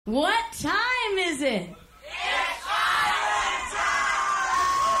What time is it? It's Island time!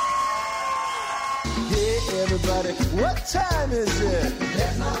 Hey everybody, what time is it?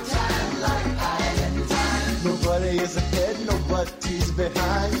 There's no time like Island time. Nobody is ahead, nobody's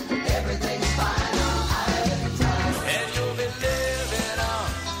behind. Everything's fine on Island time. And you'll be living on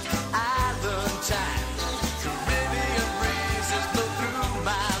Island time. Caribbean breezes blow through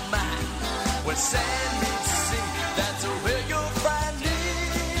my mind. When sand meets sea, that's where you'll find me.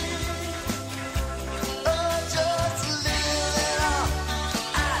 Oh, just living on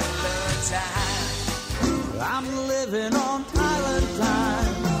Island time. I'm living on Island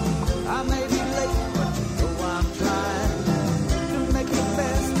time. I may be late, but you know I'm trying to make the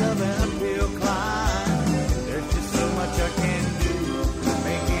best of an uphill climb. There's just so much I can do to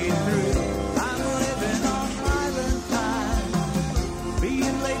make it through. I'm living on Island time.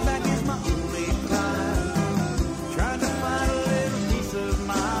 Being laid back is my only crime. Trying to find a little peace of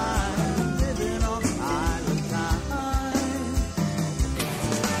mind. Living on Island time.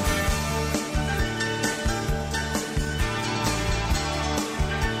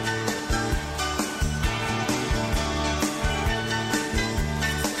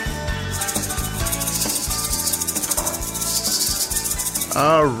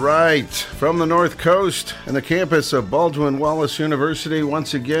 All right, from the North Coast and the campus of Baldwin Wallace University,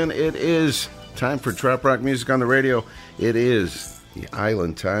 once again, it is time for Trop Rock Music on the Radio. It is the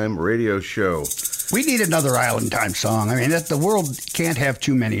Island Time Radio Show. We need another Island Time song. I mean, the world can't have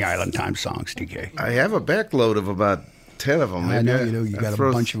too many Island Time songs, TK. I have a backload of about 10 of them. I know you do. You got a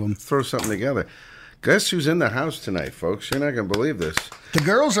bunch of them. Throw something together. Guess who's in the house tonight, folks? You're not going to believe this. The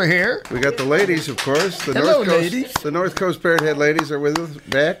girls are here. We got the ladies, of course. The Hello, North Coast, ladies. The North Coast Parrot Head ladies are with us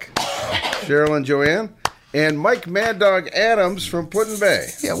back. Cheryl and Joanne. And Mike Mad Dog Adams from Put-in Bay.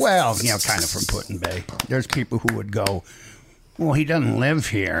 Yeah, well, kind of from Put-in-Bay. There's people who would go, well, he doesn't live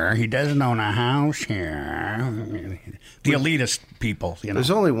here. He doesn't own a house here. The elitist people,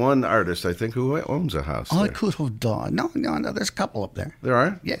 There's only one artist, I think, who owns a house Oh, there. it could have done. No, there's a couple up there. There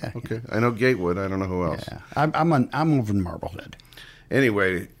are? Yeah. Okay. I know Gatewood. I don't know who else. Yeah. I'm over in Marblehead.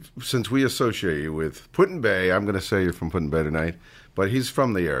 Anyway, since we associate you with Put-in Bay, I'm going to say you're from Put-in Bay tonight, but he's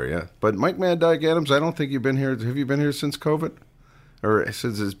from the area. But Mike Mad Dog Adams, I don't think you've been here. Have you been here since COVID? Or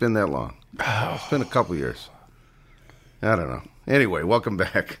since it's been that long? It's been a couple years. I don't know. Anyway, welcome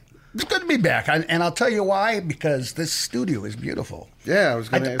back. It's good to be back, and I'll tell you why. Because this studio is beautiful. Yeah, I was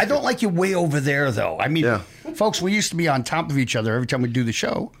going to ask I don't like you way over there, though. I mean, Yeah. folks, we used to be on top of each other every time we do the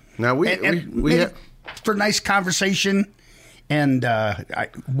show. Now, we for nice conversation and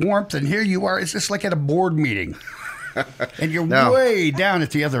warmth, and here you are. It's just like at a board meeting. And you're Now- way down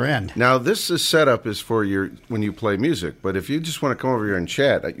at the other end. Now, this is setup is for when you play music, but if you just want to come over here and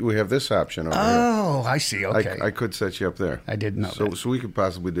chat, we have this option over here. Oh, I see. Okay. I could set you up there. I didn't know so, that. So we could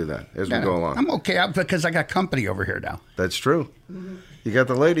possibly do that as we go along. I'm okay because I got company over here now. That's true. You got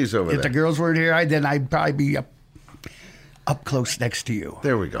the ladies over If there. the girls weren't here, then I'd probably be up close next to you.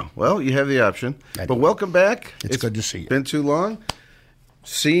 There we go. Well, you have the option. I But do. welcome back. It's good to see you. Been too long.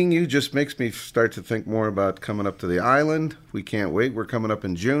 Seeing you just makes me start to think more about coming up to the island. We can't wait. We're coming up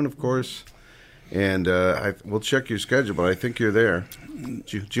in June, of course. And we'll check your schedule, but I think you're there.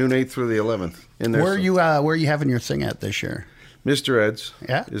 June 8th through the 11th. In there. Where are you having your thing at this year? Mr. Ed's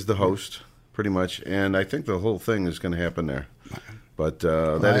Yeah? is the host, pretty much. And I think the whole thing is going to happen there. But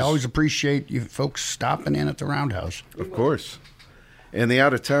I always appreciate you folks stopping in at the Roundhouse. Of course. And the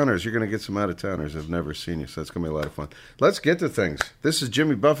out-of-towners, you're going to get some out-of-towners that have never seen you, so that's going to be a lot of fun. Let's get to things. This is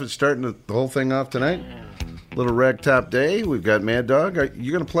Jimmy Buffett starting the whole thing off tonight. Little ragtop day. We've got Mad Dog. Are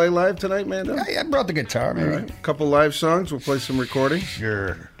you going to play live tonight, Mad Dog? I brought the guitar, maybe. All right. A couple live songs. We'll play some recordings.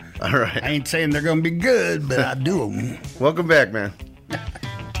 Sure. All right. I ain't saying they're going to be good, but I do them. Welcome back, man. 5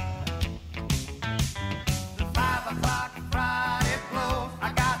 o'clock Friday close,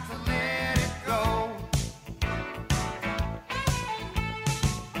 I got to let it go.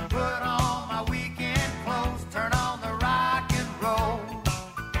 Put on my weekend clothes, turn on the rock and roll.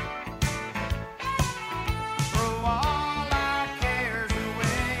 Throw all our cares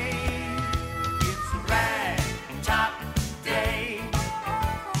away. It's ragtop day.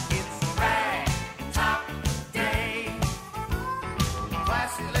 It's ragtop day. Class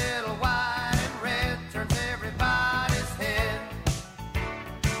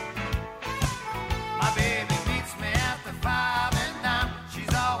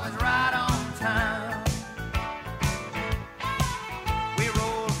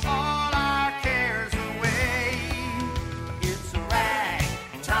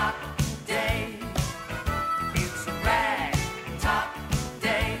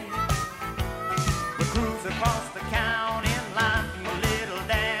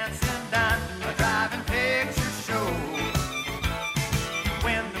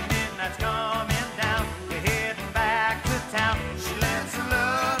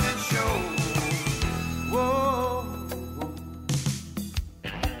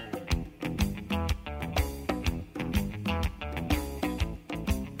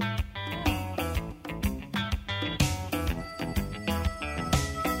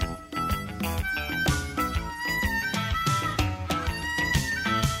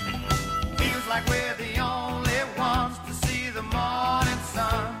like we're the only ones to see the morning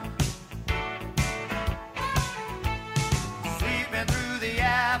sun. Sleeping through the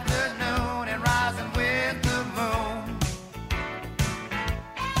afternoon and rising with the moon.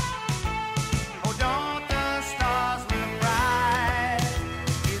 Oh, don't the stars look bright?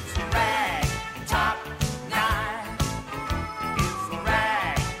 It's a rag-top night. It's a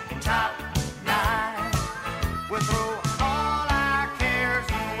rag-top night. We'll throw all our cares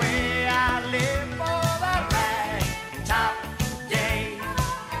away. I live for that rag-top day.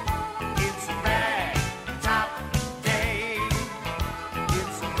 It's a rag-top day.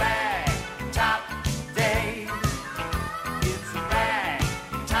 It's a rag-top day. It's a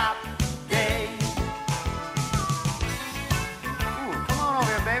rag-top day. Ooh, come on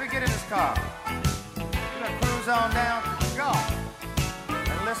over here, baby. Get in this car. We're gonna cruise on down to the Gulf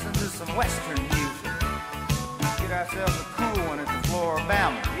and listen to some Western music. Get ourselves a cool one at the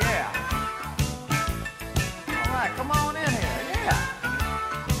Floribama. Yeah. All right, come on in here. Yeah.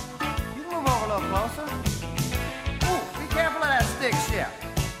 You move over a little closer. Ooh, be careful of that stick shift.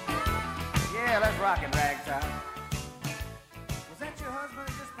 Yeah, let's rock it, ragtime. Was that your husband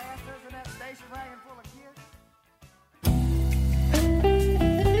that just passed us in that station wagon full of kids?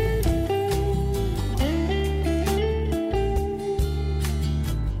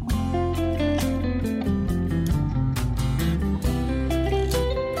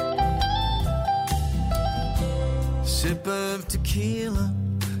 Sip of tequila,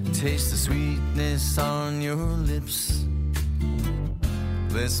 taste the sweetness on your lips.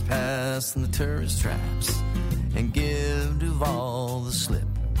 Let's pass the tourist traps and give Duval the slip.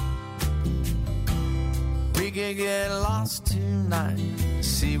 We could get lost tonight,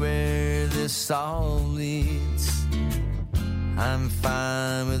 see where this all leads. I'm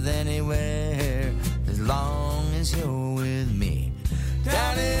fine with anywhere as long as you're with me.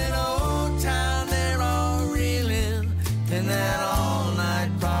 Down in Old Town, they're all reeling in that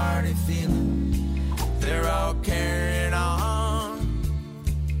all-night party feeling. They're all carrying on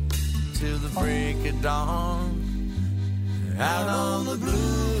till the break of dawn. Out on the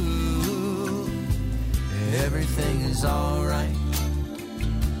blue, everything is alright.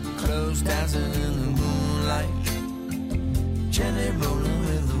 Close dancing in the moonlight, gently rolling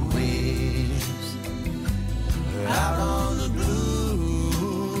with the waves. Out on the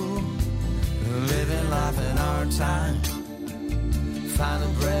blue, living life in our time. Find a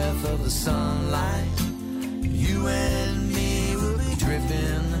breath of the sunlight. You and me will be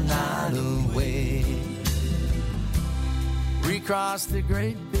drifting the night away. We crossed the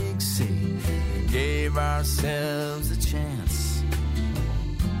great big sea and gave ourselves a chance.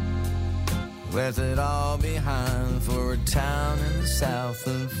 Left it all behind for a town in the south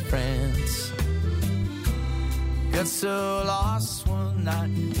of France. Got so lost one night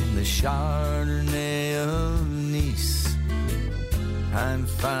in the Chardonnay of Nice. I'm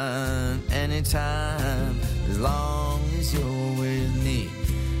fine anytime as long as you're with me.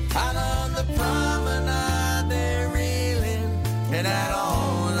 Out on the promenade, they're reeling in that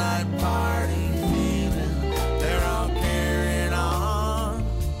all-night party feeling. They're all carrying on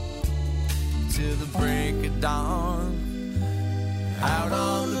till the break of dawn. Out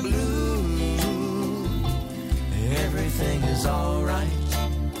on the blue, everything is alright.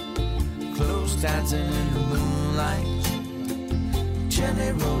 Close dancing in the moonlight,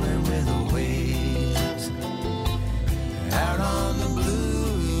 gently rolling with the waves. Out on the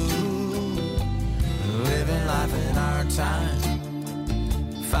blue, living life in our time.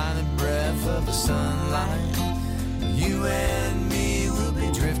 Find a breath of the sunlight. You and me will be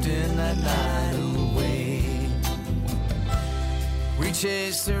drifting that night away. We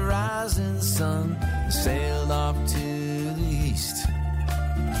chased the rising sun and sailed off to the east.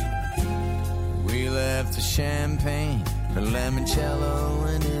 We left the champagne for limoncello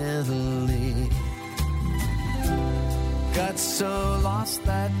in Italy. Got so lost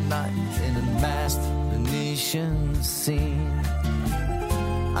that night in a masked Venetian scene.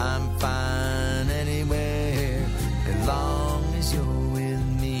 I'm fine anywhere as long as you're with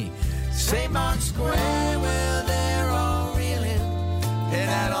me. St. Mark's Square, well, they're all reeling in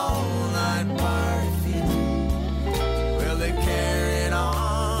that all-night party feeling. Well, they're carrying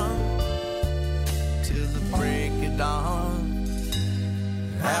on till the break of dawn.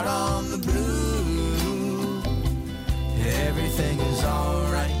 Out on the blue, everything is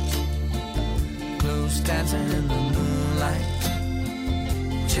alright. Close dancing in the moonlight,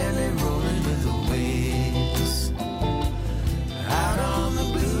 gently rolling with the waves. Out on the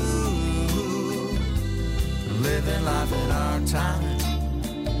blue,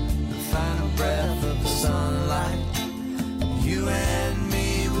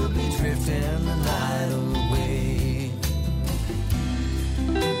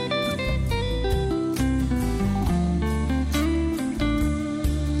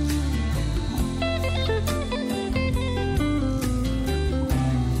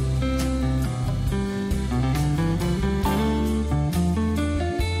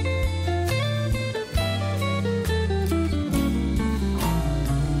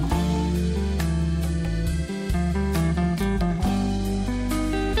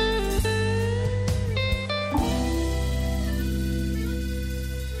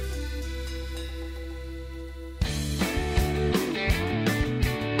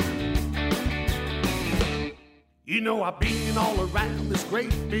 You know I've been all around this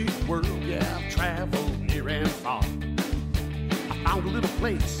great big world. Yeah, I've traveled near and far. I found a little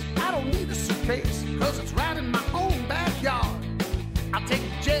place. I don't need a suitcase, cause it's right in my own backyard. I'll take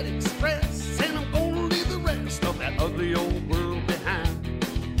a jet express, and I'm gonna leave the rest of that ugly old world behind.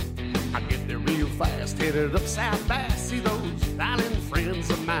 I get there real fast, headed up South Bass, see those island friends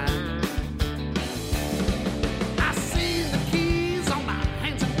of mine. I see the keys on my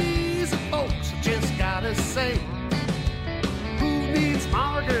hands and knees, and folks just gotta say, who needs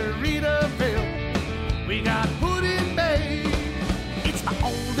Margaritaville? We got Puddin' Bay. It's my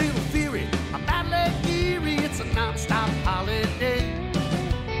own little theory about Lake Erie. It's a non-stop holiday.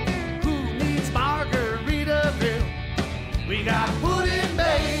 Who needs Margaritaville? We got Puddin'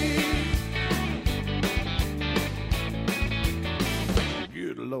 Bay.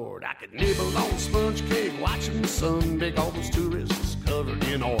 Good Lord, I could nibble on sponge cake, watching the sun bake all those tourists covered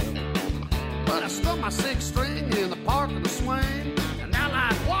in oil. But I stuck my sixth string in the park of the swing, and now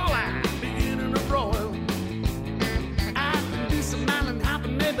like walleye, beginning to broil. I can do some island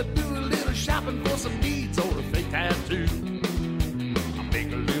hopping, maybe do a little shopping for some beads or a fake tattoo. I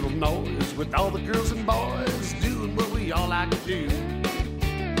make a little noise with all the girls and boys, doing what we all like to do.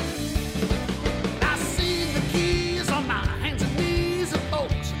 I see the keys on my hands and knees, and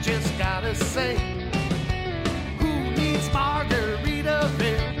folks just gotta say, who needs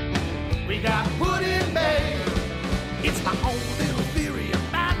Margaritaville? We got Puddin' Bay. It's my own little theory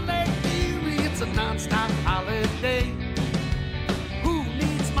about Lake Erie. It's a non-stop holiday. Who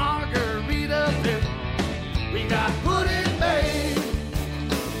needs Margaritaville? We got Puddin' Bay.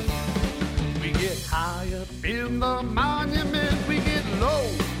 We get high up in the monument. We get low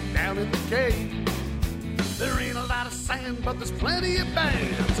down in the cave. There ain't a lot of sand, but there's plenty of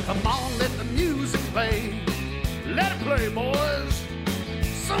bands. Come on, let the music play. Let it play, boys.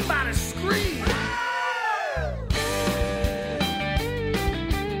 Somebody scream!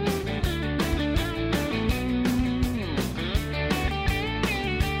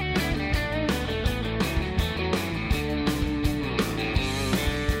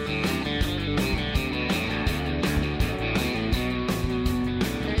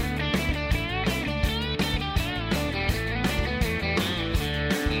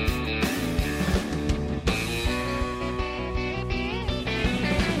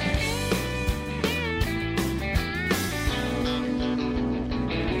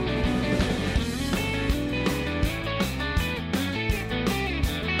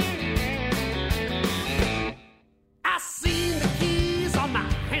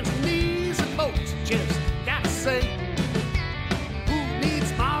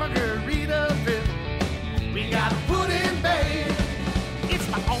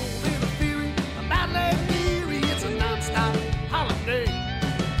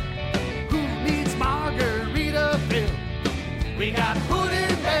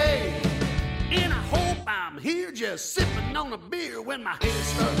 Sipping on a beer when my head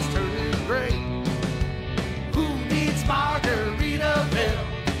starts turning gray. Who needs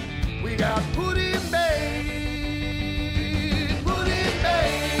Margaritaville? We got Puddin' Bay. Puddin'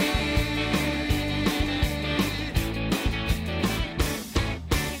 Bay.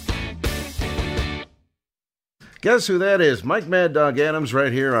 Guess who that is? Mike Mad Dog Adams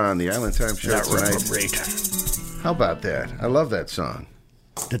right here on the Island Time Show tonight. How about that? I love that song.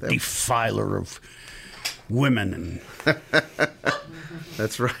 The defiler of women and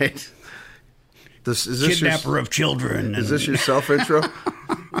that's right. Is this kidnapper of children. Is this your self-intro?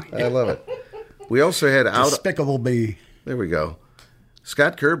 I love it. We also had Despicable Me. There we go.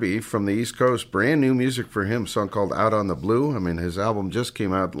 Scott Kirby from the East Coast, brand new music for him, a song called Out on the Blue. I mean, his album just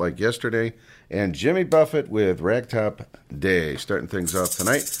came out like yesterday. And Jimmy Buffett with Ragtop Day, starting things off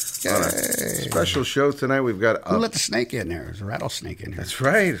tonight. Yay. On a special show tonight. We've got Who let the snake in there? There's a rattlesnake in here. That's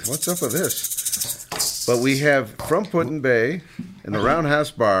right. What's up with this? But we have from Puddin' Bay in the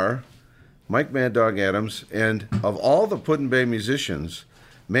Roundhouse Bar, Mike Mad Dog Adams, and of all the Puddin' Bay musicians,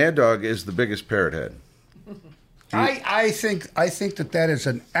 Mad Dog is the biggest parrot head. I think that is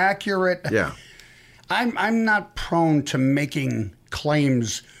an accurate. Yeah. I'm not prone to making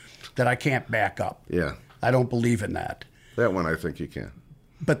claims that I can't back up. Yeah. I don't believe in that. That one I think you can.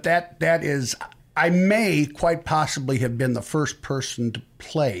 But that is, I may quite possibly have been the first person to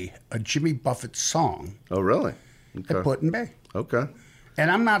play a Jimmy Buffett song. Oh, really? Okay. At Puddin' Bay. Okay.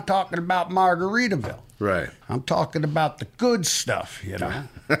 And I'm not talking about Margaritaville. Right. I'm talking about the good stuff, you know.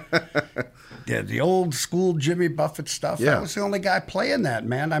 Yeah, the old school Jimmy Buffett stuff. Yeah. I was the only guy playing that,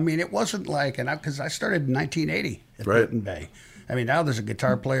 man. I mean, it wasn't like, because I started in 1980 at Right. Puddin' Bay. I mean, now there's a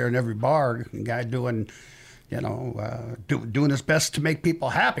guitar player in every bar, a guy doing, doing his best to make people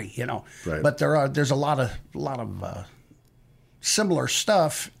happy, Right. But there's a lot of similar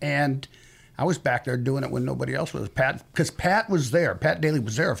stuff, and I was back there doing it when nobody else was. Because Pat was there. Pat Daly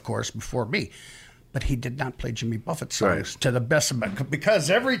was there, of course, before me. But he did not play Jimmy Buffett songs Right. to the best of my... Because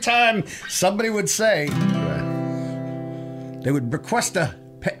every time somebody would say... Right. They would request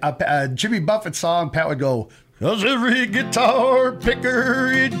a Jimmy Buffett song. Pat would go, "'Cause every guitar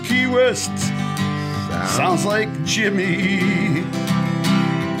picker in Key West sounds like Jimmy.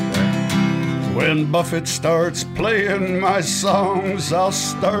 When Buffett starts playing my songs, I'll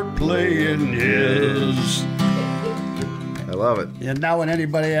start playing his." I love it. And now when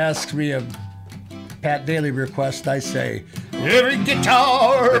anybody asks me a Pat Daly request, I say, "Every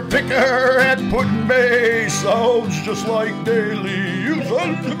guitar picker at Put-in Bay sounds just like Daly.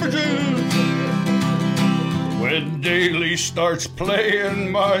 When Daly starts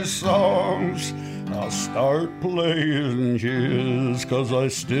playing my songs, I'll start playing his, 'cause I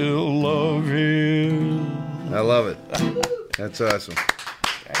still love him." I love it. That's awesome.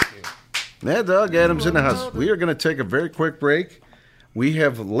 Thank you. Mad Dog Adams in the house. We are going to take a very quick break. We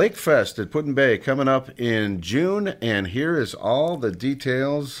have Lake Fest at Put-in Bay coming up in June, and here is all the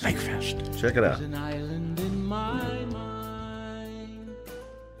details. Lake Fest. Check it out. An island in my mind.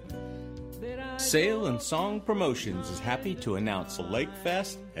 Sail and Song Promotions is happy to announce Lake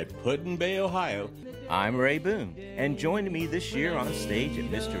Fest at Put-in Bay, Ohio. I'm Ray Boone, and joining me this year on stage at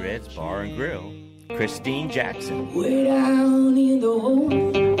Mr. Ed's Bar and Grill, Christine Jackson, Way down in the hole.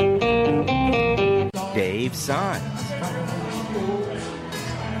 Dave Sines,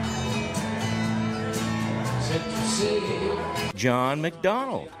 John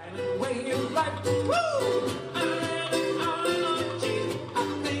McDonald,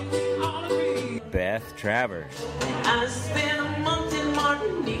 Beth Travers, I spent a month in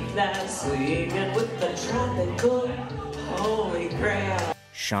Martinique last week, and with the tropical, holy crap.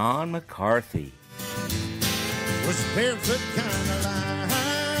 Sean McCarthy, Was barefoot kind of line.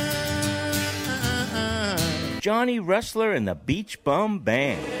 Johnny Rustler and the Beach Bum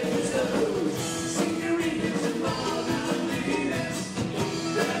Band,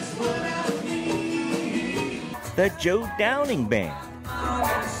 the Joe Downing Band,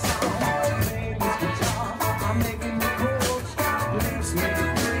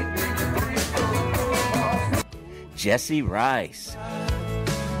 Jesse Rice,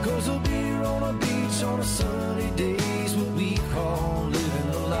 Goes a beer on a beach on a sunny day's what we call living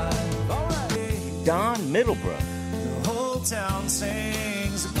a life. Alright. Don Middlebrook, The whole town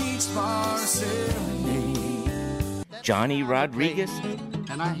sings a beach bar serenade. Johnny Rodriguez,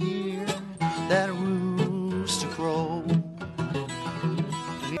 And I hear that rooster crow.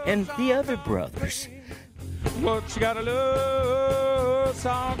 and the other brothers. But you gotta lose,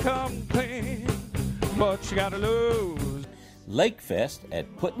 song come clean. But you gotta lose. Lake Fest at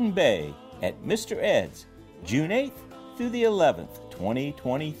Put-in Bay at Mr. Ed's, June 8th through the 11th,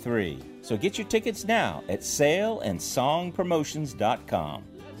 2023. So get your tickets now at saleandsongpromotions.com.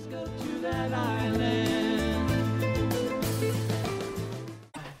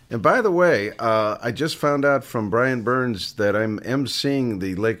 And by the way, I just found out from Brian Burns that I'm emceeing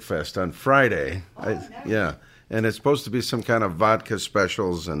the Lake Fest on Friday. Yeah, and it's supposed to be some kind of vodka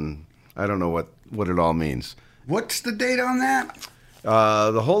specials, and I don't know what it all means. What's the date on that?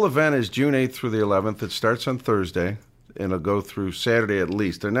 The whole event is June 8th through the 11th. It starts on Thursday, and it'll go through Saturday at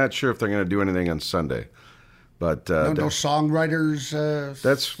least. They're not sure if they're going to do anything on Sunday. But No songwriters.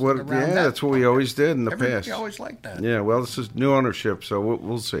 that's what. around Yeah, that. that's what we always did in the Everybody past. always liked that. Yeah, well, this is new ownership, so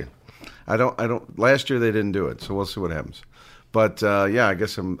we'll see. I don't. Last year they didn't do it, so we'll see what happens. But yeah, I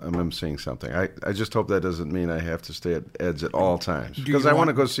guess I'm emceeing something. I just hope that doesn't mean I have to stay at Ed's at all times because I want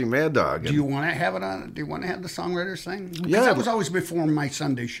to go see Mad Dog. Do you want to have it on? Do you want to have the songwriters thing? Because Yeah, that was always before my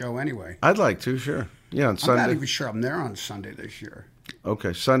Sunday show anyway. I'd like to, sure. Yeah, on I'm not Sunday. even sure I'm there on Sunday this year.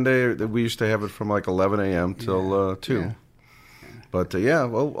 Okay, Sunday we used to have it from like 11 a.m. till 2. Yeah. But yeah,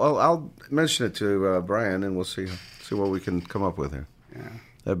 well, I'll mention it to Brian, and we'll see what we can come up with here. Yeah.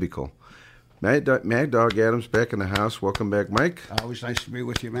 That'd be cool. Mad Dog Adams back in the house. Welcome back, Mike. Always nice to be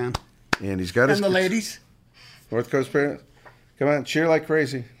with you, man. And he's got his And the ladies. North Coast parents. Come on, cheer like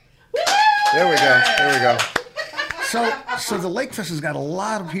crazy. There we go. There we go. So the Lake Fest has got a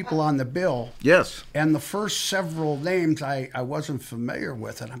lot of people on the bill. Yes. And the first several names I wasn't familiar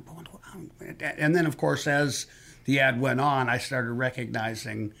with, and I'm going, wow. And then, of course, as the ad went on, I started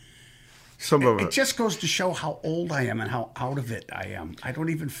recognizing. Some of It it. just goes to show how old I am and how out of it I am. I don't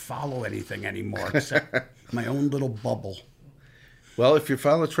even follow anything anymore except my own little bubble. Well, if you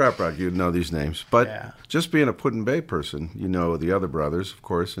follow Trop Rock, you'd know these names. But Yeah. just being a Put-in Bay person, you know the other brothers, of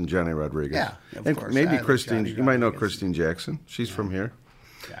course, and Johnny Rodriguez. Yeah, of and course. maybe I like Christine. Johnny You might know Rodriguez. Christine Jackson. She's from here.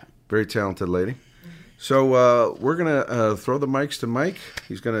 Yeah. Very talented lady. So we're gonna throw the mics to Mike.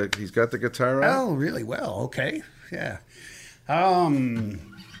 He's got the guitar out. Oh, really? Well, okay. Yeah. And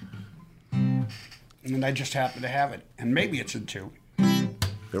I just happen to have it. And maybe it's in 2.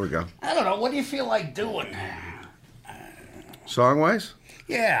 There we go. I don't know. What do you feel like doing? Song wise,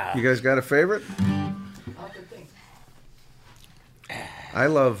 Yeah. you guys got a favorite? I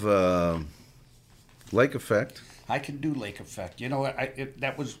love Lake Effect. I can do Lake Effect. You know what?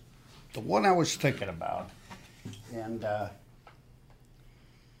 That was the one I was thinking about. And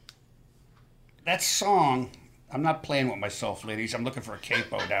that song, I'm not playing with myself, ladies. I'm looking for a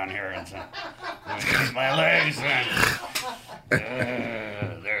capo down here. And my legs.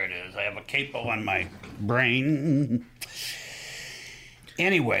 There it is. I have a capo on my brain.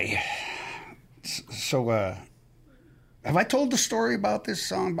 Anyway, so have I told the story about this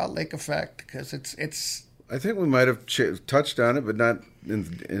song about Lake Effect? Because it's. I think we might have touched on it, but not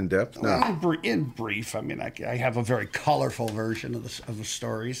in depth. No. Well, in brief, I mean, I have a very colorful version of the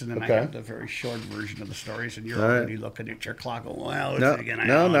stories, and then Okay. I have the very short version of the stories, and you're All right. already looking at your clock. Going, well, No, it's again.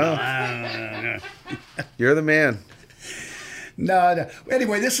 no. You're the man. No.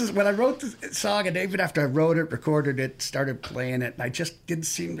 Anyway, this is when I wrote the song, and even after I wrote it, recorded it, started playing it, and I just didn't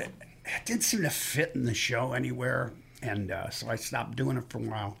seem to fit in the show anywhere. And so I stopped doing it for a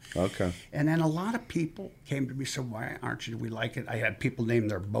while. Okay. And then a lot of people came to me and said, why aren't you, do we like it? I had people name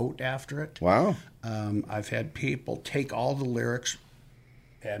their boat after it. Wow. I've had people take all the lyrics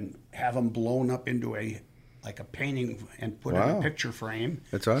and have them blown up into a painting and put in Wow. a picture frame.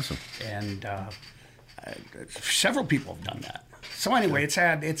 That's awesome. And several people have done that. So anyway, it's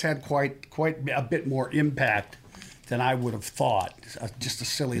had quite a bit more impact than I would have thought. Just a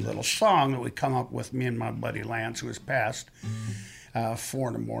silly little song that we come up with, me and my buddy Lance, who has passed, 4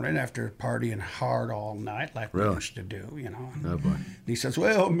 in the morning after partying hard all night, like we Really? used to do, you know. Oh boy. And he says,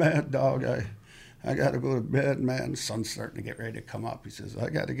 well, Mad Dog, I got to go to bed, man. The sun's starting to get ready to come up. He says, I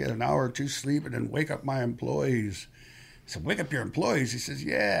got to get an hour or 2 sleep and then wake up my employees. I said, wake up your employees? He says,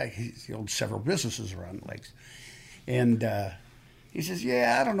 yeah. He owns several businesses around the lakes. And he says,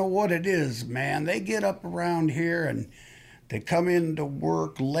 yeah, I don't know what it is, man. They get up around here and they come into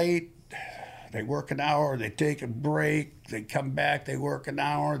work late. They work an hour, they take a break, they come back, they work an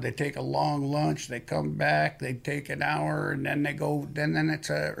hour, they take a long lunch, they come back, they take an hour, and then they go, then it's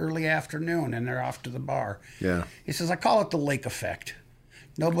early afternoon and they're off to the bar. Yeah. He says, I call it the lake effect.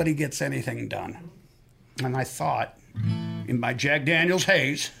 Nobody gets anything done. And I thought, in my Jack Daniels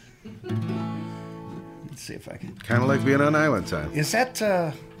haze, let's see if I can. Kind of like being on Island Time. Is that,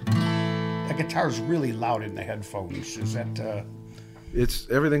 that guitar's really loud in the headphones. Is that,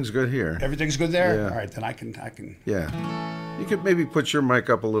 Everything's good here. everything's good there? Yeah. All right, then I can. Yeah. You could maybe put your mic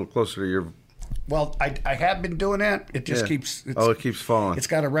up a little closer to your. Well, I have been doing that. It just Yeah. keeps. It keeps falling. It's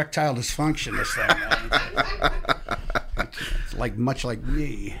got erectile dysfunction, this thing. It's like much like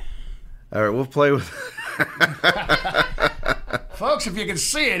me. All right, we'll play with. Folks, if you can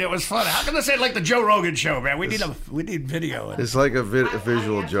see it, it was fun. How can this ain't like the Joe Rogan show, man? We need video. It's like a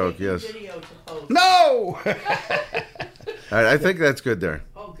visual joke, yes. Video to post. No! All right, I think that's good there.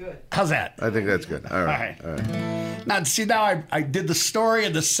 Oh, good. How's that? I think that's good. All right. All right. Now, see, now I did the story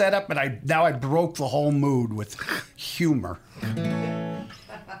and the setup, and I broke the whole mood with humor.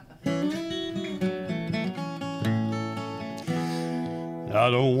 I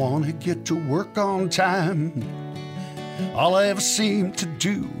don't want to get to work on time. All I ever seem to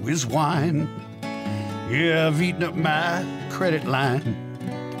do is whine. Yeah, I've eaten up my credit line.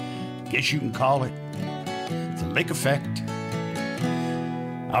 Guess you can call it the lake effect.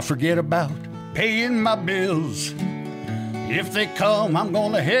 I forget about paying my bills. If they come, I'm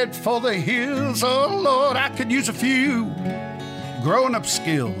gonna head for the hills. Oh Lord, I could use a few grown-up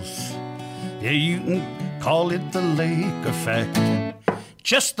skills. Yeah, you can call it the lake effect.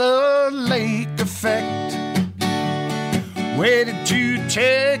 Just the lake effect, waited to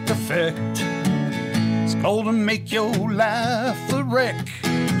take effect. It's gonna make your life a wreck.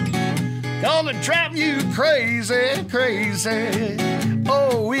 Gonna drive you crazy, crazy.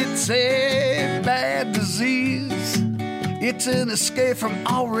 Oh, it's a bad disease. It's an escape from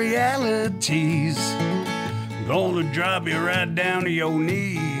all realities. Gonna drive you right down to your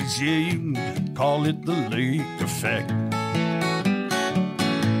knees. Yeah, you can call it the lake effect.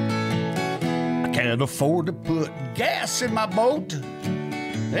 I can't afford to put gas in my boat.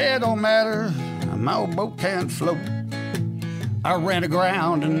 It don't matter, my old boat can't float. I ran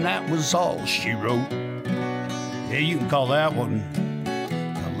aground and that was all she wrote. Yeah, you can call that one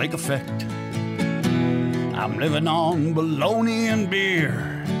lake effect. I'm living on bologna and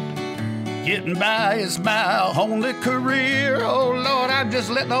beer. Getting by is my only career. Oh Lord, I'm just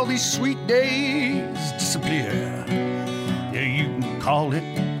letting all these sweet days disappear. Yeah, you can call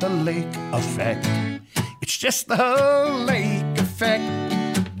it the lake effect. It's just the lake effect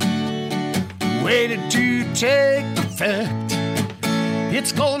waited to take effect.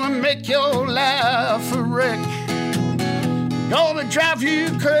 It's gonna make your life a wreck. Gonna drive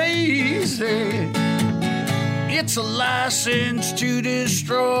you crazy. It's a license to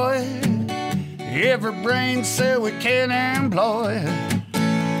destroy every brain cell we can employ.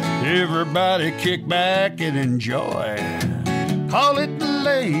 Everybody kick back and enjoy. Call it the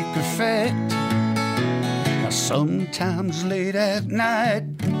lake effect. Now sometimes late at night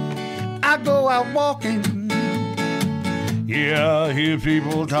I go out walking. Yeah, I hear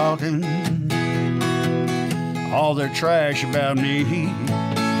people talking all their trash about me.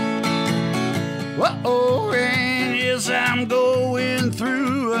 Uh-oh, and yes, I'm going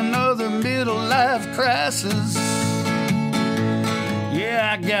through another middle life crisis. Yeah,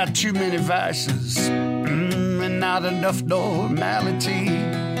 I got too many vices and not enough normality.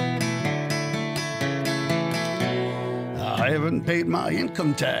 I haven't paid my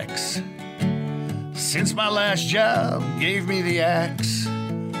income tax since my last job gave me the axe.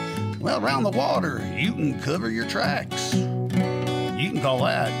 Well, around the water, you can cover your tracks. You can call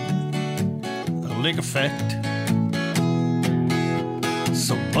that a lake effect.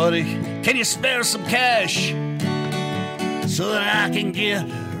 So, buddy, can you spare some cash so that I can get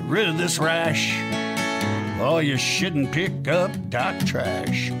rid of this rash? Oh, you shouldn't pick up dock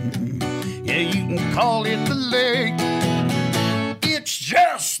trash. Yeah, you can call it the lake. It's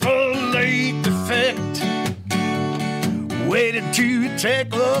just a lake effect waited to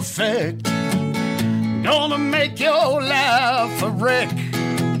take effect. Gonna make your life a wreck.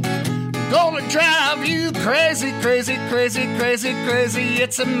 Gonna drive you crazy, crazy, crazy, crazy, crazy.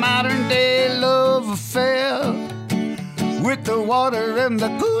 It's a modern day love affair with the water and the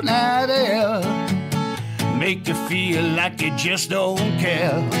cool night air. Make you feel like you just don't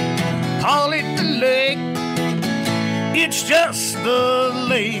care. Call it the lake. It's just the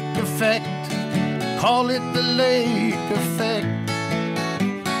lake effect. Call it the lake effect.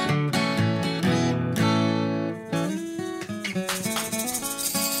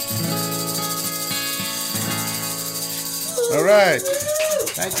 All right.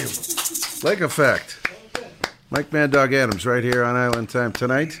 Thank you. Lake Effect. Mike Mad Dog Adams right here on Island Time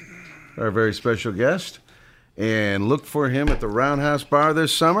tonight. Our very special guest. And look for him at the Roundhouse Bar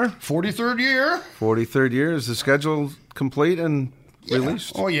this summer. 43rd year. 43rd year. Is the schedule complete and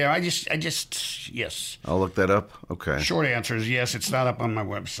released? Oh, yeah. I just, yes. I'll look that up. Okay. Short answer is yes. It's not up on my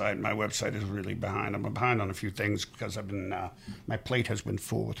website. My website is really behind. I'm behind on a few things because I've been, my plate has been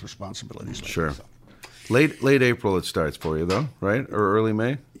full with responsibilities lately. Sure. So. Late April it starts for you, though, right? Or early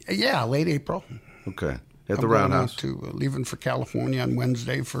May? Yeah, late April. Okay. At the I'm Roundhouse. going out to leaving for California on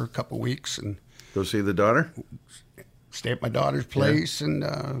Wednesday for a couple weeks and go see the daughter? Stay at my daughter's place and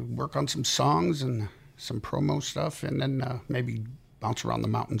work on some songs and some promo stuff, and then maybe bounce around the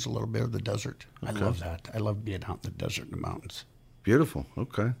mountains a little bit, or the desert. Okay. I love that. I love being out in the desert and the mountains. Beautiful.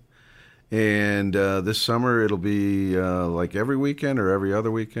 Okay. And this summer it'll be like every weekend or every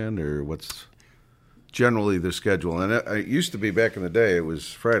other weekend, or what's generally the schedule? And it used to be back in the day, it was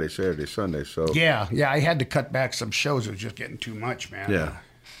Friday, Saturday, Sunday. So yeah, I had to cut back some shows. It was just getting too much, man. Yeah.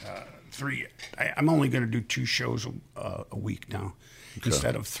 I'm only going to do 2 shows a week now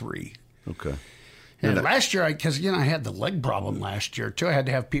instead of 3. Okay. And last year, because I had the leg problem last year too. I had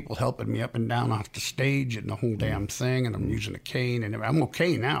to have people helping me up and down off the stage and the whole damn thing. And I'm using a cane, and I'm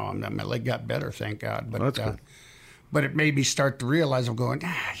okay now. My leg got better, thank God. But that's good. But it made me start to realize I'm going,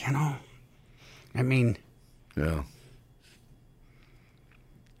 I mean, yeah.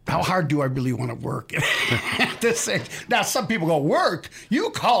 How hard do I really want to work at this age? Now, some people go, work?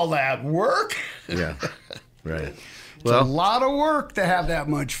 You call that work? Yeah, right. It's a lot of work to have that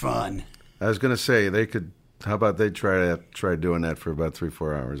much fun. I was going to say, they could, how about they try doing that for about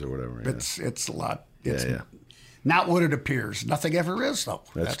 3-4 hours or whatever. It's a lot. It's yeah. Not what it appears. Nothing ever is, though.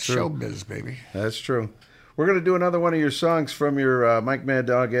 That's true. Showbiz, baby. That's true. We're going to do another one of your songs from your Mike Mad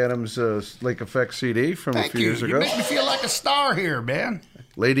Dog Adams Lake Effect CD from a few years ago. You make me feel like a star here, man.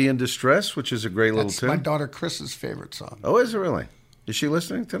 Lady in Distress, which is a great little tune. That's my daughter Chris's favorite song. Oh, is it really? Is she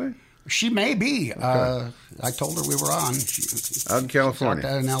listening today? She may be. Okay. I told her we were on. Out in California.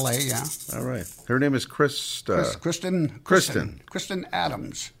 Out in L.A., yeah. All right. Her name is Kristen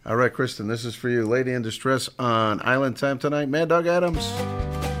Adams. All right, Kristen, this is for you. Lady in Distress on Island Time tonight. Mad Dog Adams.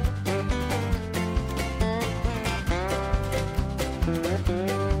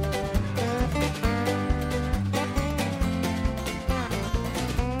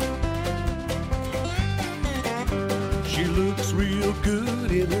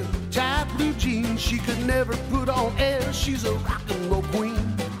 She could never put on airs. She's a rock and roll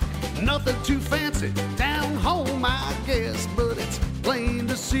queen. Nothing too fancy, down home I guess, but it's plain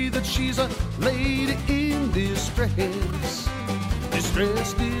to see that she's a lady in distress.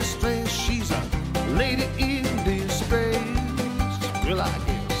 Distress, distress, she's a lady in distress. Well, I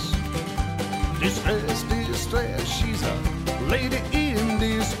guess. Distress, distress, she's a lady in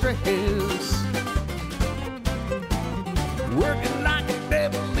distress. Working like a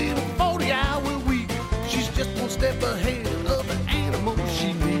devil in a 40-hour week. She's just one step ahead of the animals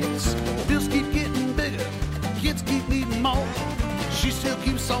she meets. Bills keep getting bigger, kids keep needing more. She still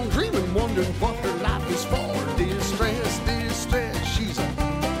keeps on dreaming, wondering what her life is for. Distress, distress, she's a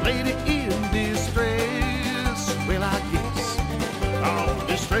lady in distress. Well, I guess. Oh,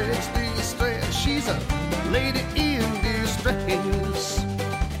 distress, distress, she's a lady in distress.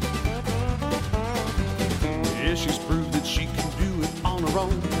 Yeah, she's proved that she can do it on her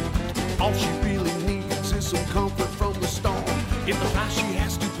own. All she really needs is some comfort from the storm. If the price she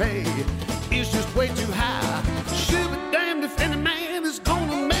has to pay is just way too high, she'll be damned if any man is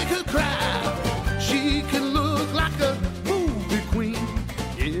gonna make her cry. She can look like a movie queen.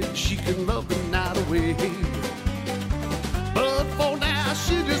 Yeah, she can love the night away. But for now,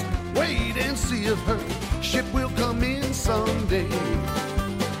 she'll just wait and see if her ship will come in someday.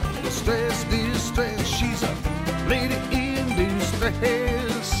 Distress, distress, she's a lady in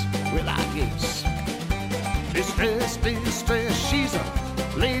distress. Well, I guess. Distress, distress, she's a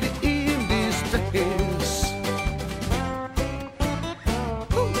lady in distress.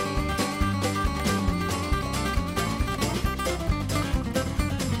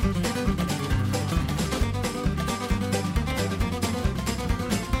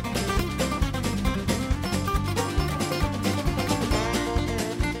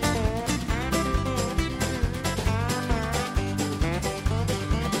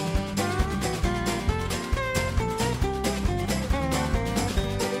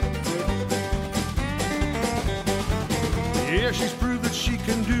 Yeah, she's proved that she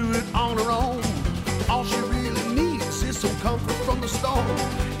can do it on her own. All she really needs is some comfort from the storm.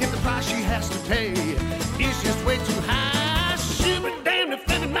 If the price she has to pay is just way too high, she'll be damned if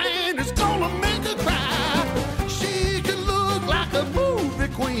any man is gonna make her cry. She can look like a movie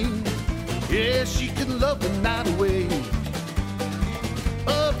queen. Yeah, she can love the night away.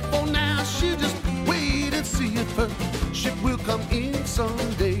 But for now, she'll just wait and see if her ship will come in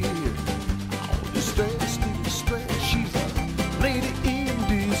someday. Oh, distress, distress, she's a lady in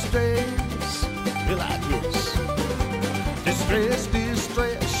distress. Well, I guess. Distress,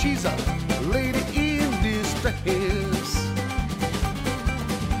 distress, she's a lady in distress.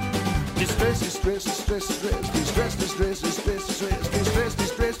 Distress, distress, distress, distress, distress, distress, distress, distress,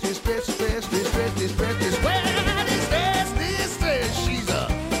 distress, distress, distress, distress, distress, distress, distress. Well, distress, distress, she's a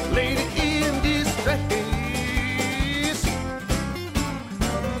lady in distress.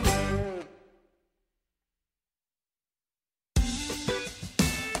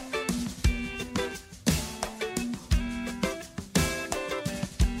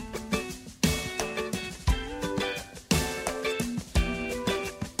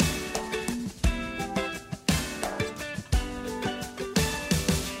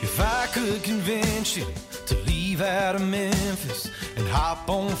 If I could convince you to leave out of Memphis and hop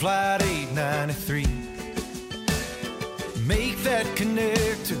on flight 893, make that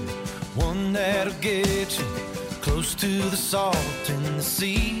connector one that'll get you close to the salt in the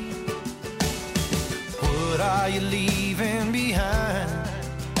sea. What are you leaving behind?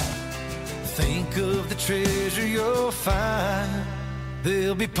 Think of the treasure you'll find.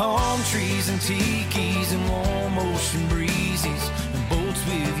 There'll be palm trees and tikis and warm ocean breezes and boats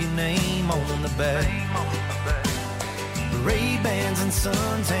with your name on the back. Ray-Bans and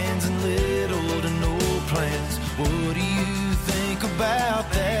suntans and little to no plans. What do you think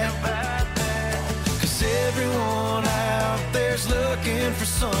about that? 'Cause everyone out there's looking for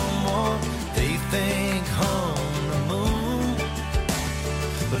someone they think hung the moon.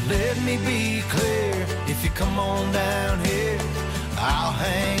 But let me be clear, if you come on down here, I'll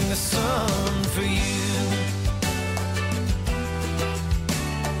hang the sun for you.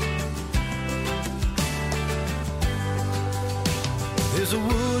 There's a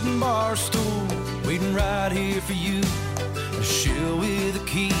wooden bar stool waiting right here for you, a shell with a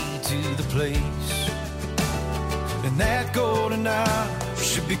key to the place. And that golden hour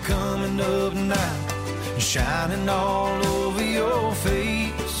should be coming up now and shining all over your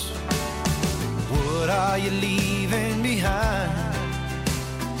face. What are you leaving behind?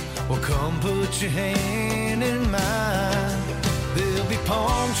 Well, come put your hand in mine. There'll be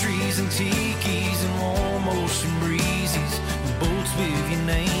palm trees and tikis and warm ocean breezes and boats boats with your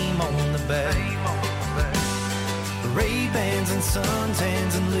name on the back. Ray-Bans and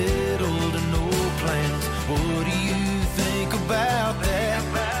suntans and little to no plans. What do you think about that?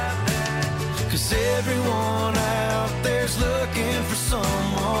 'Cause everyone out there's looking for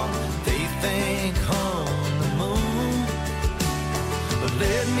someone they think on the moon. But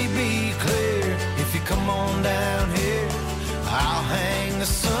let me be clear, if you come on down here, I'll hang the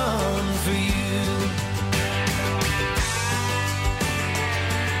sun for you.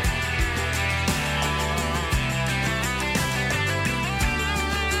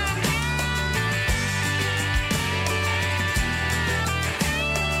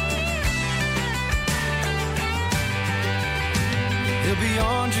 There'll be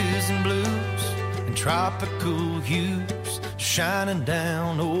oranges and blues and tropical hues shining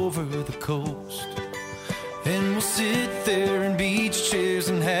down over the coast. And we'll sit there in beach chairs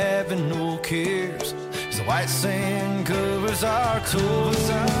and having no cares as the white sand covers our toes.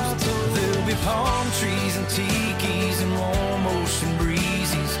 There'll be palm trees and tikis and warm ocean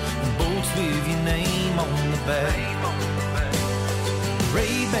breezes and boats with your name on the back.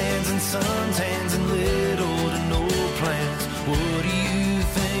 Ray-Bans and suntans and little to no plans. What do you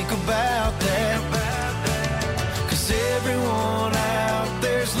think about that? 'Cause everyone out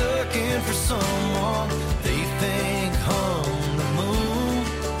there's looking for someone they think on the moon.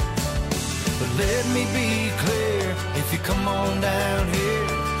 But let me be clear, if you come on down here,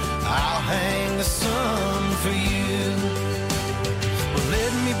 I'll hang the sun for you. Well,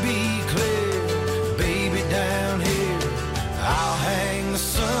 let me be clear, baby, down here, I'll hang the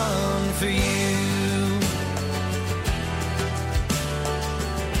sun for you.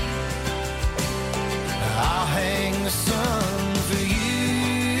 I'll hang the sun for you.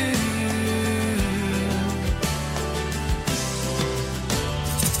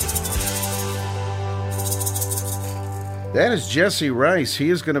 That is Jesse Rice. He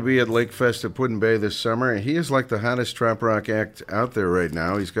is going to be at Lake Fest at Put-in-Bay this summer. He is like the hottest trop rock act out there right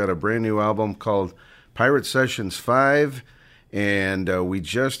now. He's got a brand new album called Pirate Sessions 5, and we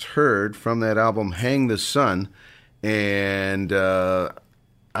just heard from that album Hang the Sun, and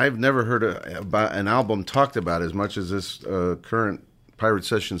I've never heard about an album talked about as much as this current Pirate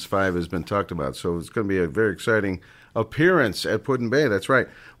Sessions 5 has been talked about. So it's going to be a very exciting appearance at Put-in-Bay. That's right.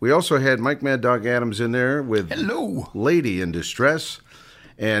 We also had Mike Mad Dog Adams in there with Hello. Lady in Distress.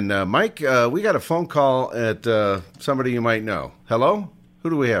 And Mike, we got a phone call at somebody you might know. Hello? Who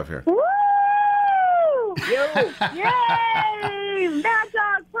do we have here? Woo! Yo! Yay! Mad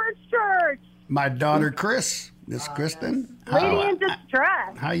Dog First Church! My daughter, Chris. Miss Kristen. Lady in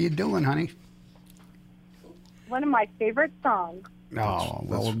Distress. How you doing, honey? One of my favorite songs. Oh,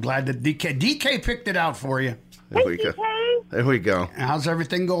 well, we're glad that DK picked it out for you. There we go. There we go. How's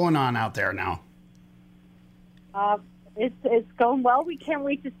everything going on out there now? It's going well. We can't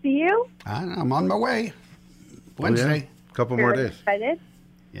wait to see you. I'm on my way. Wednesday. Oh, yeah? A couple more days. Excited.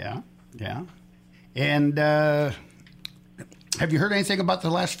 Yeah. And have you heard anything about the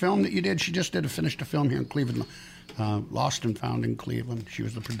last film that you did? She just finished a film here in Cleveland, Lost and Found in Cleveland. She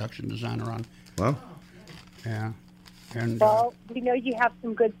was the production designer on. Well. Yeah. And, well, we know you have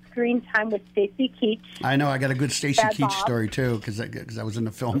some good screen time with Stacy Keach. I know. I got a good Stacy Bad Keach Bob. story, too, because I was in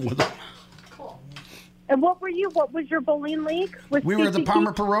the film with her. And what were you? What was your bowling league? With We were the Stacey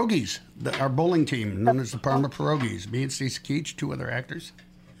Palmer Keach? Pierogies, our bowling team, known as the Palmer Pierogies. Me and Stacy Keach, two other actors.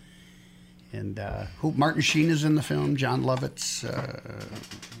 And Martin Sheen is in the film, John Lovitz.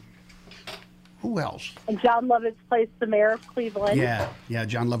 Who else? And John Lovitz plays the mayor of Cleveland. Yeah,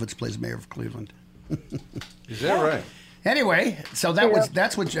 John Lovitz plays mayor of Cleveland. Is that right? Anyway, so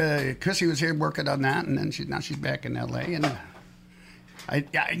that's what Chrissy was here working on that, and then now she's back in L.A. And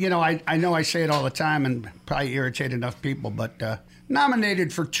I know I say it all the time and probably irritate enough people, but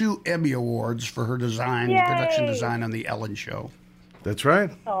nominated for 2 Emmy Awards for her production design on the Ellen Show. That's right.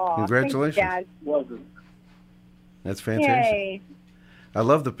 Aw, Congratulations. thanks, Dad. That's fantastic. Yay. I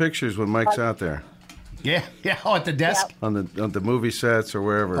love the pictures when Mike's out there. Yeah. Oh, at the desk? On the movie sets or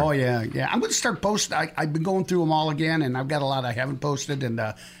wherever. Oh, yeah. I'm going to start posting. I've been going through them all again, and I've got a lot I haven't posted, and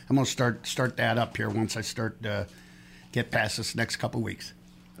I'm going to start that up here once I start get past this next couple weeks.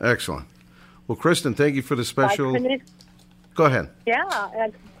 Excellent. Well, Kristen, thank you for the special. Go ahead. Yeah,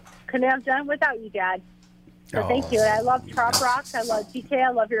 I couldn't have done it without you, Dad. So thank you. And I love Trop Rock. I love DK. I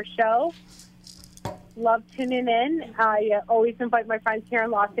love your show. Love tuning in. I always invite my friends here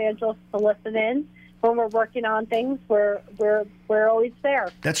in Los Angeles to listen in. When we're working on things, we're always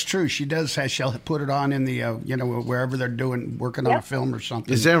there. That's true. She does. She'll put it on in the wherever they're working on a film or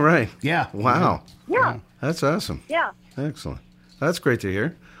something. Is that right? Yeah. Wow. Yeah. That's awesome. Yeah. Excellent. That's great to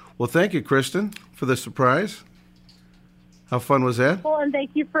hear. Well, thank you, Kristen, for the surprise. How fun was that? Well, and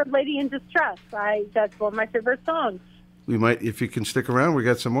thank you for Lady in Distress. That's one of my favorite songs. We might, if you can stick around, we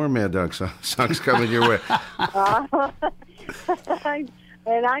got some more Mad Dog songs coming your way.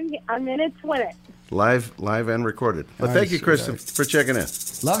 And I'm in it to win it. Live and recorded. But All thank right, you, Kristen, for checking in.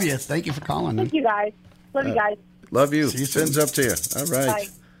 Love you. Thank you for calling. Thank you, guys. Love you guys. Love you. See you soon. Fins up to you. All right. Bye.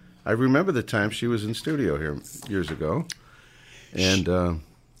 I remember the time she was in studio here years ago. And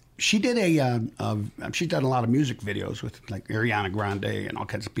She did she's done a lot of music videos with like Ariana Grande and all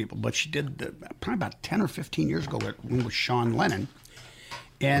kinds of people, but she did probably about 10 or 15 years ago one with Sean Lennon.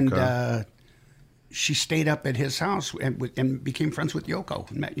 And she stayed up at his house and became friends with Yoko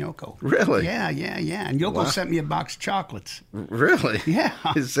and met Yoko. Really? Yeah. And Yoko sent me a box of chocolates. Really? Yeah.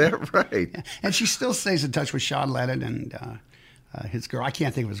 Is that right? Yeah. And she still stays in touch with Sean Lennon and his girl. I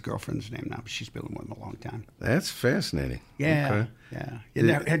can't think of his girlfriend's name now, but she's been with him a long time. That's fascinating. Yeah. Okay. Yeah.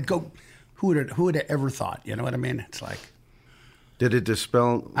 Who would have ever thought? You know what I mean? It's like. Did it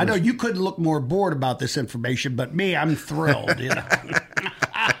dispel? I know you couldn't look more bored about this information, but me, I'm thrilled. You know.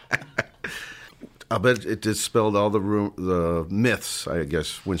 I bet it dispelled all the myths, I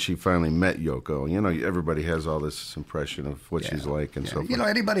guess, when she finally met Yoko. You know, everybody has all this impression of what she's like and so forth. You know,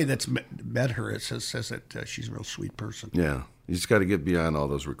 anybody that's met her says that she's a real sweet person. Yeah. You just got to get beyond all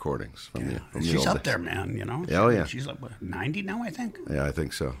those recordings. From the She's old up days. there, man, you know. Oh, yeah. She's like, 90 now, I think? Yeah, I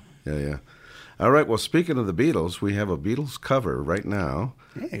think so. Yeah. All right, well, speaking of the Beatles, we have a Beatles cover right now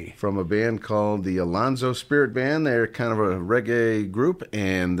from a band called the Alonzo Spirit Band. They're kind of a reggae group,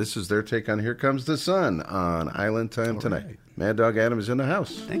 and this is their take on Here Comes the Sun on Island Time Tonight. Right. Mad Dog Adam is in the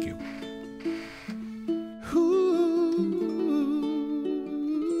house. Thank you.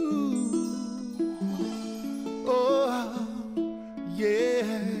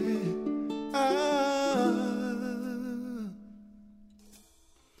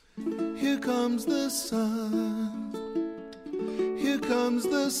 Here comes the sun, here comes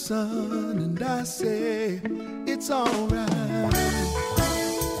the sun, and I say it's alright.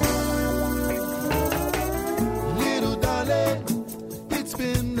 Little darling, it's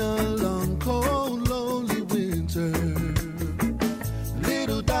been a long, cold, lonely winter.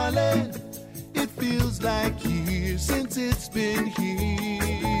 Little darling, it feels like years since it's been here.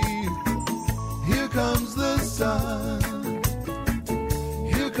 Here comes the sun,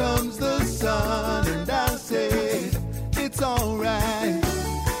 comes the sun, and I say it's alright.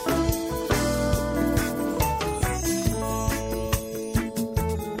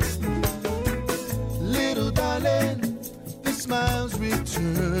 Little darling, the smiles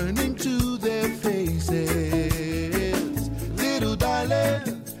returning to their faces. Little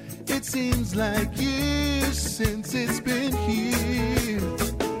darling, it seems like years since it's been here.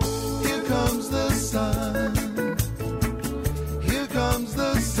 Here comes the sun, comes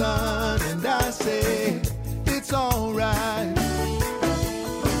the sun, and I say it's alright.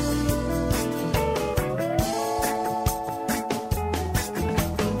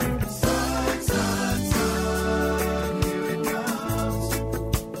 Sun, sun, sun, here it comes.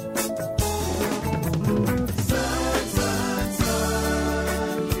 Sun, sun, sun,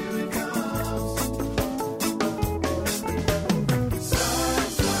 here it comes. Sun,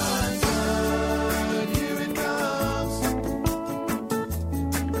 sun, sun, here it comes.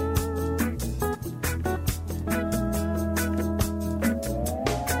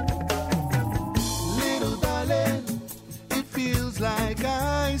 Like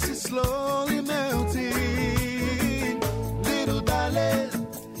ice is slowly melting. Little darling,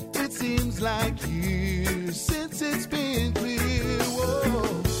 it seems like years since it's been clear.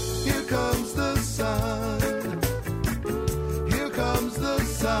 Whoa, here comes the sun, here comes the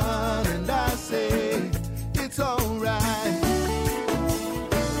sun, and I say it's alright.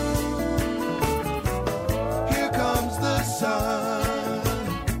 Here comes the sun,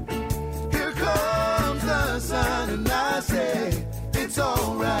 here comes the sun, and I say it's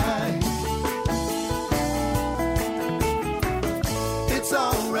alright. It's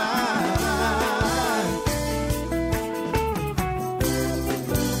alright.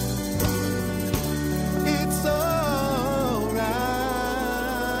 It's alright.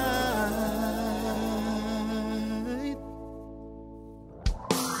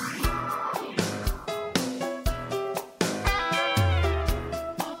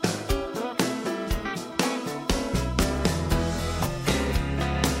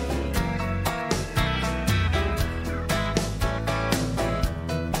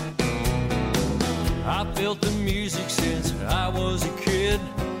 I felt the music since I was a kid.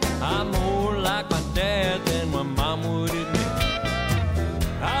 I'm more like my dad than my mom would admit.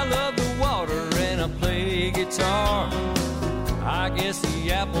 I love the water and I play guitar. I guess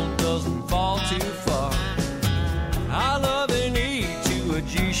the apple doesn't fall too far. I love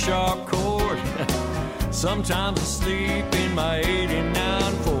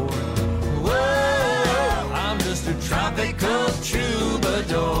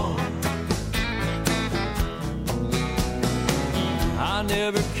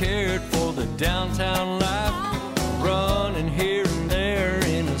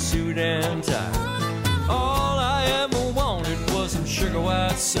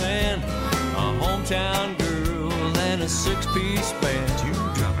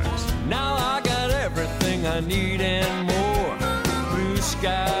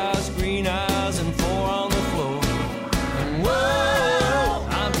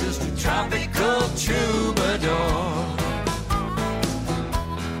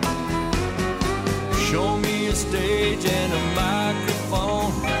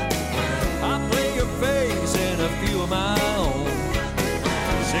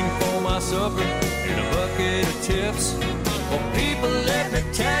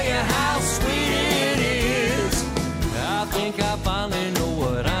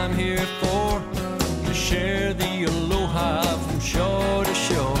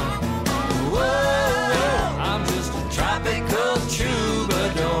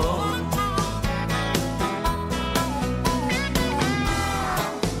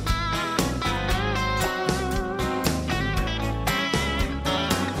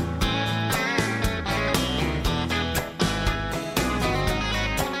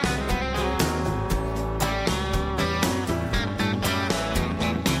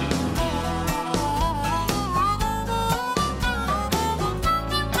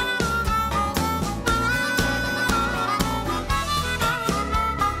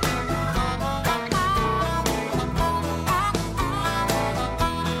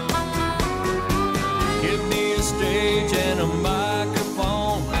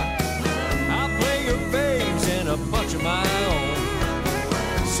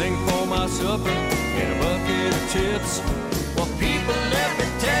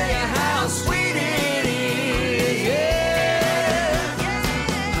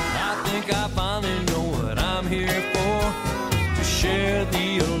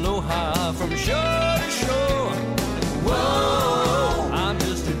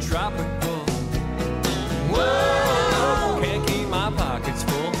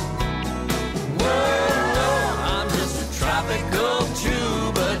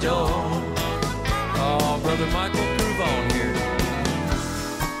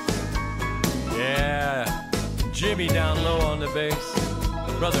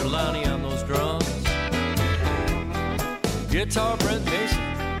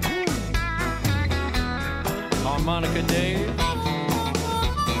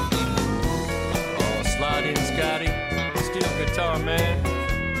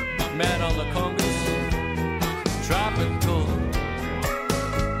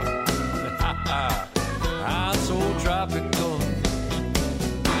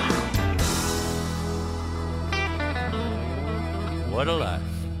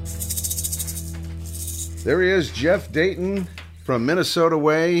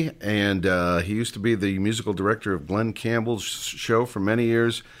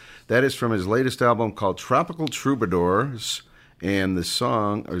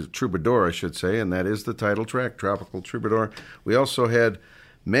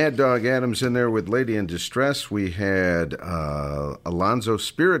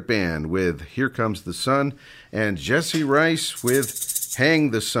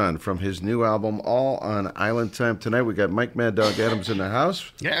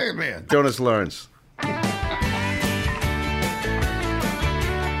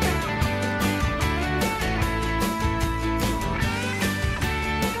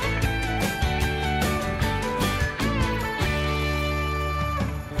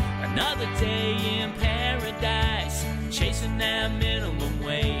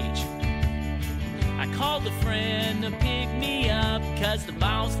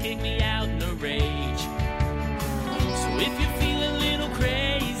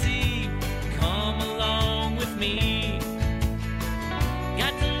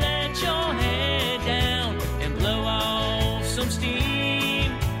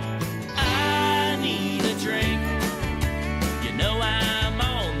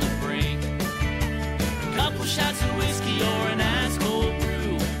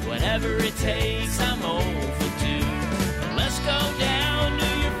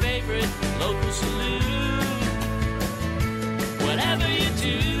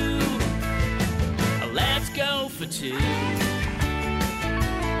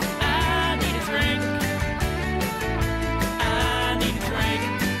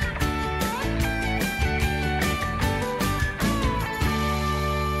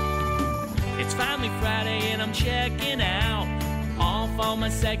checking out, off on my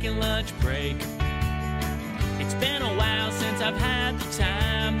second lunch break. It's been a while since I've had the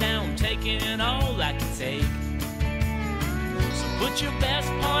time, now I'm taking all I can take. So put your best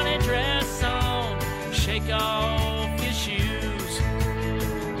party dress on, shake off your shoes,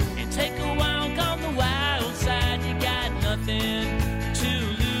 and take a walk on the wild side. You got nothing to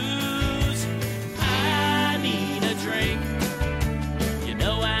lose. I need a drink, you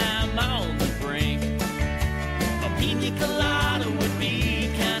know I'm on the brink. A pina colada would be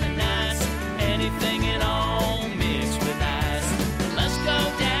kinda nice, anything at all mixed with ice. Let's go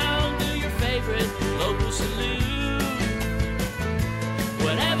down to your favorite local saloon.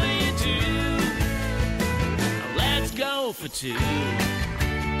 Whatever you do, let's go for two.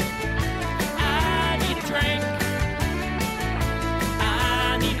 I need a drink,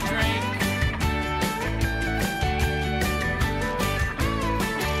 I need a drink.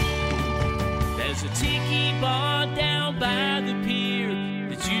 There's a tiki bar down by the pier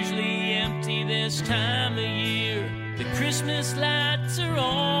that's usually empty this time of year. The Christmas lights are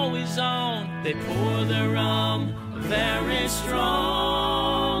always on, they pour their rum very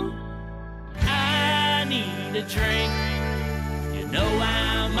strong. I need a drink, you know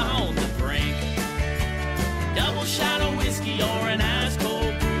I'm on the brink. Double shot of whiskey or an ice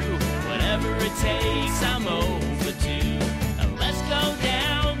cold brew, whatever it takes, I'm overdue. Now let's go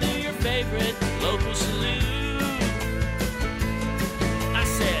down to your favorite local saloon. I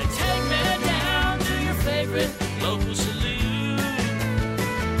said, take me down to your favorite local saloon.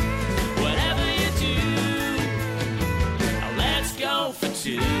 Whatever you do, now let's go for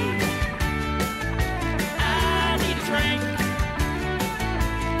two. I need a drink,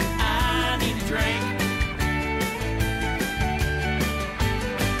 I need a drink.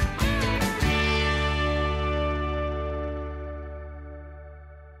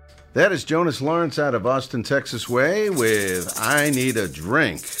 That is Jonas Lawrence out of Austin, Texas way with I Need a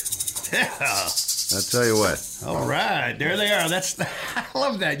Drink. Yeah. I'll tell you what. All right, there they are. I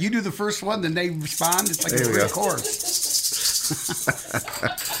love that. You do the first one, then they respond. It's like There a we real go. chorus.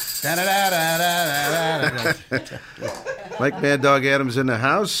 Mike Mad Dog Adams in the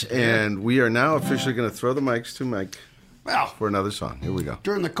house, and we are now officially going to throw the mics to Mike for another song. Here we go.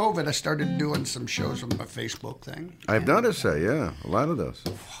 During the COVID, I started doing some shows on my Facebook thing. I've noticed that, yeah, a lot of those.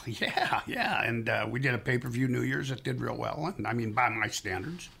 Yeah, and we did a pay-per-view New Year's that did real well. I mean, by my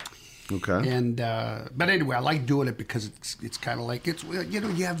standards. Okay. And but anyway, I like doing it because it's kind of like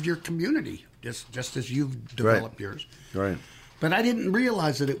you have your community just as you've developed yours. Right. But I didn't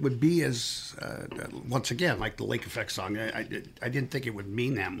realize that it would be as once again like the Lake Effect song. I didn't think it would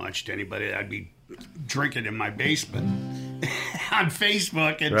mean that much to anybody. I'd be drinking in my basement on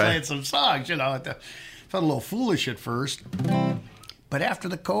Facebook and playing some songs. You know, felt a little foolish at first. But after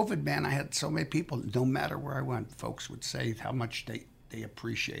the COVID, man, I had so many people. No matter where I went, folks would say how much they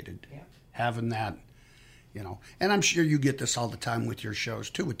appreciated having that, you know. And I'm sure you get this all the time with your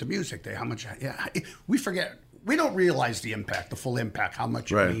shows too, with the music. How much we forget. We don't realize the impact, the full impact, how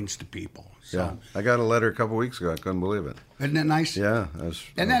much it means to people. So, yeah, I got a letter a couple weeks ago. I couldn't believe it. Isn't that nice? Yeah.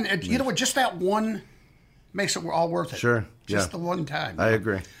 And then you know what? Just that one makes it all worth it. Sure. Just the one time. I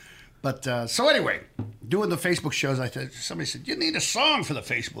agree. But so anyway, doing the Facebook shows, somebody said you need a song for the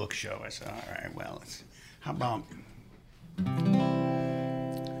Facebook show. I said, all right, well, how about?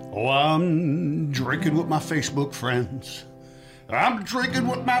 Oh, I'm drinking with my Facebook friends. I'm drinking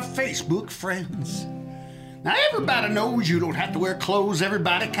with my Facebook friends. Now, everybody knows you don't have to wear clothes.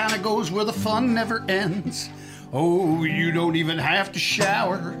 Everybody kind of goes where the fun never ends. Oh, you don't even have to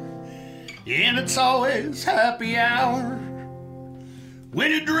shower. And it's always happy hour. When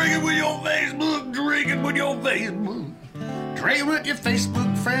you're drinking with your Facebook, drinking with your Facebook. Drinking with your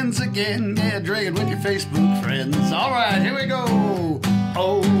Facebook friends again. Yeah, drinking with your Facebook friends. All right, here we go.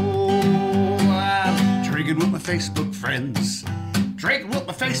 Oh, I'm drinking with my Facebook friends. Drinking with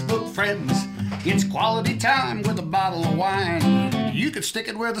my Facebook friends. It's quality time with a bottle of wine. You can stick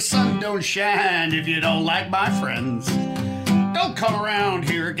it where the sun don't shine if you don't like my friends. Don't come around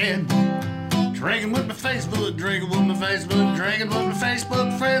here again. Drinking with my Facebook, drinking with my Facebook, drinking with my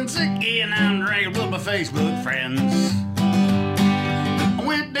Facebook friends again. I'm drinking with my Facebook friends. I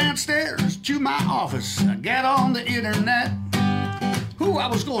went downstairs to my office. I got on the internet. Who I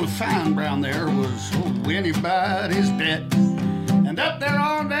was going to find down there was anybody's bet. And up there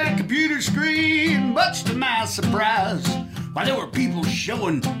on that computer screen, much to my surprise, why there were people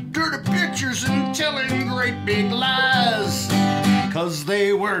showing dirty pictures and telling great big lies. Cause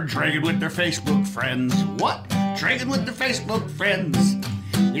they were drinking with their Facebook friends. What? Drinking with their Facebook friends.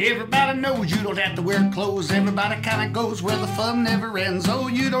 Everybody knows you don't have to wear clothes. Everybody kinda goes where the fun never ends. Oh,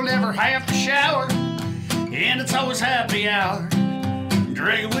 you don't ever have to shower. And and it's always happy hour.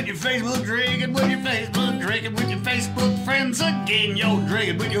 Drinking with your Facebook, drinking with your Facebook, drinking with your Facebook friends again. Yo,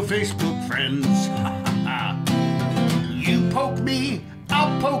 drinking with your Facebook friends. You poke me,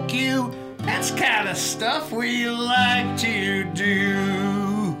 I'll poke you. That's kind of stuff we like to do.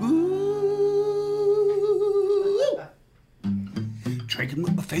 Drinking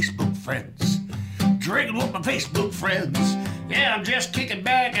with my Facebook friends. Drinking with my Facebook friends. Yeah, I'm just kicking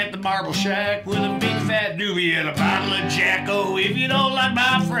back at the Marble Shack with a big fat doobie and a bottle of Jack. Oh, if you don't like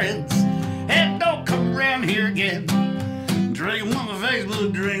my friends, and don't come around here again. Drinking with my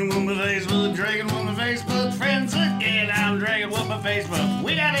Facebook, drinking with my Facebook, drinking with my Facebook friends again. I'm drinking with my Facebook.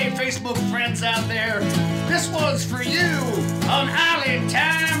 We got any Facebook friends out there? This one's for you on Island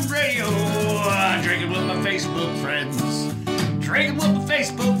Time Radio. I'm drinking with my Facebook friends. Drinking with my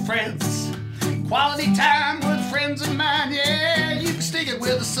Facebook friends. Quality time with friends of mine. Yeah, you can stick it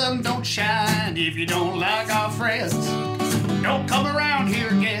where the sun don't shine. If you don't like our friends, don't come around here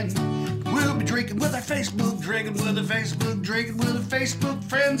again. We'll be drinking with our Facebook, drinking with our Facebook, drinking with our Facebook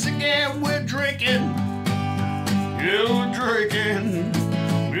friends again. We're drinking, yeah, we're drinking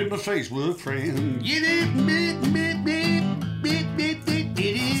with my Facebook friend.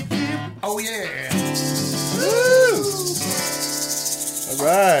 Oh yeah. Woo! All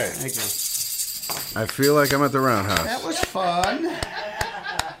right. Thank you. I feel like I'm at the Roundhouse. That was fun.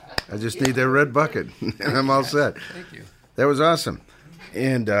 I just need that red bucket, and I'm all set. Thank you. That was awesome.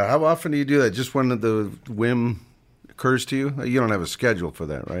 And how often do you do that? Just when the whim occurs to you? You don't have a schedule for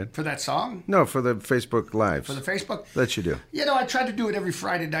that, right? For that song? No, for the Facebook Lives. For the Facebook? That you do. You know, I tried to do it every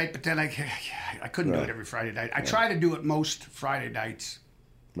Friday night, but then I couldn't do it every Friday night. I try to do it most Friday nights.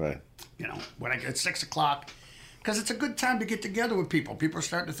 Right. You know, when I get 6 o'clock. Because it's a good time to get together with people. People are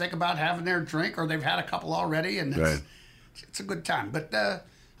starting to think about having their drink, or they've had a couple already, and it's a good time. But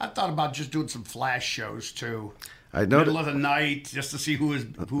I thought about just doing some flash shows, too. I know. Middle of the night, just to see who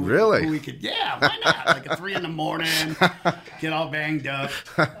really? who we could. Yeah, why not? Like at 3 a.m, get all banged up.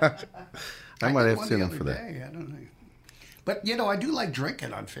 I might have seen him for that. I don't know. But you know, I do like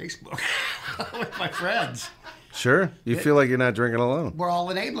drinking on Facebook with my friends. Sure, you feel like you're not drinking alone. We're all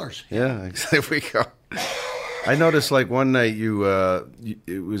enablers. Yeah, there we go. I noticed like one night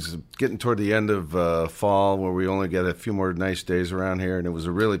it was getting toward the end of fall where we only get a few more nice days around here, and it was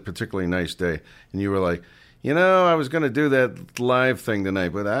a really particularly nice day, and you were like, you know, I was going to do that live thing tonight,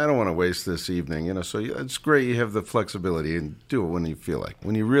 but I don't want to waste this evening, you know, so it's great you have the flexibility and do it when you feel like,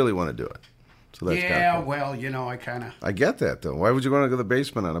 when you really want to do it. So that's yeah, cool. Well, you know, I get that, though. Why would you want to go to the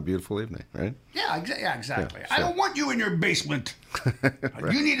basement on a beautiful evening, right? Yeah, exactly. Yeah, I don't want you in your basement.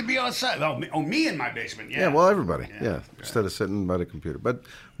 Right. You need to be outside. Oh, me in my basement, yeah. Yeah, well, everybody, yeah. Instead of sitting by the computer. But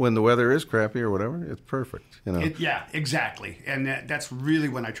when the weather is crappy or whatever, it's perfect, you know. Yeah, exactly. And that's really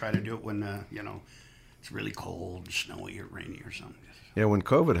when I try to do it when, you know, it's really cold, snowy, or rainy or something. Yeah, when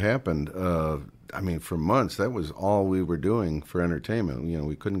COVID happened, I mean, for months, that was all we were doing for entertainment. You know,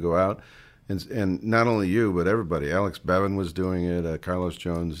 we couldn't go out. And not only you, but everybody. Alex Bevan was doing it, Carlos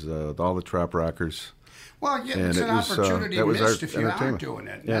Jones, all the Trop Rockers. Well, yeah, it's an opportunity missed if you aren't doing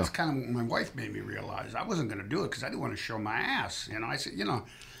it. Yeah. That's kind of what my wife made me realize. I wasn't going to do it because I didn't want to show my ass. You know, I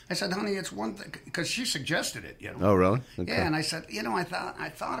said, honey, it's one thing, because she suggested it, you know. Oh, really? Okay. Yeah, and I said, you know, I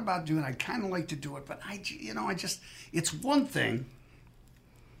thought about doing it. I'd kind of like to do it, but it's one thing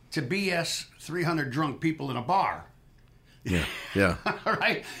to BS 300 drunk people in a bar. Yeah. All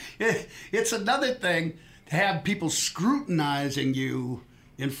right? It's another thing to have people scrutinizing you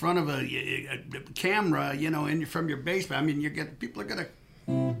in front of a camera, you know, from your basement. I mean, people are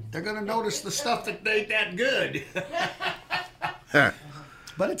they're gonna notice the stuff that ain't that good.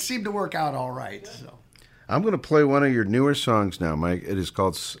 But it seemed to work out all right. So I'm going to play one of your newer songs now, Mike. It is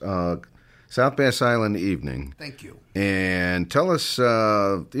called South Bass Island Evening. Thank you. And tell us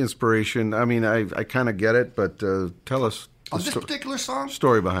the inspiration. I mean, I kind of get it, but tell us on this particular song,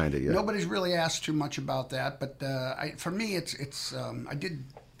 story behind it. Yeah. Nobody's really asked too much about that, but for me, it's I did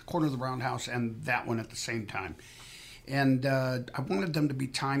Corner of the Roundhouse and that one at the same time, and I wanted them to be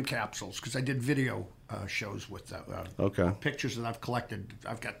time capsules because I did video shows with pictures that I've collected.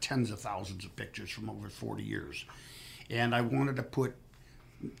 I've got tens of thousands of pictures from over 40 years, and I wanted to put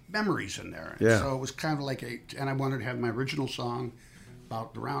memories in there. Yeah. So it was kind of like and I wanted to have my original song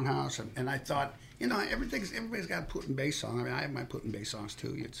about the Roundhouse, and I thought, you know, everybody's got a put and bass song. I mean, I have my put and bass songs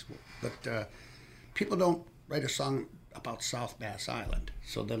too. But people don't write a song about South Bass Island.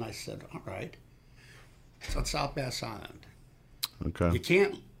 So then I said, all right, it's on South Bass Island. Okay. You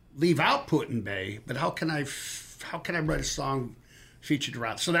can't leave out Put-in-Bay, but how can I write a song featured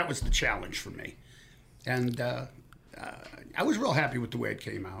around? So that was the challenge for me, and I was real happy with the way it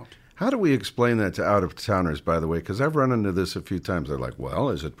came out. How do we explain that to out-of-towners, by the way? Because I've run into this a few times. They're like, well,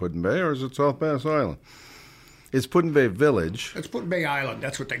 is it Put-in-Bay or is it South Pass Island? It's Put-in-Bay Village. It's Put-in-Bay Island.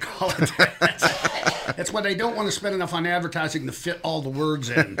 That's what they call it. That's why they don't want to spend enough on advertising to fit all the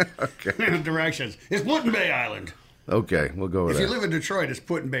words in. Directions. It's Put-in-Bay Island. Okay, we'll go with that. If you live in Detroit, it's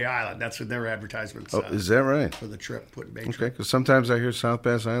Put-in-Bay Island. That's what their advertisements Oh, is that right? for the trip, Put-in-Bay Okay, trip. because sometimes I hear South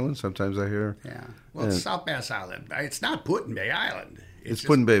Pass Island, sometimes I hear... Yeah. Well, it's South Pass Island. It's not Put-in-Bay Island. It's just-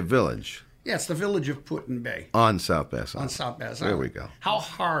 Put-in-Bay Village Yeah, it's the village of Put-in-Bay. on South Pass Island. On South Pass There Island. we go. How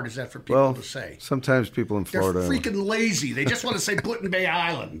hard is that for people to say? Sometimes people in They're Florida... freaking lazy. They just want to say Put-in-Bay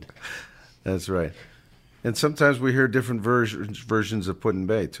Island. That's right. And sometimes we hear different versions of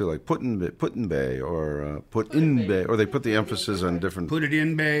Put-in-Bay, too, like Put-in-Bay or Put-in-Bay, or they put the emphasis on different... Put it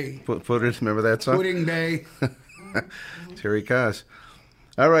in Bay. Put it, remember that song? Pudding Bay. Terry Koss.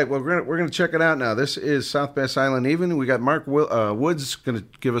 All right, well, we're gonna check it out now. This is South Pass Island Even. We got Mark Woods going to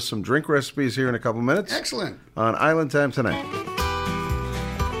give us some drink recipes here in a couple minutes. Excellent. On Island Time Tonight.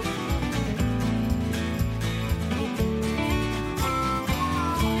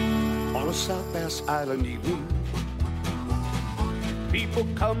 On a South Pass Island evening, people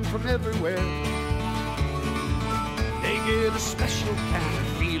come from everywhere. They get a special kind of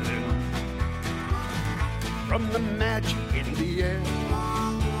feeling from the magic in the air.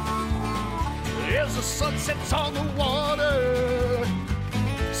 As the sun sets on the water,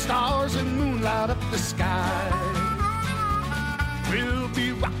 stars and moon light up the sky. We'll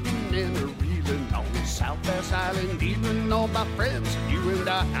be rocking and reeling on South Pass Island, even all my friends, you and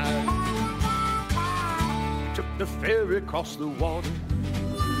I. Took the ferry across the water,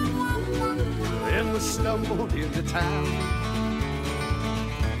 and we stumbled into town.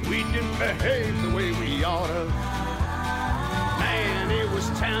 We didn't behave the way we oughta. Man, it was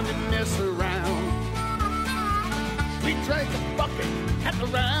time to mess around. We drank a bucket at the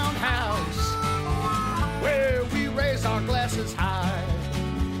roundhouse, where we raised our glasses high.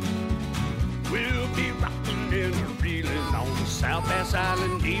 We'll be rocking and reeling on the South Pass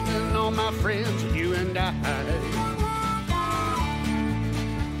Island, even all my friends, you and I.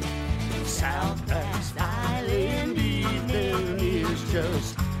 South Pass Island evening is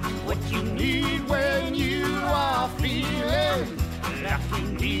just what you need when you are feeling like you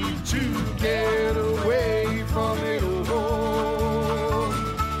need to get away from it all.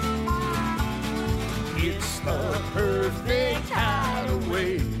 It's the perfect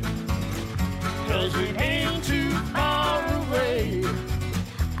hideaway, 'cause it ain't too far away.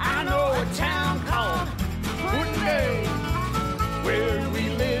 I know a town called Put-in-Bay, where we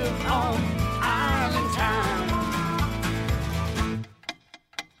live on Island Time.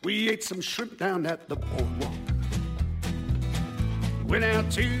 We ate some shrimp down at the boardwalk, went out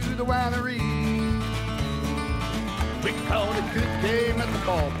to the winery. We called a good game at the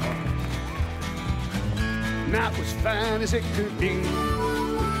ballpark. Night was fine as it could be.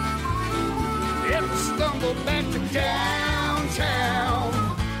 And we stumbled back to downtown,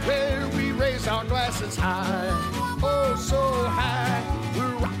 where we raised our glasses high. Oh, so high.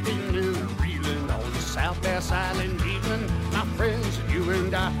 We're rocking and reeling on the South Pass Island evening, my friends, you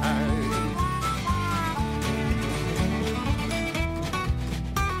and I.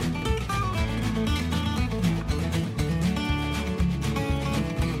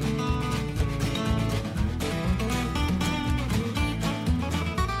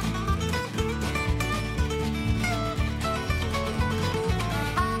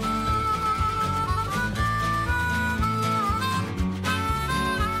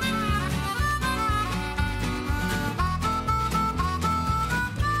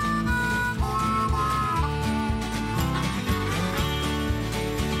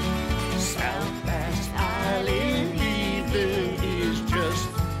 South Pass Island evening is just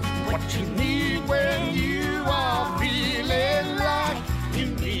what you need when you are feeling like you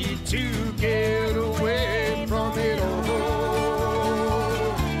need to get away from it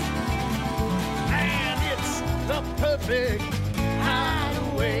all. And it's the perfect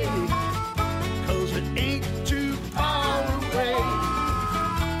hideaway, 'cause it ain't too far away.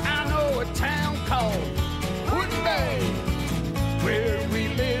 I know a town called Put-in-Bay, where we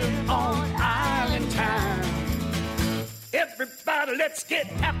live on Island Time. Everybody, let's get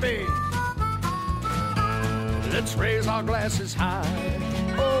happy. Let's raise our glasses high.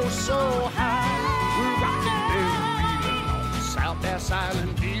 Oh, so high. We're rocking and reeling on South Pass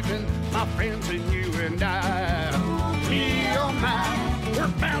Island, even my friends and you and I. We are mine. We're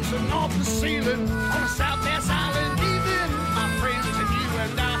bouncing off the ceiling on South Pass Island, even my friends and you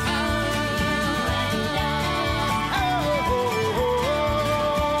and I.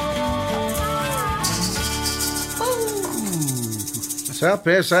 South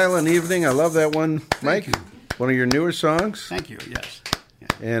Pass Island Evening. I love that one, Mike. Thank you. One of your newer songs. Thank you. Yes.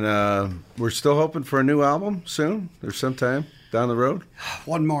 And we're still hoping for a new album soon or sometime down the road.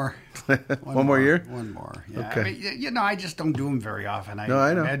 One more. One more year? One more. Yeah. Okay. I mean, I just don't do them very often. No,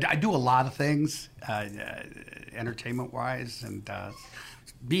 I know. I do a lot of things, entertainment-wise, and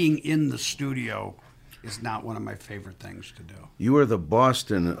being in the studio is not one of my favorite things to do. You are the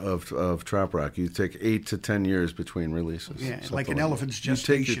Boston of trop rock. You take 8 to 10 years between releases. Yeah, like an that. elephant's You take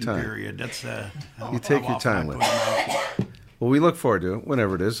your gestation time. period. That's You take your time with it. Well, we look forward to it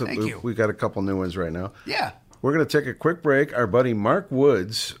whenever it is. Thank you. We got a couple new ones right now. Yeah. We're going to take a quick break. Our buddy Mark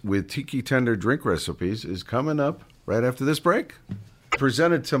Woods with Tiki Tender drink recipes is coming up right after this break.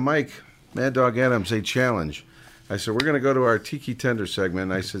 Presented to Mike Mad Dog Adams a challenge. I said, we're going to go to our Tiki Tender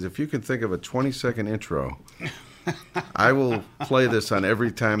segment. And I said, if you can think of a 20-second intro, I will play this on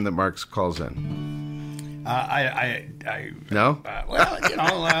every time that Mark calls in. No?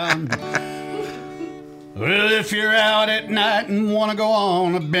 Well, if you're out at night and want to go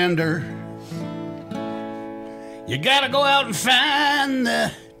on a bender, you gotta go out and find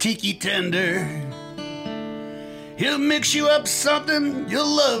the Tiki Tender. He'll mix you up something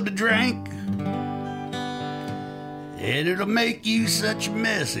you'll love to drink, and it'll make you such a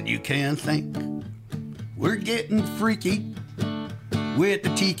mess that you can't think. We're getting freaky with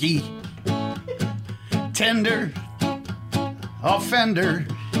the Tiki Tender offender.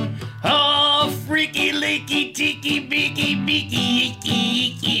 Oh, freaky, leaky, tiki, beaky, beaky,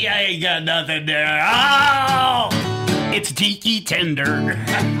 icky, icky. I ain't got nothing there. Oh, it's Tiki Tender.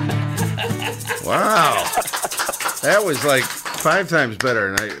 Wow. That was like 5 times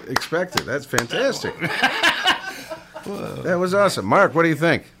better than I expected. That's fantastic. That was awesome. Mark, what do you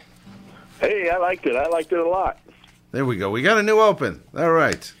think? Hey, I liked it. I liked it a lot. There we go. We got a new open. All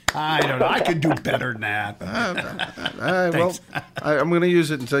right. I don't know. I could do better than that. Well, I'm going to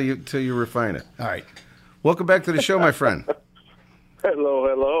use it until you refine it. All right. Welcome back to the show, my friend.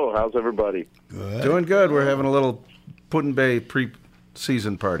 Hello. How's everybody? Good. Doing good. We're having a little Put-in Bay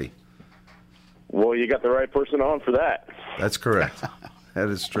pre-season party. Well, you got the right person on for that. That's correct. That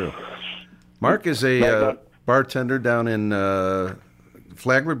is true. Mark is a bartender down in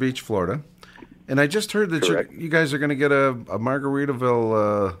Flagler Beach, Florida. And I just heard that you guys are going to get a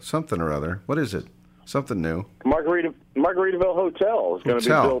Margaritaville something or other. What is it? Something new. Margaritaville Hotel is going to be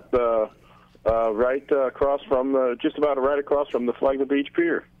built right across from just about right across from the Flagler Beach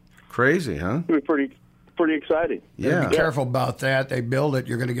Pier. Crazy, huh? It'll be pretty exciting. Yeah. Be careful about that. They build it,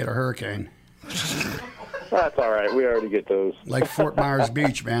 you're going to get a hurricane. That's all right. We already get those. Like Fort Myers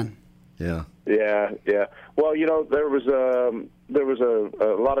Beach, man. Yeah. Yeah. Well, there was a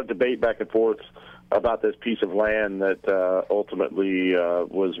lot of debate back and forth about this piece of land that ultimately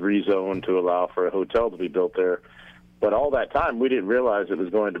was rezoned to allow for a hotel to be built there. But all that time, we didn't realize it was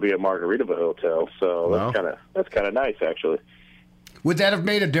going to be a Margaritaville hotel. So that's kind of nice, actually. Would that have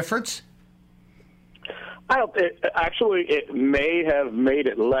made a difference? It may have made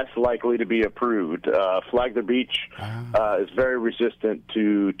it less likely to be approved. Flagler Beach is very resistant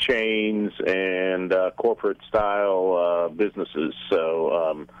to chains and corporate-style businesses,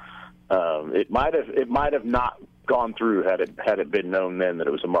 so it might have not gone through had it been known then that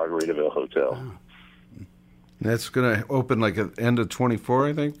it was a Margaritaville hotel. Oh. That's going to open like at the end of 24,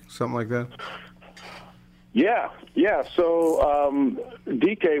 I think, something like that. Yeah. So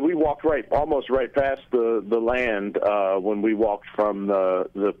DK, we walked almost right past the land when we walked from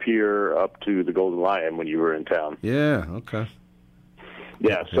the pier up to the Golden Lion when you were in town. Yeah. Okay.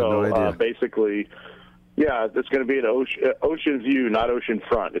 Yeah. So basically, it's going to be an ocean view, not ocean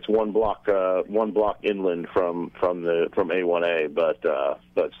front. It's one block inland from A1A, but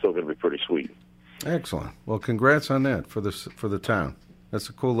it's still going to be pretty sweet. Excellent. Well, congrats on that for the town. That's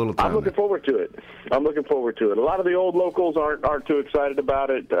a cool little town. I'm looking forward to it. A lot of the old locals aren't too excited about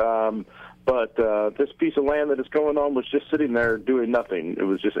it, but this piece of land that is going on was just sitting there doing nothing. It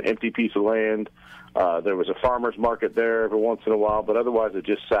was just an empty piece of land. There was a farmer's market there every once in a while, but otherwise it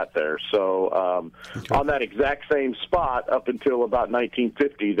just sat there. So on that exact same spot up until about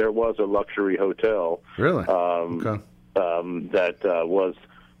 1950, there was a luxury hotel. Really? That was...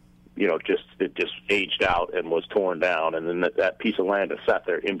 it just aged out and was torn down, and then that piece of land has sat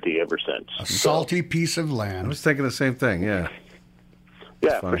there empty ever since. A salty piece of land. I was thinking the same thing, yeah.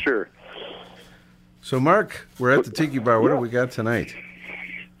 Yeah, for sure. So, Mark, we're at the Tiki Bar. What do we got tonight?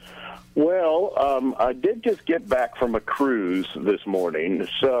 Well, I did just get back from a cruise this morning,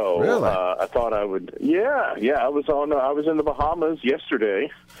 so really? I thought I would. Yeah. I was in the Bahamas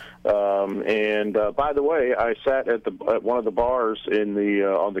yesterday, and by the way, I sat at one of the bars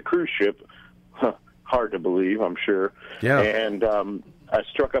on the cruise ship. Hard to believe, I'm sure. Yeah. And I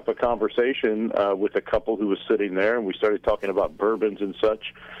struck up a conversation with a couple who was sitting there, and we started talking about bourbons and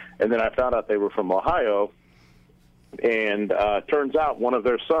such. And then I found out they were from Ohio. And turns out one of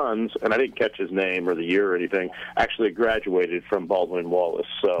their sons, and I didn't catch his name or the year or anything, actually graduated from Baldwin Wallace.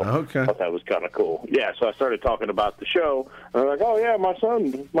 So I thought that was kind of cool. Yeah, so I started talking about the show, and they're like, "Oh yeah, my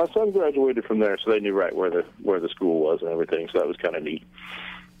son graduated from there." So they knew right where the school was and everything. So that was kind of neat.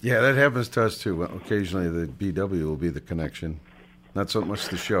 Yeah, that happens to us too. Occasionally, the BW will be the connection. Not so much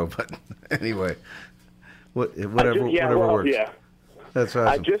the show, but anyway, whatever works. Yeah. That's awesome.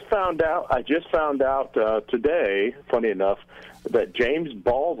 I just found out today, funny enough, that James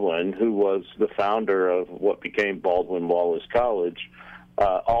Baldwin, who was the founder of what became Baldwin Wallace College,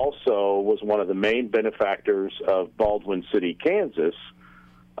 also was one of the main benefactors of Baldwin City, Kansas,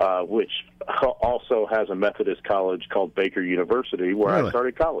 which also has a Methodist college called Baker University, where I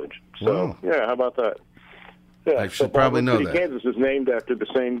started college. So, yeah, how about that? Yeah, I should probably know that. Kansas is named after the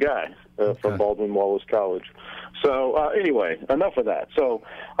same guy from Baldwin Wallace College. So anyway, enough of that. So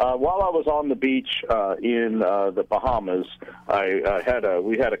while I was on the beach in the Bahamas,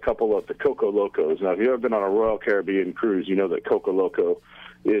 we had a couple of the Coco Locos. Now, if you've ever been on a Royal Caribbean cruise, you know that Coco Loco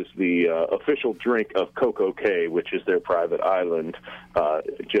is the official drink of Coco Cay, which is their private island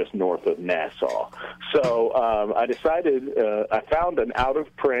just north of Nassau. So I decided I found an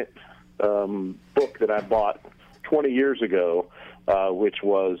out-of-print book that I bought 20 years ago, which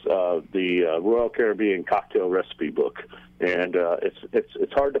was the Royal Caribbean cocktail recipe book, and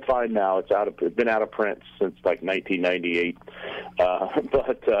it's hard to find now. It's been out of print since like 1998,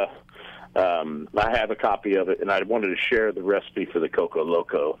 but I have a copy of it, and I wanted to share the recipe for the Coco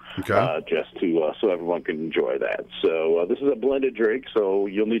Loco, just to so everyone can enjoy that. So this is a blended drink, so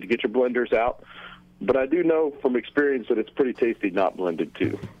you'll need to get your blenders out. But I do know from experience that it's pretty tasty not blended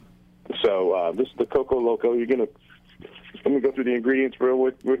too. So this is the Coco Loco. Let me go through the ingredients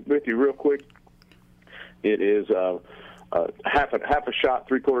with you real quick. It is half a shot,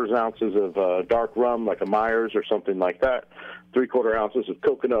 3/4 ounces of dark rum, like a Myers or something like that. 3/4 ounces of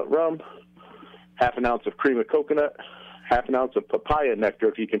coconut rum, half an ounce of cream of coconut, half an ounce of papaya nectar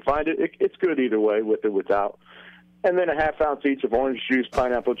if you can find it. It's good either way, with or without. And then a half ounce each of orange juice,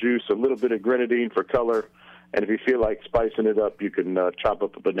 pineapple juice, a little bit of grenadine for color. And if you feel like spicing it up, you can chop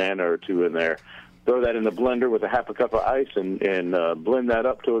up a banana or two in there. Throw that in the blender with a half a cup of ice and blend that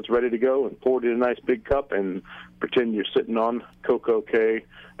up till it's ready to go, and pour it in a nice big cup and pretend you're sitting on Coco Cay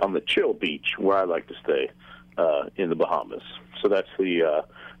on the chill beach where I like to stay in the Bahamas. So that's the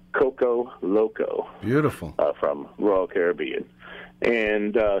Coco Loco. Beautiful. From Royal Caribbean.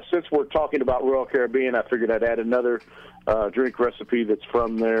 And since we're talking about Royal Caribbean, I figured I'd add another drink recipe that's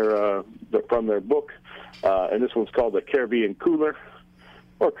from their book. And this one's called the Caribbean Cooler,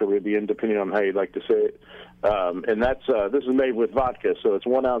 or Caribbean, depending on how you'd like to say it. And that's this is made with vodka, so it's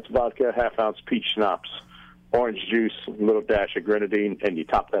 1 ounce vodka, half ounce peach schnapps, orange juice, a little dash of grenadine, and you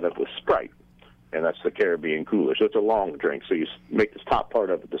top that up with Sprite. And that's the Caribbean Cooler. So it's a long drink, so you make this top part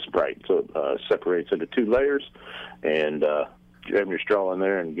of it the Sprite. So it separates into 2 layers, and jam your straw in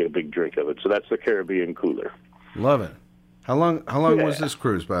there and get a big drink of it. So that's the Caribbean Cooler. Love it. How long was this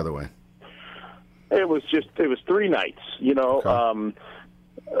cruise, by the way? It was 3 nights. You know,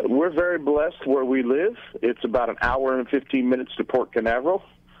 we're very blessed where we live. It's about an hour and 15 minutes to Port Canaveral.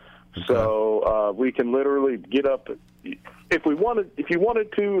 Okay. So we can literally get up if you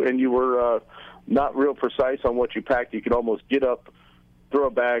wanted to, and you were not real precise on what you packed. You could almost get up, throw a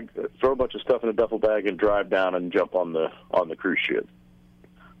bunch of stuff in a duffel bag, and drive down and jump on the cruise ship.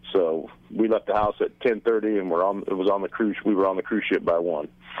 So we left the house at 10:30, and we were on the cruise ship by 1.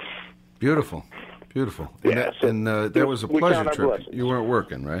 Beautiful. Yeah, and that was a pleasure trip. You weren't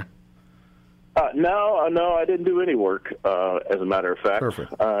working, right? No, I didn't do any work. As a matter of fact,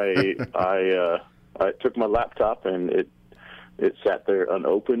 perfect. I took my laptop and it sat there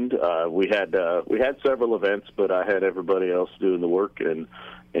unopened. We had several events, but I had everybody else doing the work, and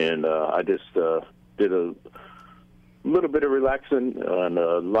I just did a little bit of relaxing and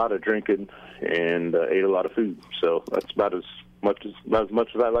a lot of drinking and ate a lot of food. So that's about as much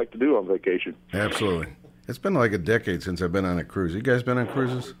as I like to do on vacation. Absolutely. It's been like a decade since I've been on a cruise. You guys been on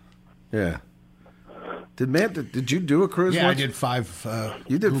cruises? Yeah. Did you do a cruise once? I did 5.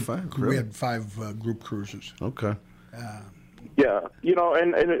 You did 5? We had 5 group cruises. Okay. Yeah, you know,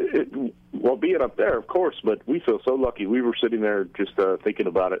 and being up there, of course, but we feel so lucky. We were sitting there just thinking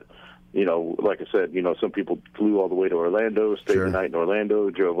about it. You know, like I said, you know, some people flew all the way to Orlando, stayed the night in Orlando,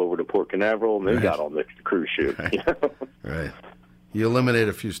 drove over to Port Canaveral, and then got on the cruise ship. Right. You know? Right. You eliminate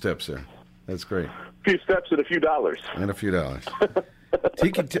a few steps there. That's great. A few steps and a few dollars. And a few dollars.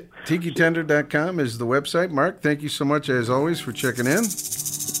 TikiTender.com is the website. Mark, thank you so much as always for checking in.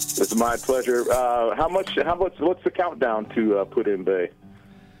 It's my pleasure. What's the countdown to Put in Bay?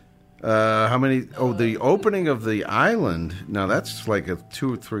 How many? Oh, the opening of the island. Now that's like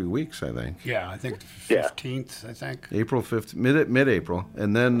 2 or 3 weeks, I think. Yeah, I think the 15th. I think April 5th, mid-April,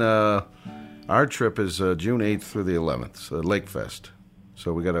 and then our trip is June 8th through the 11th, so Lake Fest.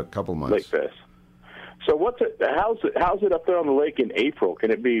 So we got a couple months. Lake Fest. So how's it up there on the lake in April? Can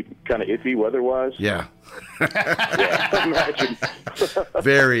it be kind of iffy weather-wise? Yeah. Yeah, imagine.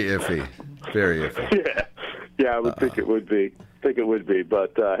 Very iffy. Very iffy. Yeah, I would think it would be.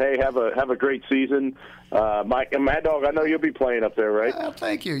 But hey, have a great season, Mike and Mad Dog. I know you'll be playing up there, right?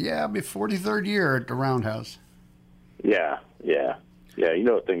 Thank you. Yeah, I'll be 43rd year at the Roundhouse. Yeah. You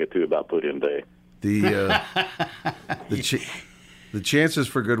know a thing or two about Put in Bay. The chances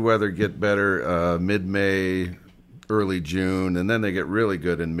for good weather get better mid-May, early June, and then they get really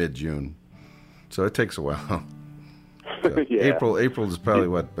good in mid-June. So it takes a while. So Yeah. April is probably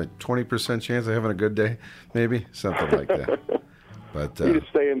what, 20% chance of having a good day, maybe something like that. But you just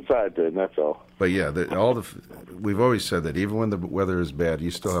stay inside then. That's all. But yeah, we've always said that even when the weather is bad,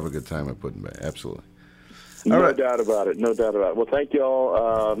 you still have a good time at Put in Bay. Absolutely. No doubt about it. Well, thank you all,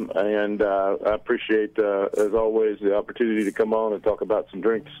 and I appreciate, as always, the opportunity to come on and talk about some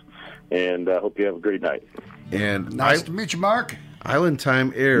drinks, and I hope you have a great night. And nice to meet you, Mark. Island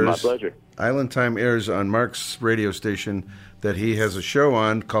Time airs. My pleasure. Island Time airs on Mark's radio station that he has a show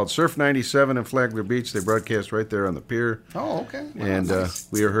on called Surf 97 in Flagler Beach. They broadcast right there on the pier. Oh, okay. Well, And nice.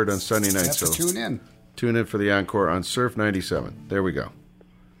 we are heard on Sunday nights. Have to tune in. Tune in for the encore on Surf 97. There we go.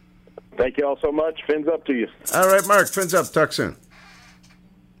 Thank you all so much. Fins up to you. All right, Mark. Fins up. Talk soon.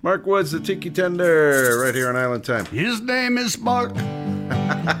 Mark Woods, the Tiki Tender, right here on Island Time. His name is Mark,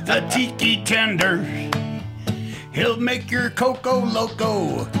 the Tiki Tender. He'll make your cocoa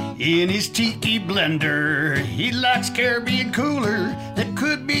loco in his tiki blender. He likes Caribbean cooler that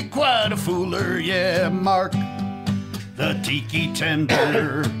could be quite a fooler. Yeah, Mark, the Tiki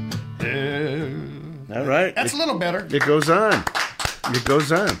Tender. Yeah. All right. That's a little better. It goes on. It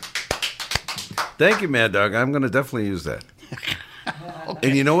goes on. Thank you, Mad Dog. I'm going to definitely use that. Okay.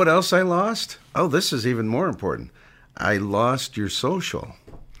 And you know what else I lost? Oh, this is even more important. I lost your social.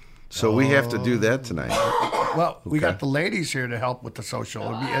 So we have to do that tonight. Well, we got the ladies here to help with the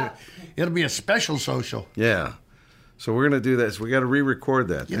social. It'll be a special social. Yeah. So we're going to do this. We got to re-record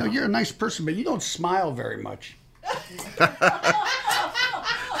that. You know, you're a nice person, but you don't smile very much.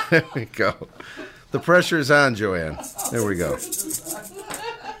 There we go. The pressure is on, Joanne. There we go.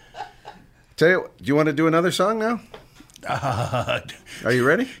 Tell you, do you want to do another song now? Are you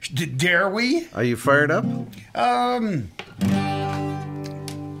ready? Dare we? Are you fired up?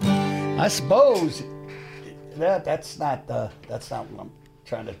 I suppose that's not what I'm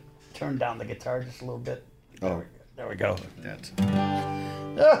trying to turn down the guitar just a little bit. Oh, there we go.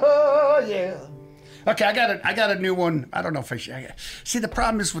 Oh yeah. Okay, I got a new one. I don't know if I should. See, the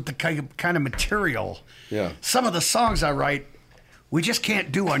problem is with the kind of material. Yeah. Some of the songs I write, we just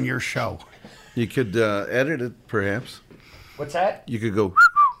can't do on your show. You could edit it, perhaps. What's that? You could go.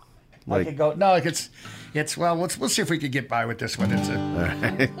 I could go. No, it's well. We'll see if we could get by with this one.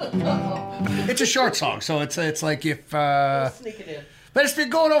 It's a short song, so it's like if. Sneak it in. But it's been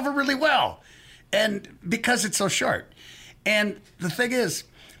going over really well, and because it's so short, and the thing is,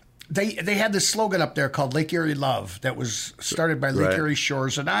 they had this slogan up there called Lake Erie Love that was started by Lake Erie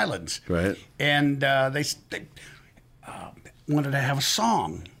Shores and Islands, right? And they wanted to have a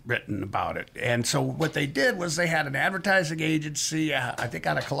song written about it. And so what they did was they had an advertising agency, I think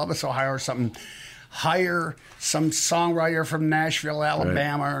out of Columbus, Ohio or something, hire some songwriter from Nashville,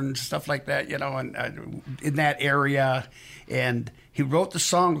 Alabama, and stuff like that, you know, and in that area. And he wrote the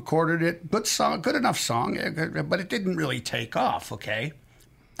song, recorded it, good enough song, but it didn't really take off, okay?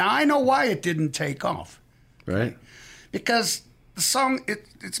 Now, I know why it didn't take off. Right. Because the song,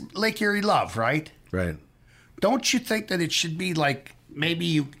 it's Lake Erie Love, right? Right. Don't you think that it should be like maybe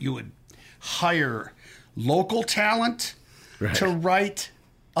you would hire local talent to write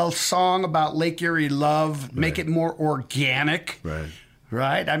a song about Lake Erie Love, make it more organic? Right.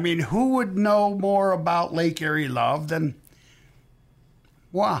 Right? I mean, who would know more about Lake Erie Love than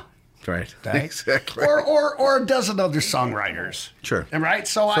moi? Right. Okay? Exactly. Or a dozen other songwriters. Sure. Right?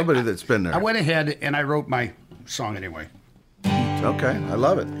 So somebody that's been there. I went ahead and I wrote my song anyway. Okay. I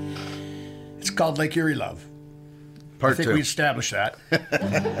love it. It's called Lake Erie Love. Part I think 2. we established that.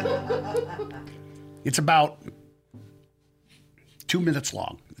 It's about 2 minutes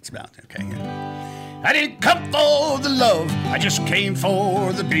long. It's about, okay. I didn't come for the love, I just came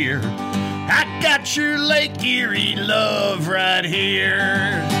for the beer. I got your Lake Erie love right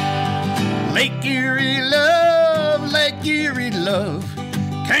here. Lake Erie love, Lake Erie love.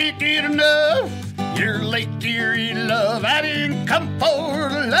 Can't get enough your Lake Erie love. I didn't come for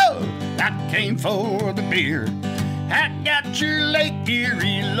the love, I came for the beer. I got your Lake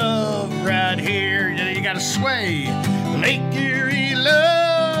Erie love right here. You gotta sway. Lake Erie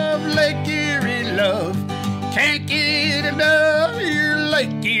love, Lake Erie love. Can't get enough of your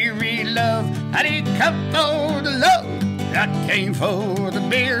Lake Erie love. I didn't come for the love, I came for the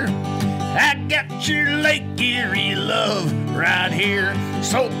beer. I got your Lake Erie love right here.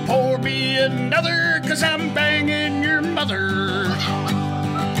 So pour me another, 'cause I'm banging your mother.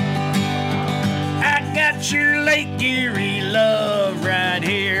 I got your Lake Erie love right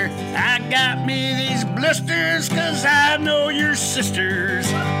here. I got me these blisters, 'cause I know your sisters.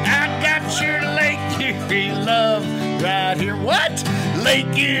 I got your Lake Erie love right here. What?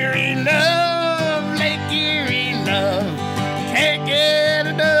 Lake Erie love, Lake Erie love. Can't get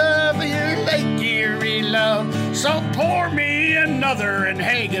enough of your Lake Erie love. So pour me another, and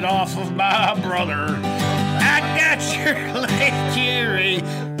hey, get off of my brother. I got your Lake Erie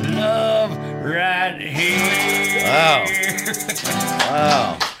love right here. Wow.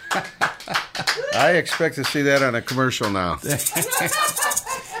 Wow. I expect to see that on a commercial now.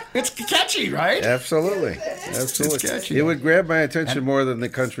 It's catchy, right? Absolutely. Absolutely. It's catchy. It would grab my attention more than the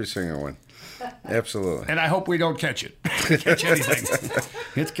country singer one. Absolutely. And I hope we don't catch it. Catch anything.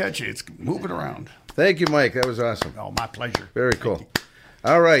 It's catchy. It's moving around. Thank you, Mike. That was awesome. Oh, my pleasure. Very cool.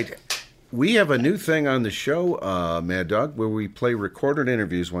 All right. We have a new thing on the show, Mad Dog, where we play recorded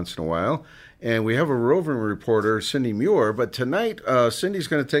interviews once in a while. And we have a roving reporter, Cindy Muir. But tonight, Cindy's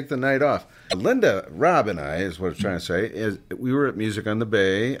going to take the night off. Linda, Rob, and I, is what I'm trying to say, we were at Music on the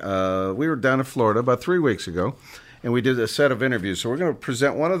Bay. We were down in Florida about 3 weeks ago. And we did a set of interviews. So we're going to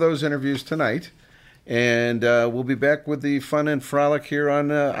present one of those interviews tonight. And we'll be back with the fun and frolic here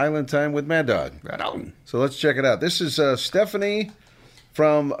on Island Time with Mad Dog. Right on. So let's check it out. This is Stephanie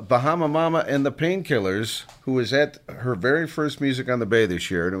from Bahama Mama and the Painkillers, who was at her very first Music on the Bay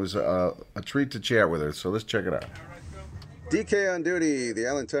this year. And it was a treat to chat with her. So let's check it out. DK on Duty, the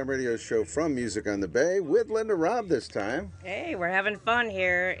Island Time radio show from Music on the Bay with Linda Robb this time. Hey, we're having fun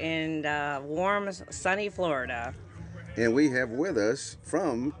here in warm, sunny Florida. And we have with us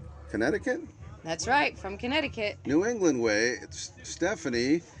from Connecticut? That's right, from Connecticut. New England way, it's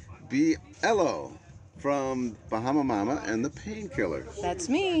Stephanie Biello from Bahama Mama and the Painkillers. That's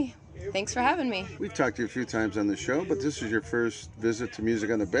me. Thanks for having me. We've talked to you a few times on the show, but this is your first visit to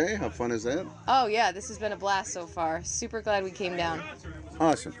Music on the Bay. How fun is that? Oh, yeah, this has been a blast so far. Super glad we came down.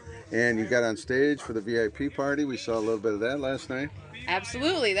 Awesome. And you got on stage for the VIP party. We saw a little bit of that last night.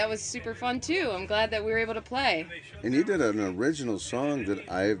 Absolutely. That was super fun, too. I'm glad that we were able to play. And you did an original song that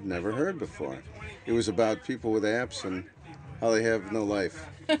I've never heard before. It was about people with apps and how they have no life.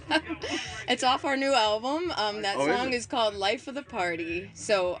 It's off our new album. That Oh, is song it? is called Life of the Party.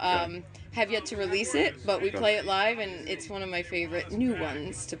 So, have yet to release it, but we play it live, and it's one of my favorite new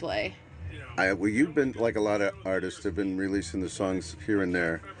ones to play. Well, you've been, like a lot of artists, have been releasing the songs here and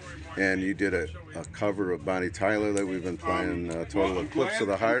there. And you did a cover of Bonnie Tyler that we've been playing, Total Eclipse of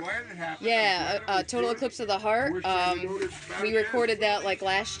the Heart. Yeah, Total Eclipse of the Heart. We recorded that like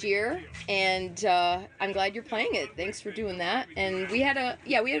last year, and I'm glad you're playing it. Thanks for doing that. And we had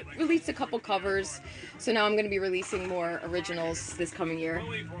released a couple covers, so now I'm going to be releasing more originals this coming year.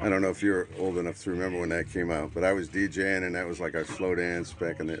 I don't know if you're old enough to remember when that came out, but I was DJing, and that was like our slow dance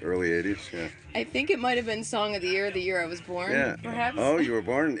back in the early 80s. Yeah. I think it might have been Song of the year I was born, Yeah. perhaps. Oh, you were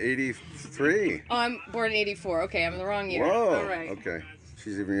born in 83. Oh, I'm born in 84. Okay, I'm in the wrong year. Whoa. All right. Okay.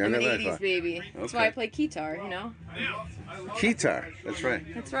 She's even I'm younger an than I 80s thought. baby. That's why I play guitar, you know? Guitar. That's right.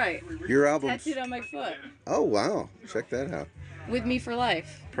 That's right. Your album. Tattooed on my foot. Oh, wow. Check that out. With me for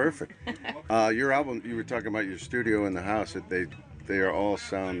life. Perfect. Your album, you were talking about your studio in the house. They are all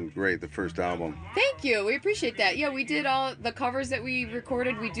sound great, the first album. Thank you. We appreciate that. Yeah, we did all the covers that we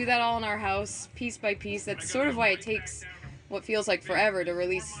recorded. We do that all in our house, piece by piece. That's sort of why it takes what feels like forever to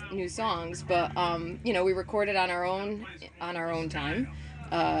release new songs. But we recorded on our own time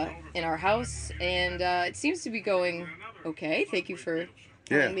in our house, and it seems to be going okay. Thank you for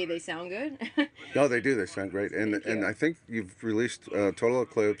telling me they sound good. No, they do. They sound great. And I think you've released Total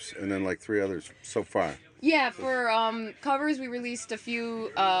Eclipse and then like 3 others so far. Yeah, for covers, we released a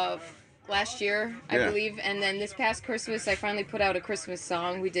few last year, I believe. And then this past Christmas, I finally put out a Christmas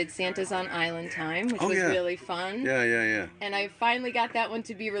song. We did Santa's on Island Time, which was really fun. Yeah. And I finally got that one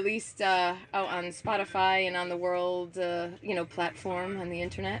to be released out on Spotify and on the world, platform on the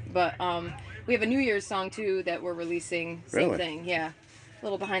internet. But we have a New Year's song, too, that we're releasing. Same thing, yeah.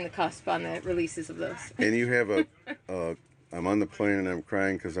 little behind the cusp on the releases of those. And you have a I'm on the plane and I'm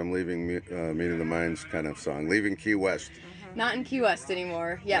crying because I'm leaving Meeting the Minds kind of song. Leaving Key West. Not in Key West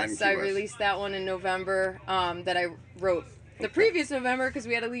anymore. Yes, Key I West. released that one in November. That I wrote the previous November because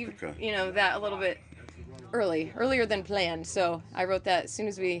we had to leave, that a little bit earlier than planned. So I wrote that as soon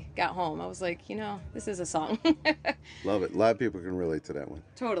as we got home. I was like, this is a song. Love it. A lot of people can relate to that one.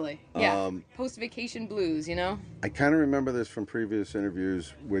 Totally. Yeah. Post-vacation blues, I kind of remember this from previous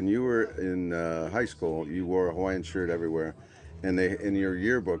interviews. When you were in high school, you wore a Hawaiian shirt everywhere. And in your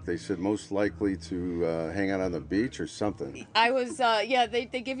yearbook, they said most likely to hang out on the beach or something. I was,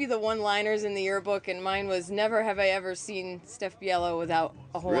 they give you the one-liners in the yearbook, and mine was, never have I ever seen Steph Bielo without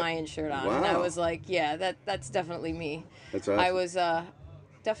a Hawaiian shirt on. Wow. And I was like, yeah, that's definitely me. That's awesome. I was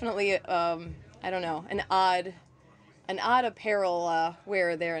definitely, I don't know, an odd apparel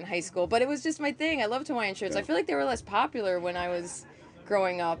wearer there in high school. But it was just my thing. I loved Hawaiian shirts. Yeah. I feel like they were less popular when I was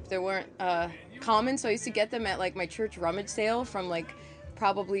growing up. They weren't common, so I used to get them at like my church rummage sale from like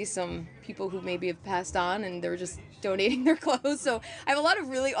probably some people who maybe have passed on and they were just donating their clothes. So I have a lot of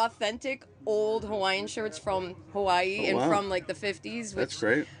really authentic old Hawaiian shirts from Hawaii and from like the 50s, which That's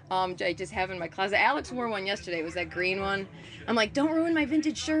great. I just have in my closet. Alex wore one yesterday. It was that green one. I'm like, don't ruin my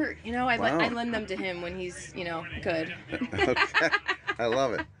vintage shirt. I lend them to him when he's good. Okay. I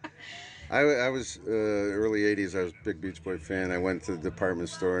love it. I was early 80s. I was a big Beach Boy fan. I went to the department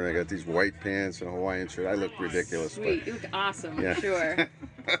store and I got these white pants and a Hawaiian shirt. I looked ridiculous. Sweet. You look awesome. Yeah. Sure.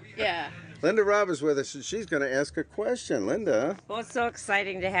 Yeah. Linda Robb is with us and she's going to ask a question. Linda. Well, it's so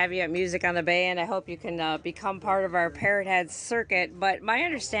exciting to have you at Music on the Bay, and I hope you can become part of our Parrot Head circuit. But my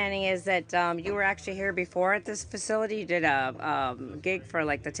understanding is that you were actually here before at this facility. You did a gig for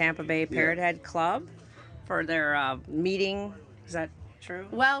like the Tampa Bay Parrot Head Club for their meeting. Is that true?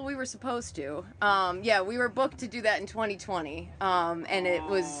 Well, we were supposed to. We were booked to do that in 2020. And it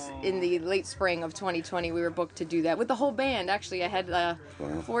was in the late spring of 2020 we were booked to do that with the whole band. Actually, I had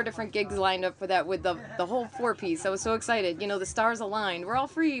 4 different gigs lined up for that with the whole 4-piece. I was so excited. The stars aligned. We're all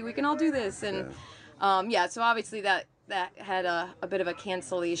free. We can all do this. And so obviously that had a bit of a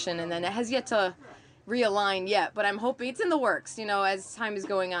cancellation, and then it has yet to realign yet. But I'm hoping it's in the works. As time is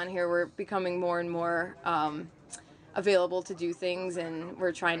going on here, we're becoming more and more available to do things, and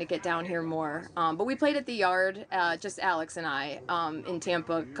we're trying to get down here more. But we played at the Yard, just Alex and I, in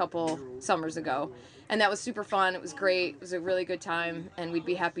Tampa a couple summers ago. And that was super fun. It was great. It was a really good time, and we'd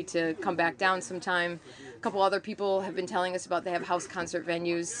be happy to come back down sometime. A couple other people have been telling us about they have house concert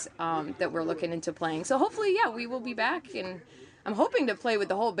venues that we're looking into playing. So hopefully, we will be back, and I'm hoping to play with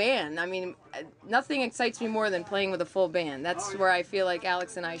the whole band. I mean, nothing excites me more than playing with a full band. That's where I feel like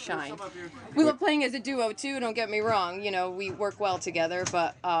Alex and I shine. We love playing as a duo, too, don't get me wrong. We work well together,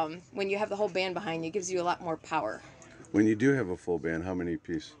 but when you have the whole band behind you, it gives you a lot more power. When you do have a full band, how many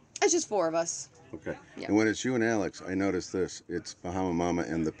piece? It's just 4 of us. Okay. Yeah. And when it's you and Alex, I noticed this. It's Bahama Mama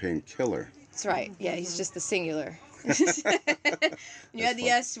and the Painkiller. That's right. Yeah, he's just the singular. You had the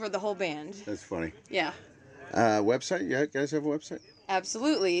S for the whole band. That's funny. Yeah. Website? You guys have a website?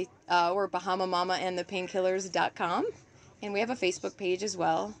 Absolutely. We're BahamaMamaandthePainkillers.com, and we have a Facebook page as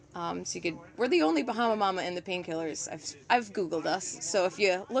well. We're the only Bahama Mama and the Painkillers. I've Googled us, so if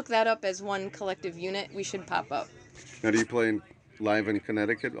you look that up as one collective unit, we should pop up. Now, do you play live in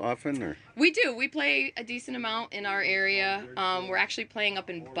Connecticut often, or? We do. We play a decent amount in our area. We're actually playing up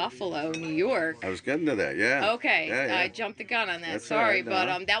in Buffalo, New York. I was getting to that, yeah. Okay, Yeah. I jumped the gun on that. That's Sorry, all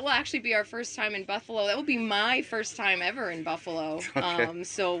right, but that will actually be our first time in Buffalo. That will be my first time ever in Buffalo. Okay.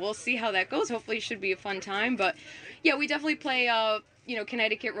 So we'll see how that goes. Hopefully, it should be a fun time. But yeah, we definitely play.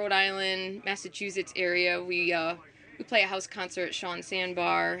 Connecticut, Rhode Island, Massachusetts area. We play a house concert at Sean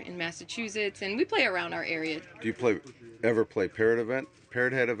Sandbar in Massachusetts, and we play around our area. Do you ever play Parrot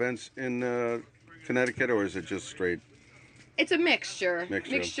Head events in Connecticut, or is it just straight? It's a mixture of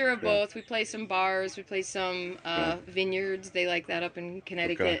yeah. both. We play some bars, we play some vineyards. They like that up in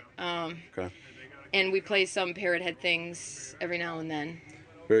Connecticut. Okay. And we play some Parrot Head things every now and then.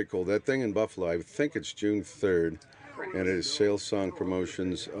 Very cool. That thing in Buffalo, I think it's June 3rd, and it is Sales Song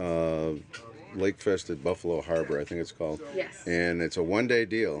Promotions Lake Fest at Buffalo Harbor, I think it's called. Yes. And it's a one-day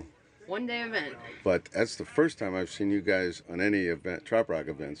deal. One-day event. But that's the first time I've seen you guys on any event, Trop Rock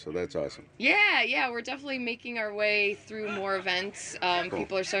event, so that's awesome. Yeah, we're definitely making our way through more events. Cool.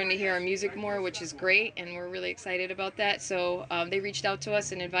 People are starting to hear our music more, which is great, and we're really excited about that. So they reached out to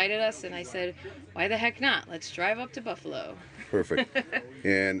us and invited us, and I said, why the heck not? Let's drive up to Buffalo. Perfect.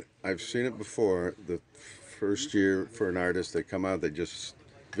 And I've seen it before. The first year for an artist, they come out, they just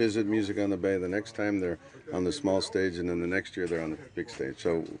visit Music on the Bay. The next time they're on the small stage, and then the next year they're on the big stage.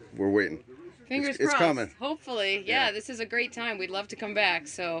 So we're waiting. Fingers It's crossed. coming. Hopefully. Yeah, this is a great time. We'd love to come back.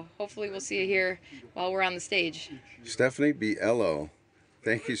 So hopefully we'll see you here while we're on the stage. Stephanie Biello,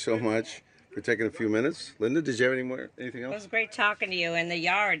 thank you so much for taking a few minutes. Linda, did you have anything It else? was great talking to you. In the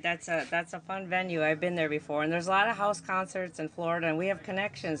Yard, that's a fun venue. I've been there before, and there's a lot of house concerts in Florida, and we have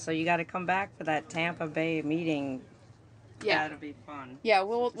connections. So you got to come back for that Tampa Bay meeting. Yeah. That'll be fun. Yeah,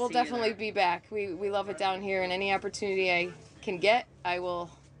 we'll See you definitely there. be back. We love it down here, and any opportunity I can get, I will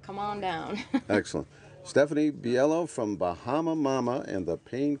come on down. Excellent. Stephanie Biello from Bahama Mama and the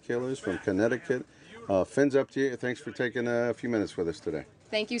Painkillers from Connecticut. Fins up to you. Thanks for taking a few minutes with us today.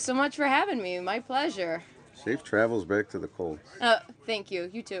 Thank you so much for having me. My pleasure. Safe travels back to the cold. Thank you.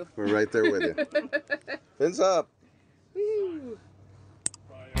 You too. We're right there with you. Fins up. Woo.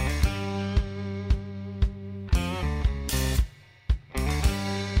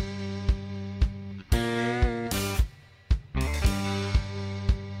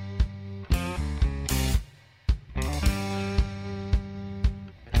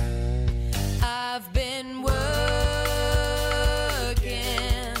 I've been working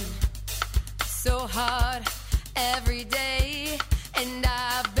so hard every day, and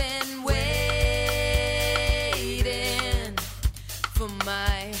I've been waiting for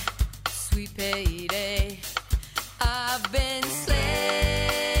my sweet payday. I've been slaving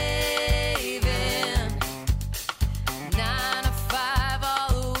 9 to 5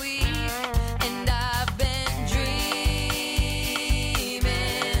 all week, and I've been dreaming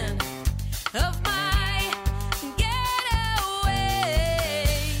of my getaway.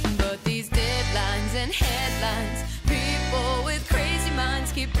 But these deadlines and headlines, people with crazy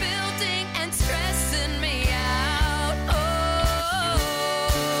minds keep building and stressing me out. Oh,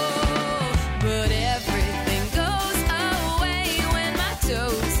 but everything goes away when my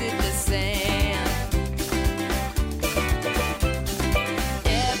toes hit the sand.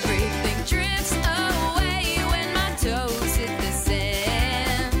 Everything drifts away when my toes hit the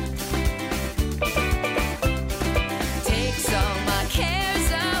sand. Takes all my cares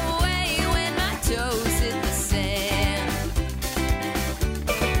away when my toes hit the sand.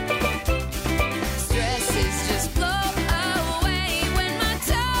 Stresses just blow away when my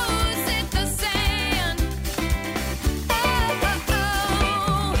toes hit the sand. Oh, oh,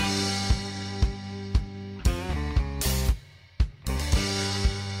 oh.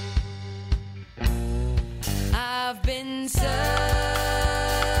 I've been searching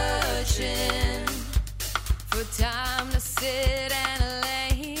for time to sit and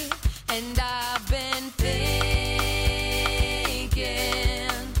lay, and I've been thinking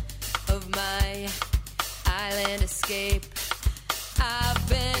of my island escape. I've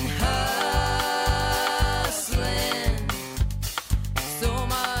been hustling so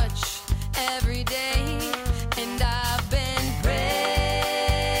much every day, and I've been praying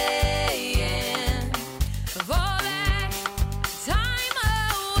of all that time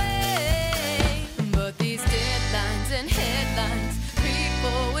away. But these deadlines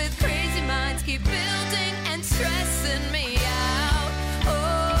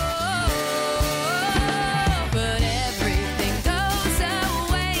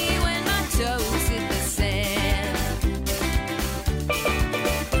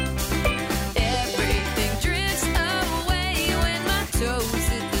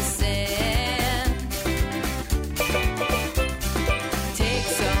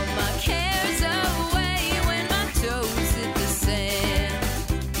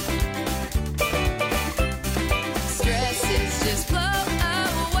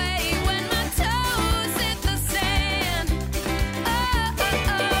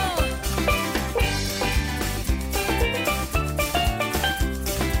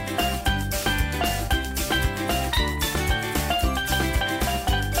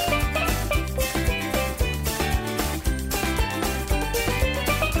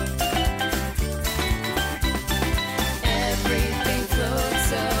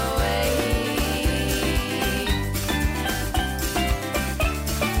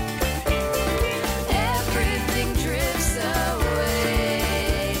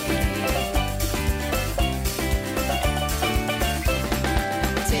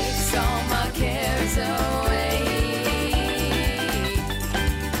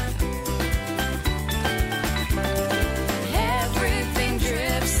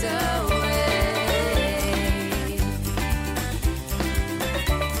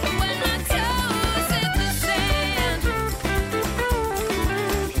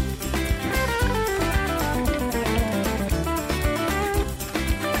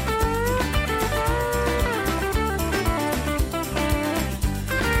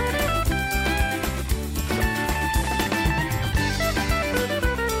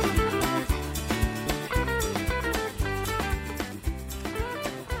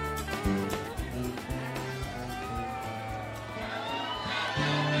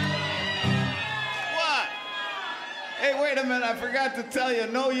wait a minute. I forgot to tell you,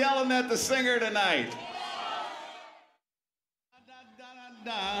 no yelling at the singer tonight.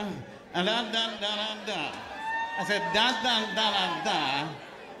 Da, da, da, da, da, da. I said, da, da, da, da,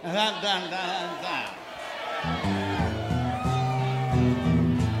 da, da, da, da, da.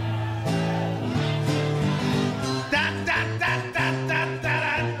 Da, da, da, da, da, da,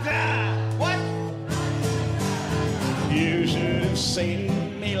 da. What? You should have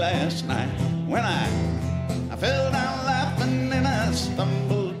seen me last night when I fell down laughing and I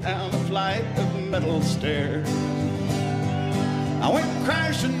stumbled down a flight of metal stairs. I went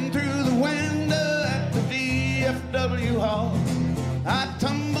crashing through the window at the VFW hall. I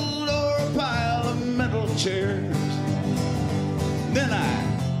tumbled over a pile of metal chairs. Then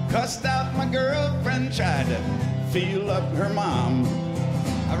I cussed out my girlfriend, tried to feel up her mom.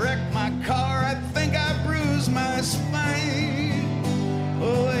 I wrecked my car, I think I bruised my spine.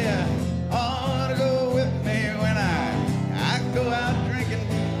 Oh yeah, ought to go with me when I go out drinking.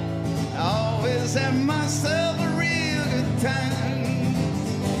 I always have myself a real good time.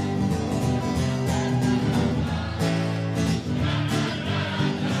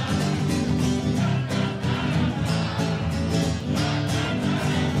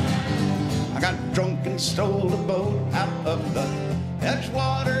 I got drunk and stole a boat out of the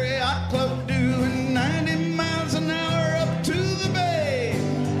Edgewater Yacht Club, doing 90 miles an hour up to the bay.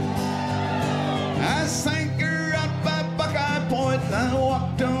 I sank her out by Buckeye Point and I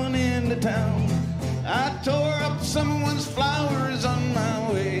walked on into town. I tore up someone's flowers on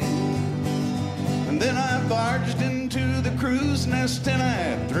my way. And then I barged into the crow's nest and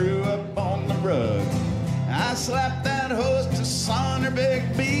I threw up on the rug. I slapped that hostess on her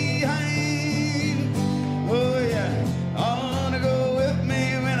big behind. Oh yeah, ought to go with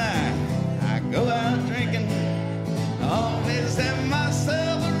me when I go out drinking. Always have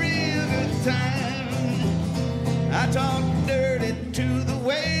myself a real good time. I talk dirty to the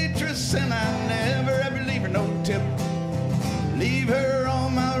waitress and I never ever leave her no tip. Leave her all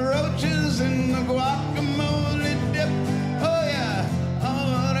my roaches in the guacamole dip. Oh yeah,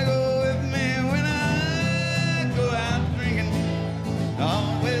 ought to go with me when I go out drinking.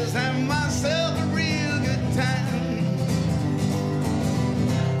 Always have myself a real good time.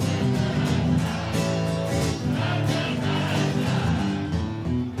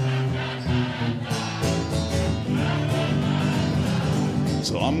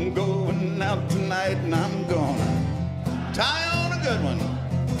 So I'm going out tonight and I'm gonna tie on a good one.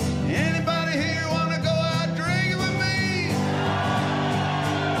 Anybody here wanna go out drinking with me?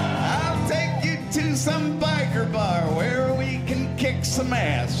 I'll take you to some biker bar where we can kick some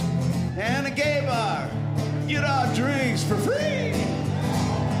ass. And a gay bar, get our drinks for free.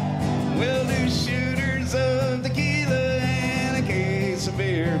 We'll do shooters of tequila and a case of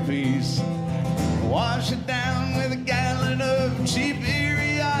beer apiece. Wash it down with a gallon of cheap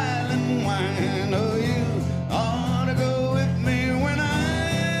Erie Island wine. Oh, you ought to go with me when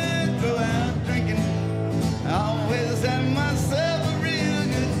I go out drinking. I always have myself a real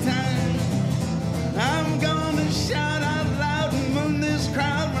good time. I'm gonna shout out loud and moon this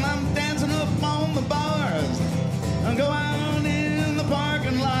crowd when I'm dancing up on the bars. I'm go out in the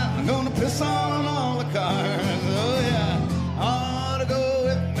parking lot. I'm gonna piss on all the cars. Oh yeah, ought to go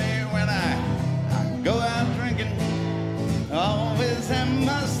with me when I go out drinking. Always have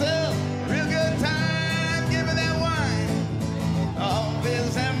myself a real good time. Give me that wine.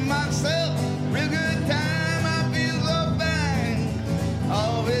 Always have myself a real good time. I feel so fine.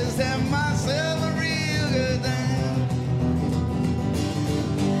 Always have myself a real good time.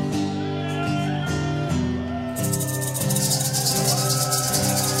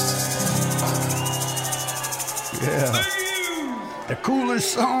 Yeah. The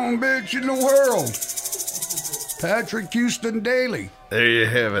coolest song bitch in the world. Patrick Houston Daly. There you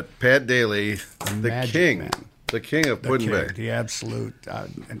have it. Pat Daly, the Magic king. Man. The king of Put-in-Bay. The absolute.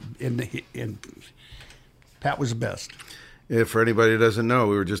 Pat was the best. Yeah, for anybody who doesn't know,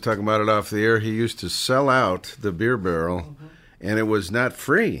 we were just talking about it off the air. He used to sell out the beer barrel, and it was not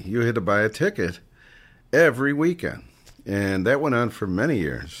free. You had to buy a ticket every weekend. And that went on for many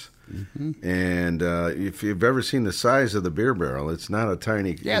years. Mm-hmm. And if you've ever seen the size of the beer barrel, it's not a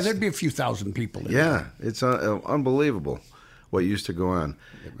tiny... Yeah, there'd be a few thousand people in there. It's unbelievable what used to go on.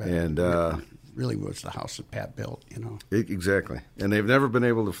 And really was the house that Pat built, you know. Exactly. And they've never been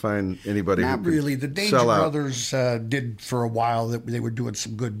able to find anybody Not who could really. The Danger sell out. Brothers did for a while. They were doing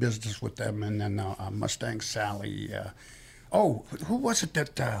some good business with them. And then Mustang Sally. Who was it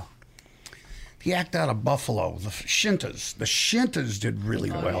that... the act out of Buffalo, the Shintas. The Shintas did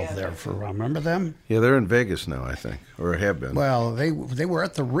really well there for a while. Remember them? Yeah, they're in Vegas now, I think, or have been. Well, they were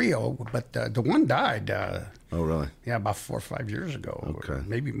at the Rio, but the one died. Oh, really? Yeah, about 4 or 5 years ago. Okay. Or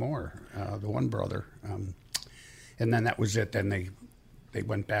maybe more. The one brother. And then that was it. Then they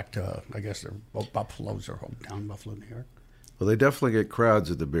went back to, I guess, they're both Buffalo's, their hometown, Buffalo, New York. Well, they definitely get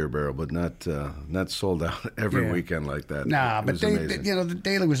crowds at the Beer Barrel, but not sold out every weekend like that. Nah, It but was they, amazing. you know, the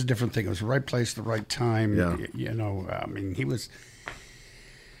Daily was a different thing. It was the right place, the right time. Yeah. You know, I mean, he was.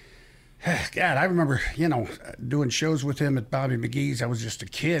 God, I remember, you know, doing shows with him at Bobby McGee's. I was just a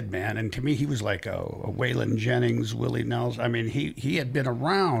kid, man, and to me, he was like a Waylon Jennings, Willie Nelson. I mean, he had been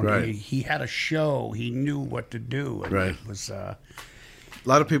around. Right. He had a show. He knew what to do. And Right. It was. A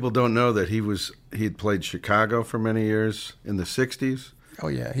lot of people don't know that he had played Chicago for many years in the 60s. Oh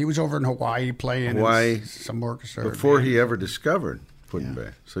yeah, he was over in Hawaii playing Hawaii, some orchestra before band. he ever discovered Put-in-Bay.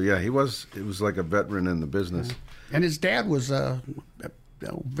 So yeah, it was like a veteran in the business. And his dad was a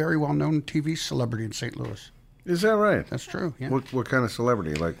very well-known TV celebrity in St. Louis. Is that right? That's true. Yeah. What kind of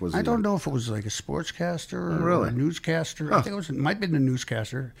celebrity? Like was I he? don't know if it was like a sportscaster or really? a newscaster. Huh. I think it might have been a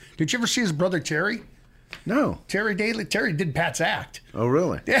newscaster. Did you ever see his brother Terry? No. Terry Daly. Terry did Pat's act. Oh,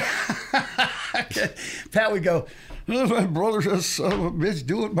 really? Yeah. Pat would go, oh, my brother's a son of a bitch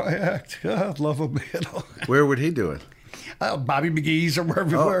doing my act. I love him. You know? Where would he do it? Bobby McGee's or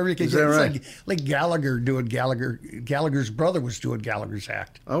wherever you can is get. that It's right? like Gallagher doing Gallagher. Gallagher's brother was doing Gallagher's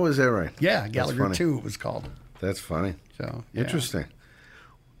act. Oh, is that right? Yeah, That's Gallagher funny. 2 it was called. That's funny. So yeah. Interesting.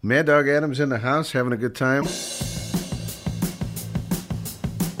 Mad Dog Adams in the house, having a good time.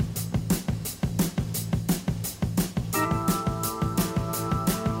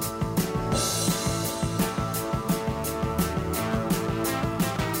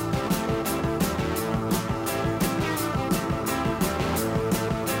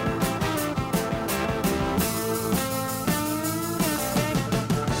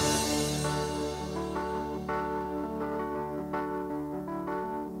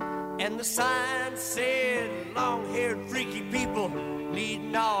 And the sign said, long-haired freaky people need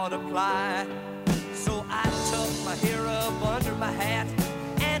not apply. So I tucked my hair up under my hat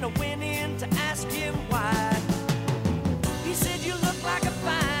and I went in to ask him why. He said, you look like a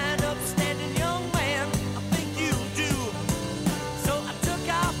fine, upstanding young man. I think you do. So I took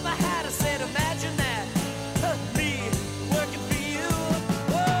off my hat. I said, imagine that. Me working for you.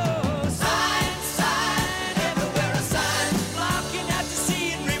 Whoa, sign, sign, everywhere a sign. Blocking out the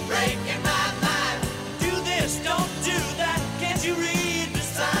scenery, breaking my mind. Do this, don't do that. Can't you read the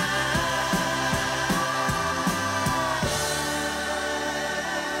sign?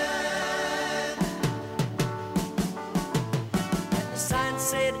 The sign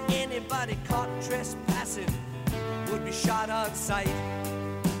said anybody caught trespassing would be shot on sight.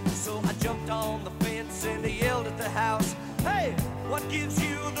 So I jumped on the fence and I yelled at the house, hey, what gives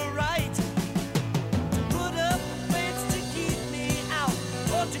you the right to put up a fence to keep me out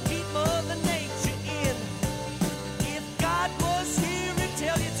or to keep Mother Nature in? If God was here, he'd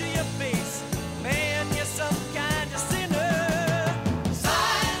tell you to your face, man, you're some kind of sinner.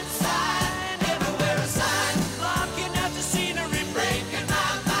 Sign, sign, everywhere a sign, blocking out the scenery, breaking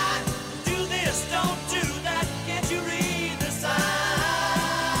my mind. Do this, don't do that, can't you read the sign?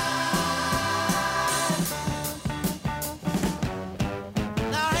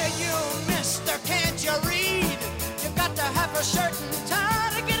 Now hey you, mister, can't you read? You got to have a certain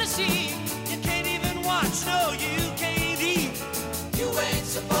time to get a seat. You can't even watch, no, you can't eat. You ain't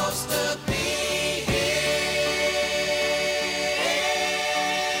supposed to be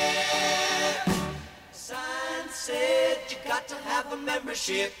here. Sign said you got to have a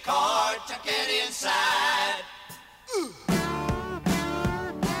membership card to get inside.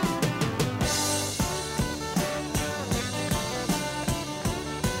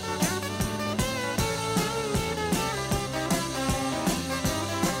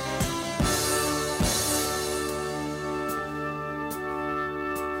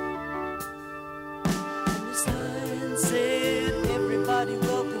 And the sign said, everybody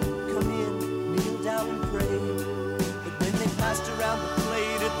welcome, come in, kneel down and pray. But when they passed around the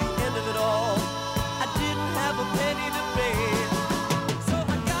plate at the end of it all, I didn't have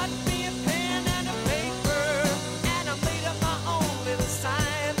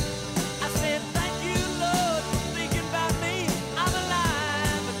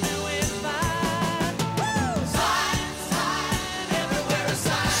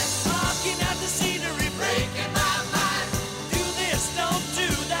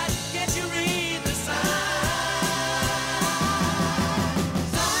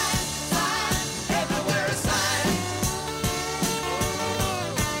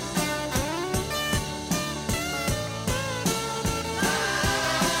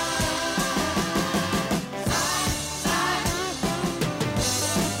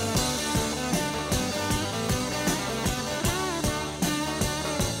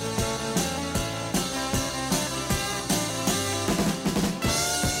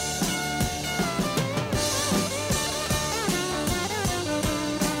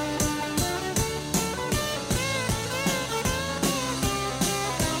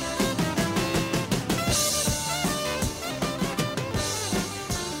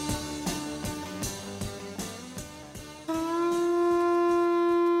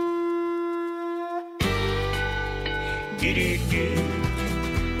You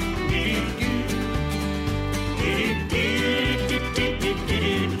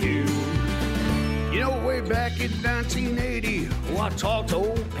know, way back in 1980, I talked to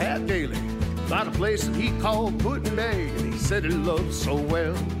old Pat Daly about a place that he called Puddin' Bay, and he said he loved so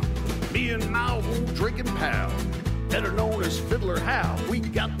well. Me and my old drinking pal, better known as Fiddler Hal, we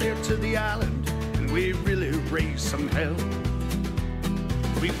got there to the island, and we really raised some hell.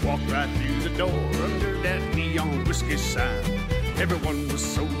 We walked right through the door under that neon whiskey sign. Everyone was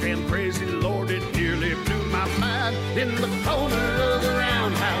so damn crazy, Lord, it nearly blew my mind. In the corner of the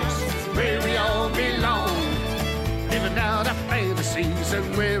roundhouse, where we all belong, living out our fantasies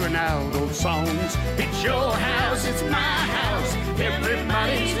and wearing out old songs. It's your house, it's my house,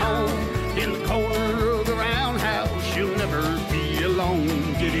 everybody's home. In the corner of the roundhouse, you'll never be alone.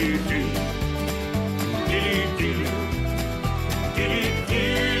 Do-do-do, do-do-do,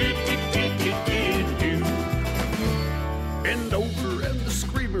 do-do-do-do-do-do-do. Bend over and the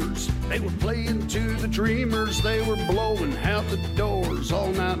screamers, they were playing to the dreamers. They were blowing out the doors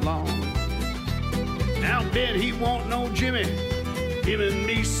all night long. Now bet he won't know Jimmy. Him and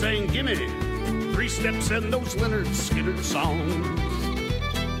me sang gimme, three steps and those Leonard Skinner songs.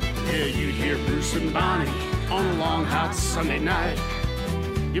 Yeah, you'd hear Bruce and Bonnie on a long hot Sunday night.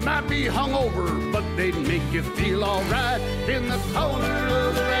 You might be hungover, but they'd make you feel alright. In the corner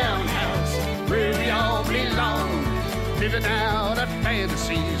of the roundhouse, where we all belong, living out our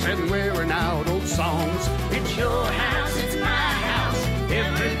fantasies and wearing out old songs. It's your house, it's my house,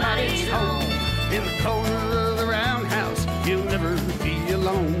 everybody's home. In the corner of the roundhouse, you'll never be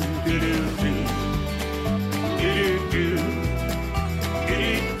alone. Do-do-do, do-do-do,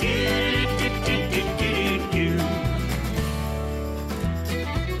 do-do-do-do-do-do-do-do.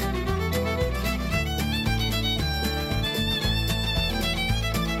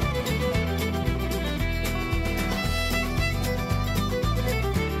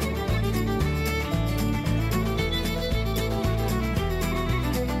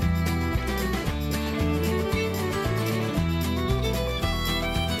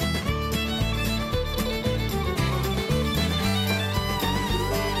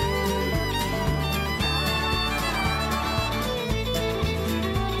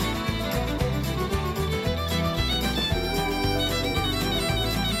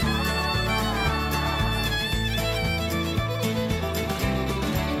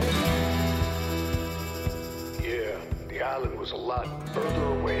 Was a lot further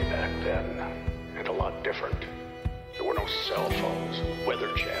away back then, and a lot different. There were no cell phones,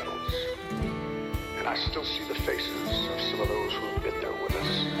 weather channels, and I still see the faces of some of those who've been there with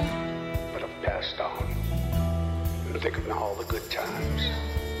us, but have passed on. And think of all the good times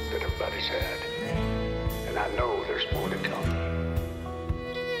that everybody's had, and I know there's more to come.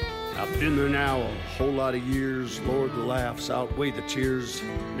 I've been there now a whole lot of years. Lord, the laughs outweigh the tears.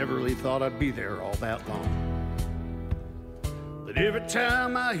 Never really thought I'd be there all that long. But every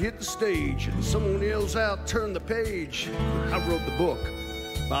time I hit the stage and someone yells out, turn the page, I wrote the book.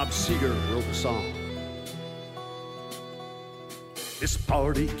 Bob Seger wrote the song. This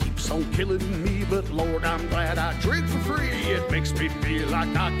party keeps on killing me, but Lord, I'm glad I drink for free. It makes me feel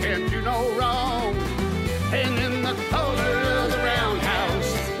like I can't do no wrong. And in the corner of the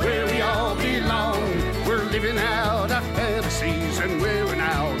roundhouse, where we all belong, we're living out our fantasies and wearing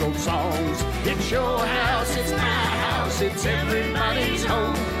out old songs. It's your house, it's my house, it's everybody's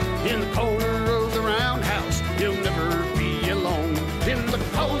home. In the corner of the roundhouse, you'll never be alone. In the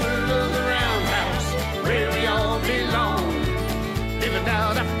corner of the roundhouse, where we all belong, living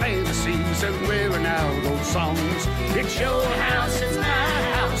out our fantasies and wearing out old songs. It's your house, it's my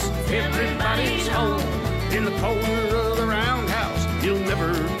house, everybody's home. In the corner of the roundhouse, you'll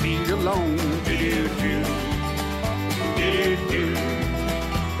never be alone. Do-do-do, do-do-do,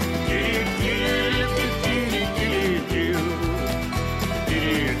 do-do-do-do-do-do-do,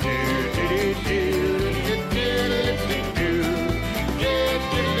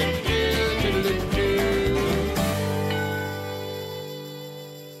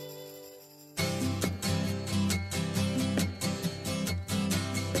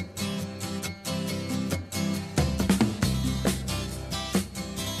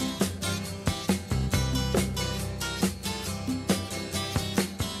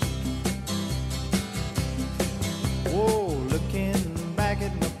 Whoa, looking back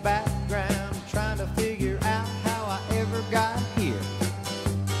at my back,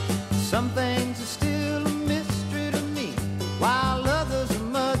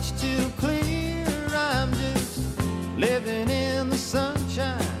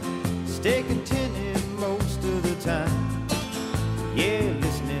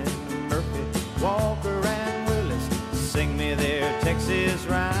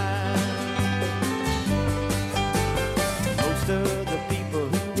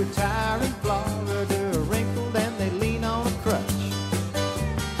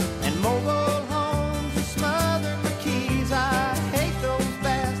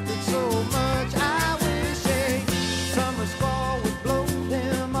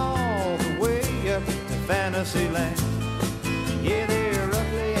 Tennessee land. Yeah, they're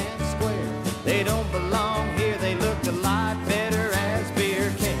ugly and square. They don't belong here. They look a lot better as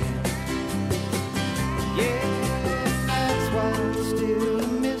beer cans. Yeah, that's why it's still a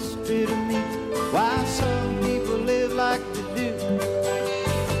mystery to me why some people live like they do.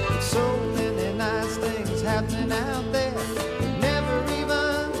 With so many nice things happening out there, never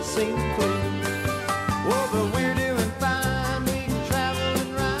even seen a clue. Oh, but we're doing fine. We can travel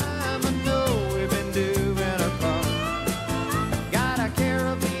and rhyme. I know we've been doing our part. Got a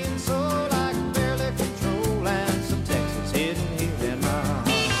Caribbean soul I can barely control, and some Texas hidden here in my heart.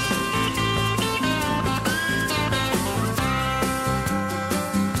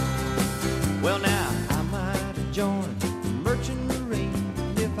 Well, now I might have joined the Merchant Marine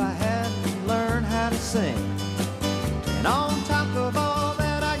if I hadn't learned how to sing. And on top of all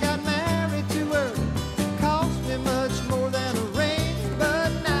that, I got married too early. Cost me much more than a ring.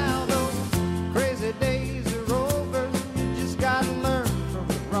 But now those crazy days are over. You just gotta learn from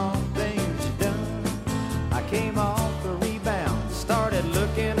the wrong things you done. I came off the rebound, started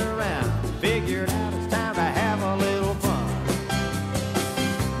looking around, figured out it's time to have a little fun.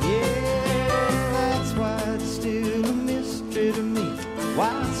 Yeah, that's why it's still a mystery to me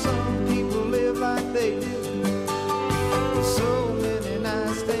why some people live like they do. So many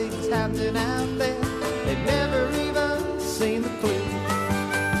nice things happening out there, they've never even seen the clue.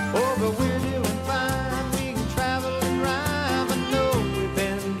 Oh, but we're doing fine. We can travel and rhyme. I know we've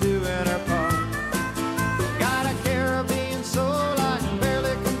been doing our part. Got a Caribbean soul I can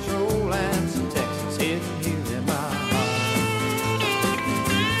barely control, and some Texas hidden here in my heart.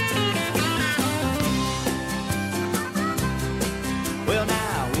 Well,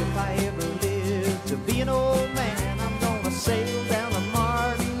 now, if I ever live to be an old man, I'm gonna sail down the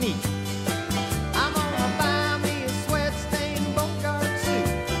Martinique. I'm gonna buy me a sweat-stained Bogart suit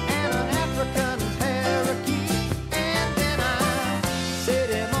and an African parakeet. And then I'll sit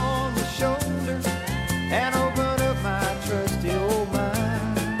him on my shoulder and open up my trusty old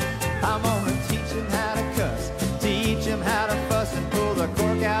mind. I'm gonna teach him how to cuss, teach him how to fuss, and pull the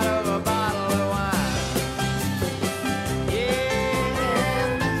cork out of a bottle of wine.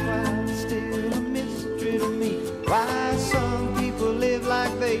 Yeah, that's why it's still a mystery to me why some people live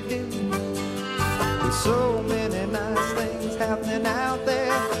like they do. With so many nice things happening out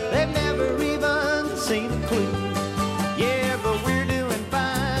there, they've never even seen a clue. Yeah, but we're doing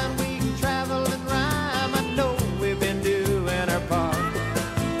fine. We can travel and rhyme. I know we've been doing our part.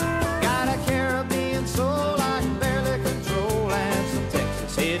 Got a Caribbean soul I can barely control, and some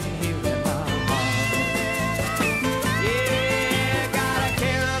Texas hidden here in my heart. Yeah, got a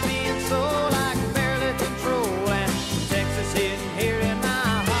Caribbean soul I can barely control, and some Texas hidden here in my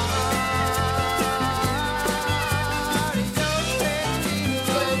heart.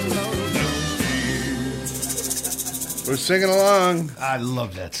 We're singing along. I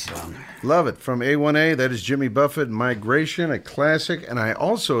love that song. Love it. From A1A, that is Jimmy Buffett, Migration, a classic. And I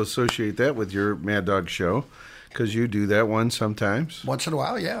also associate that with your Mad Dog show because you do that one sometimes. Once in a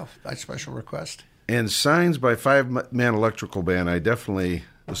while, yeah. By special request. And Signs by Five Man Electrical Band, I definitely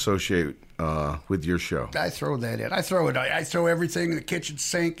associate with your show. I throw that in. I throw everything in the kitchen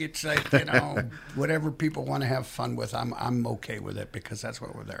sink. It's like, whatever people want to have fun with, I'm okay with it because that's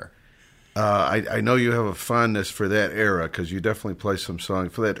what we're there. I know you have a fondness for that era because you definitely play some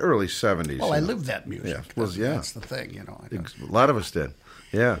songs for that early 70s. Well, I lived that music. Yeah, yeah. That's the thing, A lot of us did.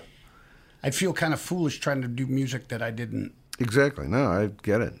 Yeah. I feel kind of foolish trying to do music that I didn't. Exactly. No, I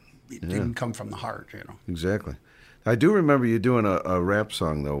get it. It didn't come from the heart, Exactly. I do remember you doing a rap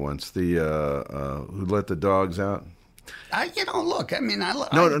song though once. The Who Let the Dogs Out. Look. I mean, I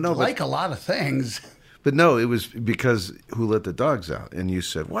like a lot of things. But no, it was because Who Let the Dogs Out, and you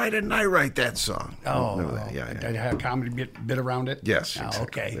said, "Why didn't I write that song?" Yeah. Did I have a comedy bit around it? Yes. Oh,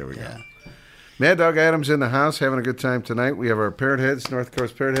 exactly. okay. There we go. Mad Dog Adams in the house, having a good time tonight. We have our Parrot Heads, North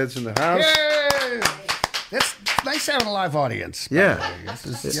Coast Parrot Heads in the house. Yay! It's nice having a live audience. Yeah, it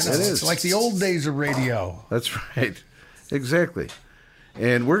is. It's like the old days of radio. That's right, exactly.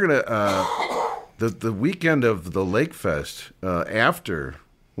 And we're gonna the weekend of the Lake Fest after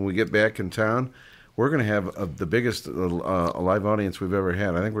when we get back in town. We're going to have the biggest live audience we've ever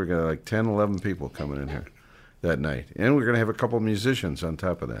had. I think we're going to have like 10, 11 people coming in here that night. And we're going to have a couple musicians on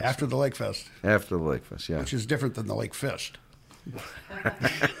top of that. After the Lake Fest. After the Lake Fest, yeah. Which is different than the Lake Fest.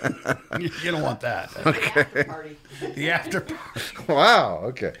 You don't want that. Okay. The after party. Wow,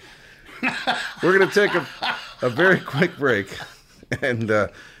 okay. We're going to take a very quick break. And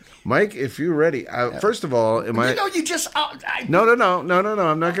Mike, if you're ready, first of all, am I... you just... No.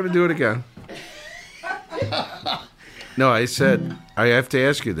 I'm not going to do it again. No, I said I have to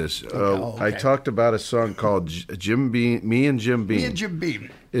ask you this. okay. I talked about a song called Jim Beam. Me and Jim Beam. Me and Jim Beam.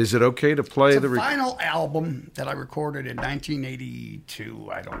 Is it okay to play It's the a final album that I recorded in 1982.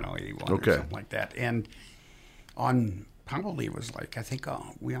 I don't know, 81 Okay. or something like that. And on probably it was like, I think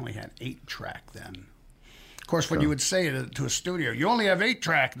we only had 8-track then. Of course, when you would say to a studio, you only have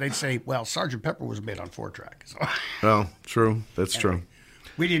 8-track, they'd say, well, Sgt. Pepper was made on 4-track. So Well, true. That's true.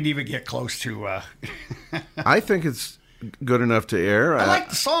 we didn't even get close to. I think it's good enough to air. I like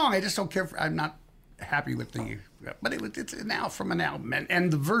the song. I just don't care. I'm not happy with the. But it's now from an album,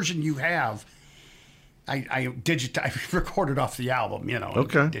 and the version you have, I recorded off the album. You know.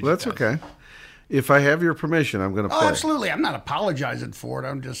 Okay, well, that's okay. If I have your permission, I'm going to play. Oh, absolutely. I'm not apologizing for it.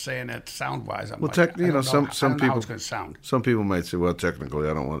 I'm just saying that sound wise. Well, some I don't know some how people it's going to sound. Some people might say, well, technically,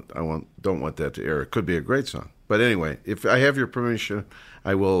 don't want that to air. It could be a great song, but anyway, if I have your permission,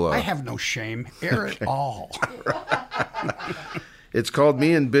 I will. I have no shame. Air it all. It's called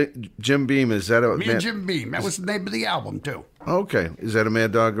Me and Jim Beam. Is that a Me and Jim Beam? That was the name of the album too. Okay, is that a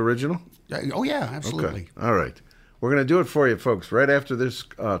Mad Dog original? Oh yeah, absolutely. Okay. All right, we're going to do it for you, folks, right after this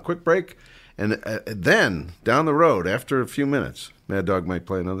quick break. And then down the road, after a few minutes, Mad Dog might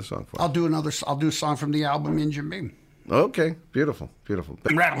play another song for us. I'll do a song from the album Me and Jim Beam. Okay, beautiful.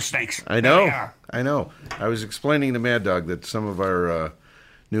 Rattlesnakes. I know. I was explaining to Mad Dog that some of our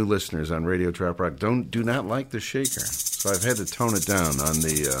new listeners on Radio Trop Rock do not like the shaker, so I've had to tone it down on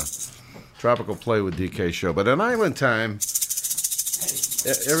the Tropical Play with DK show. But on Island Time,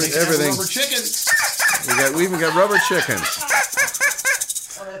 everything. Rubber chickens. We even got rubber chickens.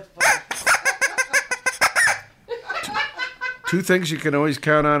 Two things you can always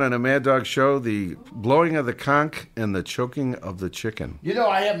count on a Mad Dog show: the blowing of the conch and the choking of the chicken. You know,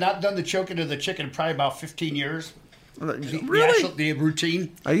 I have not done the choking of the chicken in probably about 15 years. Really? The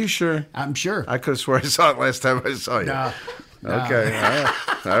routine. Are you sure? I'm sure. I could have sworn I saw it last time I saw you. No. Okay.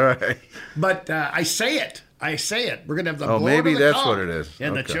 All right. But I say it. We're going to have the blowing maybe of the that's conch what it is.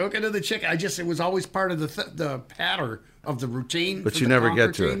 And okay. the choking of the chicken. It was always part of the pattern of the routine. But for you the never conch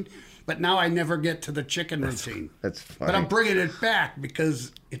get to routine. it. But now I never get to the chicken routine. That's fine. But I'm bringing it back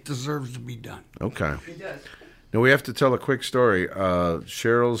because it deserves to be done. Okay. It does. Now we have to tell a quick story.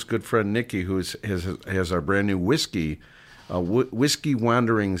 Cheryl's good friend Nikki, who has our brand new whiskey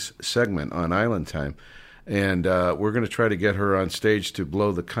Wanderings segment on Island Time, and we're going to try to get her on stage to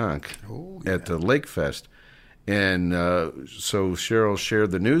blow the conch at the Lake Fest. And so Cheryl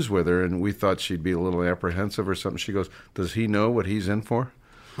shared the news with her, and we thought she'd be a little apprehensive or something. She goes, "Does he know what he's in for?"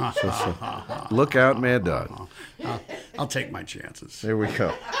 So, look out, Mad Dog. I'll take my chances. There we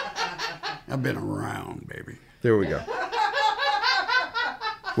go. I've been around, baby. There we go.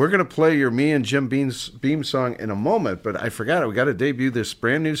 We're going to play your Me and Jim Beam song in a moment, but I forgot it. We got to debut this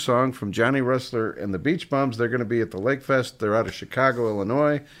brand new song from Johnny Rustler and the Beach Bums. They're going to be at the Lake Fest. They're out of Chicago,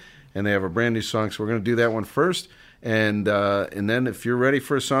 Illinois, and they have a brand new song. So we're going to do that one first, and then if you're ready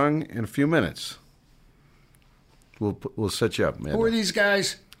for a song in a few minutes, we'll set you up, man. Who are these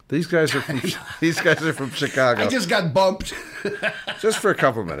guys? These guys are from Chicago. I just got bumped. Just for a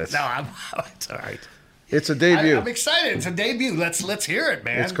couple minutes. No, it's all right. It's a debut. I'm excited. It's a debut. Let's hear it,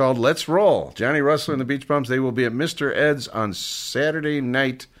 man. It's called Let's Roll. Johnny Rustler and the Beach Bums. They will be at Mr. Ed's on Saturday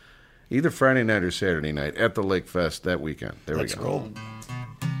night, either Friday night or Saturday night at the Lake Fest that weekend. There we go. Let's roll.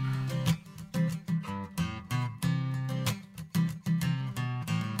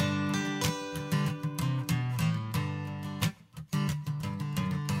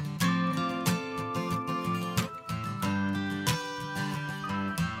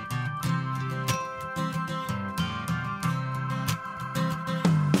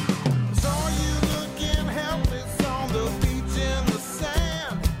 Saw you looking helpless on the beach in the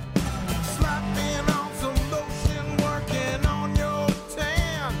sand, slapping on some lotion, working on your tan.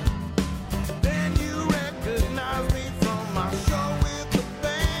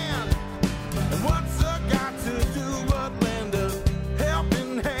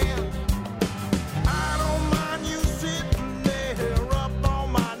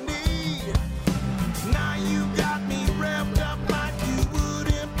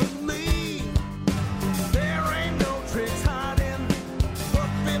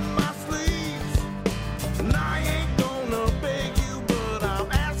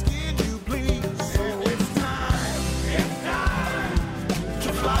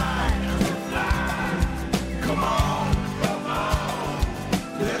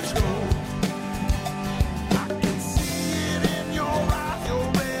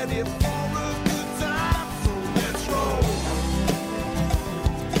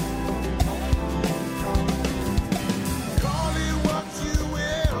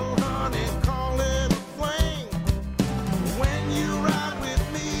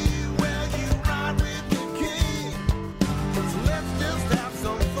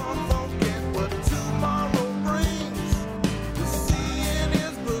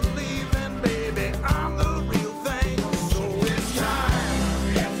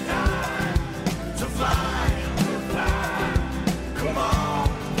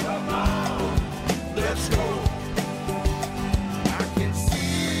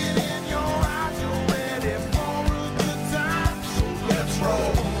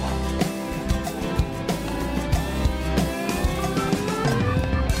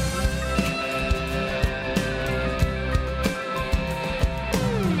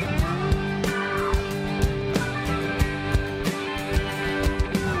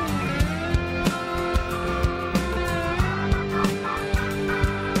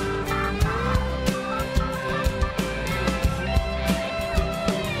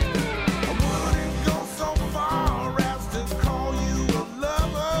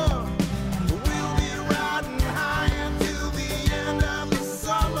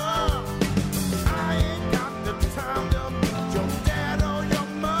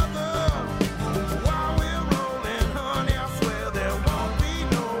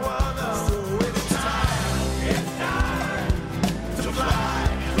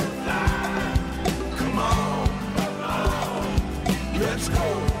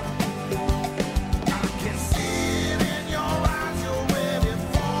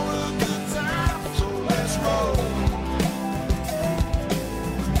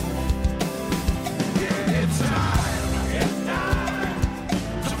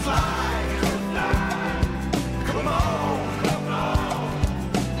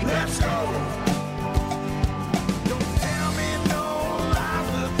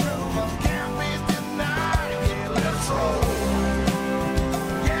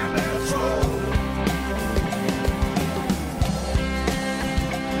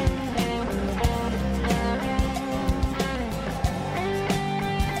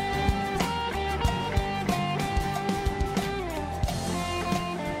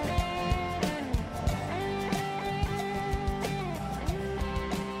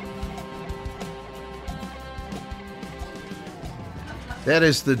 That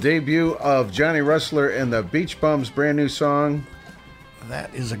is the debut of Johnny Rustler and the Beach Bums' brand new song.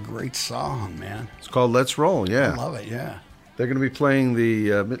 That is a great song, man. It's called Let's Roll, yeah. I love it, yeah. They're going to be playing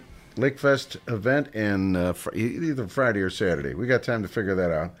the Lake Fest event in either Friday or Saturday. We got time to figure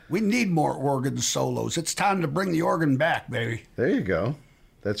that out. We need more organ solos. It's time to bring the organ back, baby. There you go.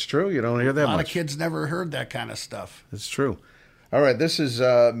 That's true. You don't hear that much. A lot of kids never heard that kind of stuff. That's true. All right, this is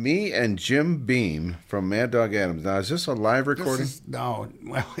me and Jim Beam from Mad Dog Adams. Now, is this a live recording? No.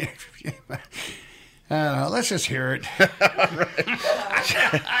 Well, let's just hear it.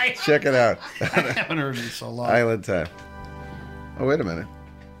 Check it out. I haven't heard it in so long. Island Time. Oh, wait a minute.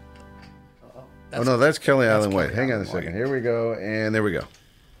 No, that's Kelly Island White. Hang on a second. Here we go, and there we go.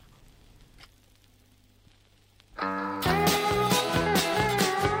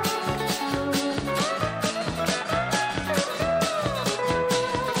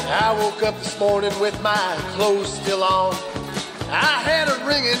 I woke up this morning with my clothes still on. I had a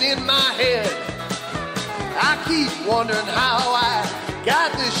ringing in my head. I keep wondering how I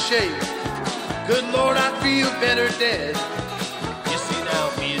got this shape. Good Lord, I feel better dead. You see now,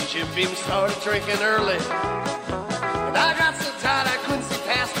 me and Jim Beam started drinking early, and I got so tired I couldn't see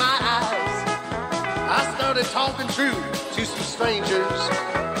past my eyes. I started talking truth to some strangers.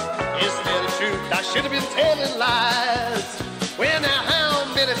 Instead of truth, I should have been telling lies. Well, now how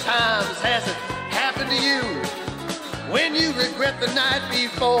many times has it happened to you? When you regret the night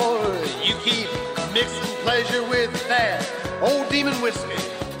before, you keep mixing pleasure with that old demon whiskey.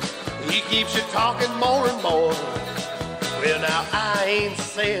 He keeps you talking more and more. Well, now I ain't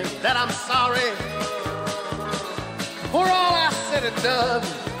saying that I'm sorry for all I said and done.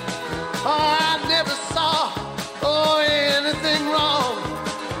 Oh, I never saw anything wrong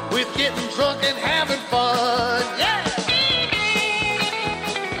with getting drunk and having fun. Yeah.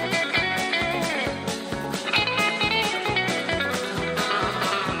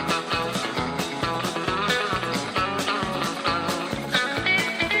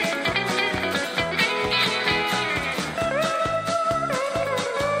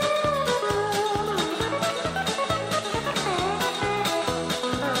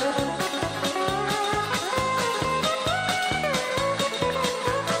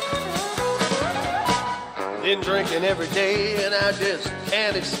 Been drinking every day and I just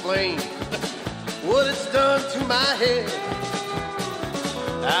can't explain what it's done to my head.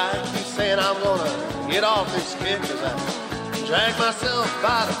 I keep saying I'm gonna get off this kick as I drag myself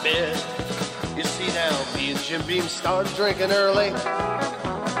out of bed. You see now, me and Jim Beam started drinking early.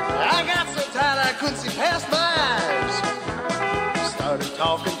 I got so tired I couldn't see past my eyes. Started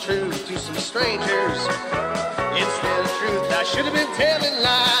talking truth to some strangers. Instead of truth, I should have been telling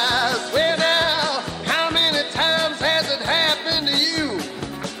lies. Well now, how many times has it happened to you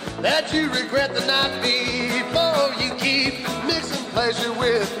that you regret the night before? You keep mixing pleasure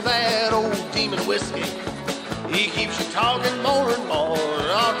with that old demon whiskey. He keeps you talking more and more.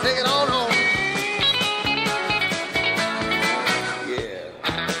 I'll take it on home.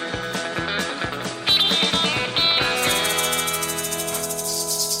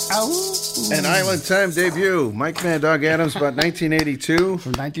 An Island Time debut. Mike Mad Dog Adams, about 1982.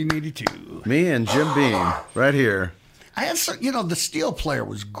 From 1982. Me and Jim Beam, right here. I had some, the steel player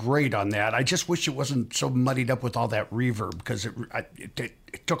was great on that. I just wish it wasn't so muddied up with all that reverb because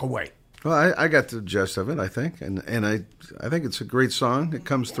it took away. Well, I got the gist of it, I think, and I think it's a great song. It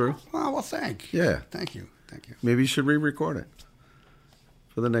comes through. Oh, well, thank you. Yeah. Thank you. Maybe you should re-record it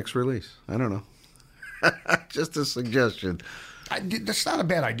for the next release. I don't know. Just a suggestion. That's not a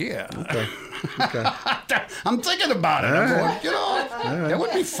bad idea. Okay. I'm thinking about it. I'm going, that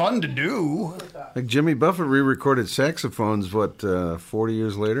would be fun to do. Like Jimmy Buffett re-recorded saxophones, 40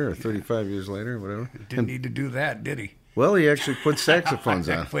 years later or 35 years later, or whatever. Didn't need to do that, did he? Well, he actually put saxophones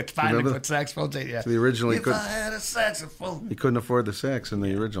on. Finally put saxophones in, yeah. So the original, if I had a saxophone. He couldn't afford the sax in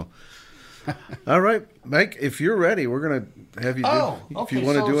the original. All right, Mike, if you're ready, we're going to have you do okay. If you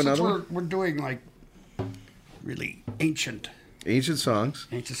want to do another one. We're doing like really ancient songs.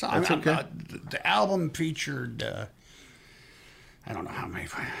 Ancient songs. That's okay. The album featured, I don't know how many,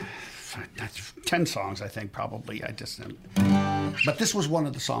 10 songs, I think, probably. But this was one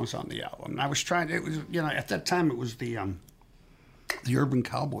of the songs on the album. I was trying, it was, at that time it was the Urban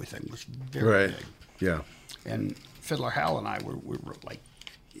Cowboy thing was very big. Yeah. And Fiddler Hal and I we were like,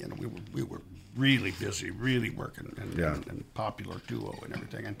 we were really busy, really working, and popular duo and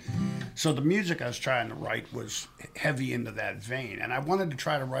everything. And so the music I was trying to write was heavy into that vein. And I wanted to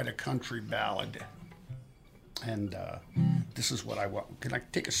try to write a country ballad. And this is what I want. Can I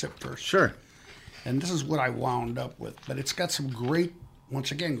take a sip first? Sure. And this is what I wound up with. But it's got some great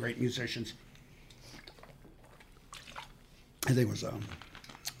musicians. I think it was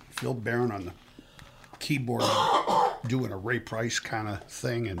Phil Barron on the keyboard doing a Ray Price kind of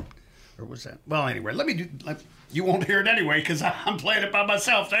thing, and or was that? Well, anyway, you won't hear it anyway because I'm playing it by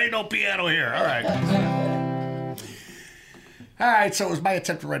myself. There ain't no piano here. All right, so it was my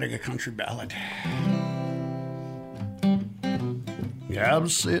attempt at writing a country ballad. Yeah, I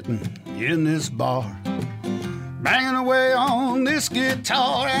was sitting in this bar, banging away on this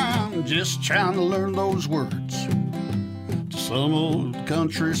guitar. I'm just trying to learn those words to some old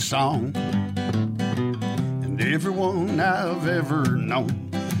country song. And everyone I've ever known,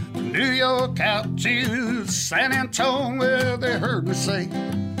 from New York out to San Antonio, well, they heard me say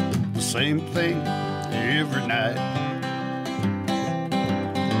the same thing every night.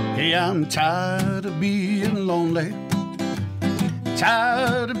 Hey, I'm tired of being lonely,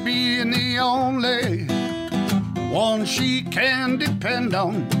 tired of being the only one she can depend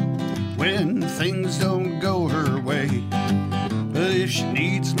on when things don't go her way. But if she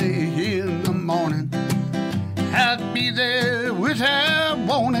needs me in the morning, I'd be there without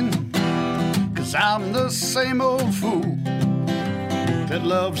warning, 'cause I'm the same old fool that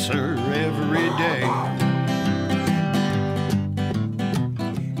loves her every day.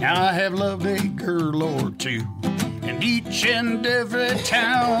 Now I have loved a girl or two in each and every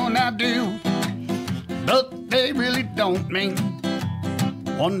town I do, but they really don't mean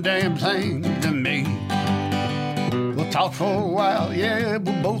one damn thing to me. We'll talk for a while, yeah,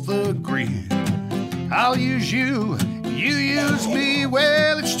 we'll both agree. I'll use you, you use me,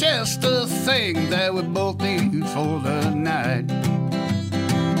 well, it's just a thing that we both need for the night.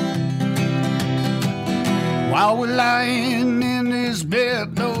 While we're lying in this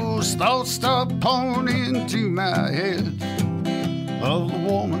bed, those thoughts start pouring into my head of the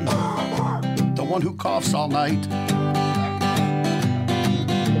woman, the one who coughs all night.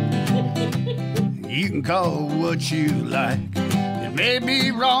 You can call what you like. It may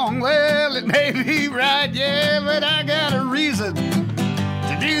be wrong, well, it may be right, yeah, but I got a reason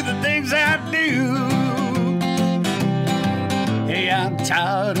to do the things I do. Hey, I'm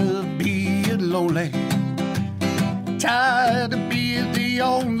tired of being lonely, tired of being the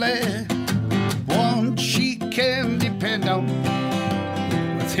only one she can depend on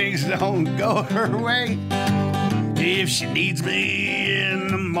when things don't go her way. If she needs me in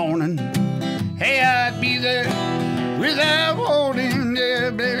the morning, hey, I'd be there without warning.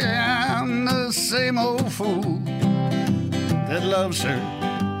 Yeah, baby, I'm the same old fool that loves her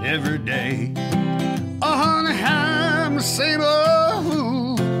every day. Oh, honey, I'm the same old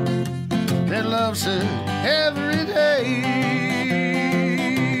fool that loves her every day.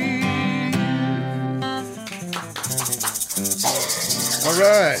 All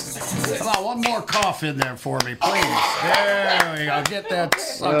right. Come on, one more cough in there for me, please. There we go. Get that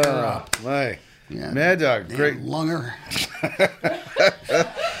sucker up. My. Yeah. Mad Dog, great. Lunger.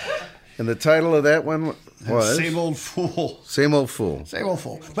 And the title of that one was? Same Old Fool. Same Old Fool. Same Old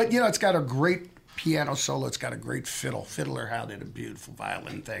Fool. But, it's got a great piano solo. It's got a great fiddle. Fiddler Howe did a beautiful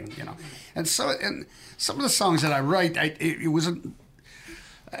violin thing, And some of the songs that I write, I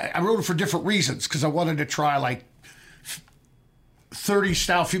wrote it for different reasons, because I wanted to try, 30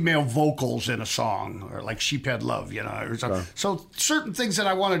 style female vocals in a song, or like Sheephead Love, or something. So certain things that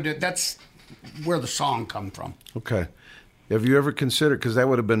I wanted to, that's where the song come from. Okay. Have you ever considered, because that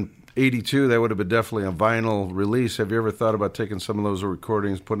would have been 82, that would have been definitely a vinyl release. Have you ever thought about taking some of those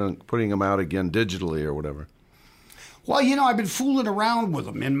recordings, putting them out again digitally or whatever? Well, I've been fooling around with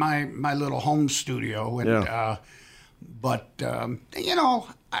them in my little home studio. And, I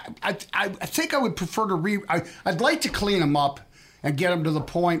think I would prefer to I'd like to clean them up and get them to the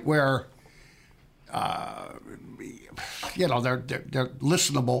point where, they're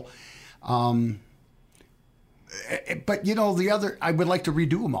listenable. But I would like to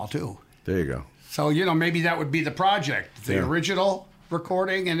redo them all too. There you go. So maybe that would be the project, the original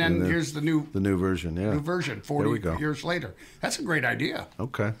recording, and then here's the new version. Yeah, new version 40 years later. That's a great idea.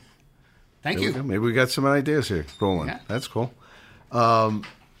 Okay. Thank you. Maybe we got some ideas here rolling. Yeah. That's cool.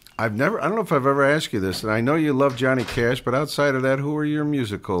 I don't know if I've ever asked you this, and I know you love Johnny Cash, but outside of that, who are your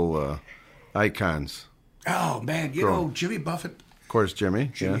musical icons? Oh man, Jimmy Buffett. Of course,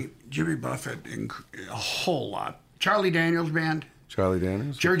 Jimmy. Jimmy Buffett, a whole lot. Charlie Daniels Band. Charlie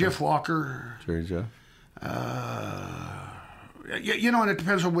Daniels. Jerry Jeff Walker. Jerry Jeff. And it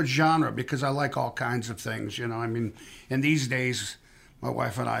depends on which genre, because I like all kinds of things. And these days, my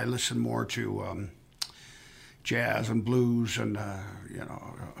wife and I listen more to jazz and blues and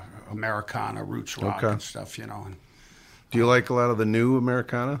Americana, roots rock and stuff. And, do you like a lot of the new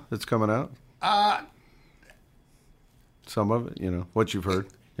Americana that's coming out? Uh, Some of it, what you've heard.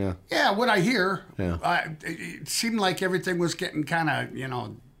 Yeah. Yeah, what I hear, Yeah. it seemed like everything was getting kind of,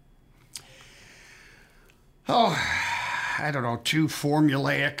 I don't know, too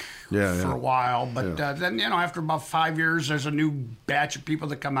formulaic for a while. But then, after about 5 years, there's a new batch of people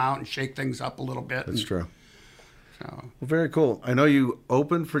that come out and shake things up a little bit. That's true. So. Well, very cool. I know you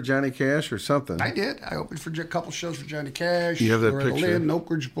opened for Johnny Cash or something. I did. I opened for a couple shows for Johnny Cash. You have that Loretta picture? Lynn, Oak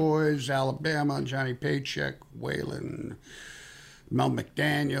Ridge Boys, Alabama, Johnny Paycheck, Waylon, Mel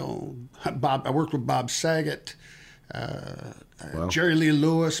McDaniel. I worked with Bob Saget, Jerry Lee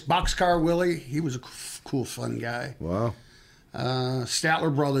Lewis, Boxcar Willie. He was a cool, fun guy. Wow.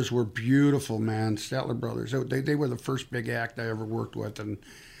 Statler Brothers were beautiful, man. Statler Brothers. They were the first big act I ever worked with, and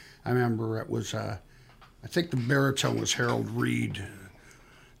I remember it was. I think the baritone was Harold Reed,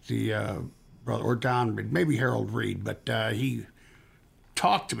 the brother, or Don Reed, maybe Harold Reed, but he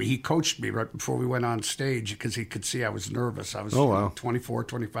talked to me. He coached me right before we went on stage because he could see I was nervous. I was 24,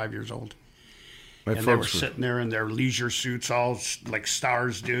 25 years old. And they were sitting there in their leisure suits, all like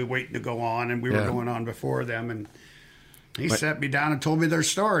stars do, waiting to go on, and we were going on before them. And he sat me down and told me their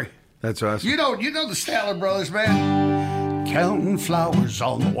story. That's awesome. You know the Statler Brothers, man. Counting flowers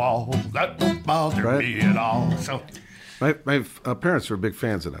on the wall, that don't bother me at all. So, my parents were big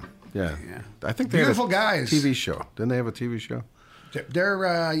fans of them. Yeah. I think they Beautiful had a guys. TV show. Didn't they have a TV show? They're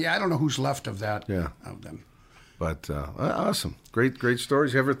I don't know who's left of that. Yeah. Of them. But awesome, great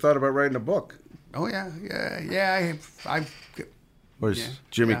stories. You ever thought about writing a book? Oh yeah. I've Or as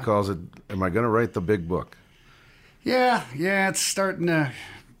Jimmy calls it, am I going to write the big book? Yeah. It's starting to.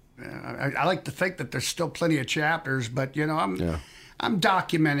 I like to think that there's still plenty of chapters, but I'm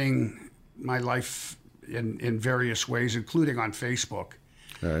documenting my life in various ways, including on Facebook.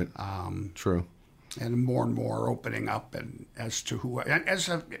 All right. True. And more opening up and as to who and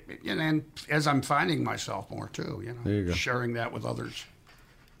as I'm finding myself more too. There you go. Sharing that with others.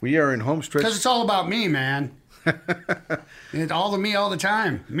 We are in home stretch because it's all about me, man. It's all the me all the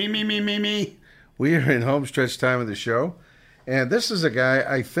time. Me. We are in home stretch time of the show. And this is a guy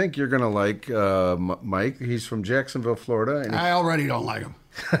I think you're going to like, Mike. He's from Jacksonville, Florida. And I already don't like him.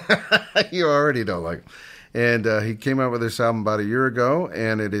 You already don't like him. And he came out with this album about a year ago,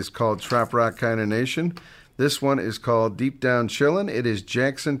 and it is called Trop Rock Kinda Nation. This one is called Deep Down Chillin'. It is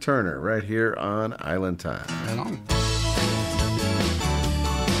Jackson Turner right here on Island Time. Right on.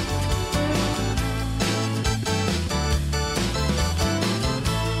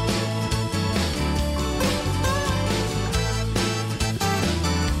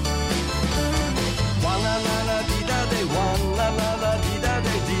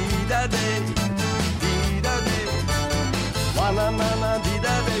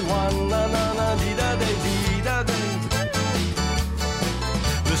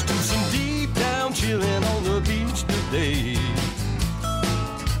 Let's do some deep down chilling on the beach today.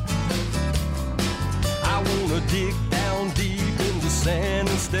 I wanna dig down deep in the sand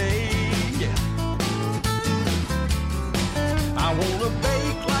and stay. Yeah. I wanna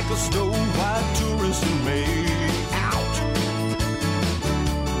bake like a snow white tourist in May. Out.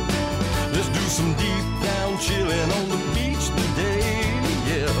 Let's do some deep down chilling on the beach today.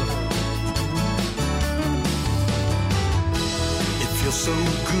 Yeah. Feels so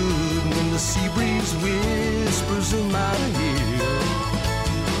good when the sea breeze whispers in my ear,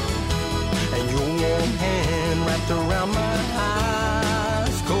 and your warm hand wrapped around my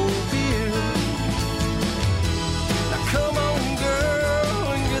ice cold beer. Now come on,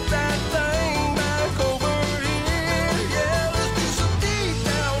 girl, and get that thing back over here. Yeah, let's do some deep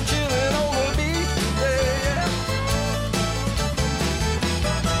down chilling on the beach today. Yeah.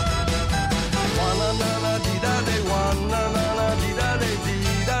 Wa-na-na-na-dee-da-day, wa-na-na-na-dee-da-day.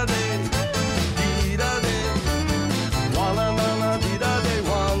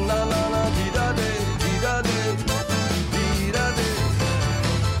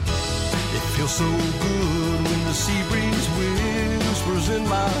 Feels so good when the sea breeze whispers in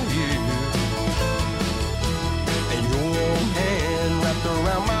my ear, and your warm hand wrapped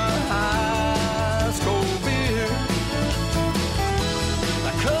around my ice cold beer.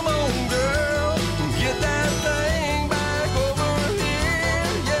 Now come on, girl, get that thing back over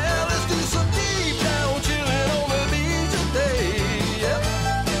here. Yeah, let's do some deep down chilling on the beach today. Yeah.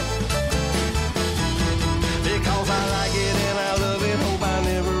 Because I like it and I love it, hope I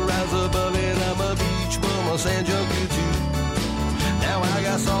never rise above it. I'm a beach bum, a sand junkie too. Now I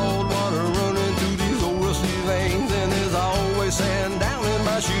got salt water running through these old rusty veins, and there's always sand down in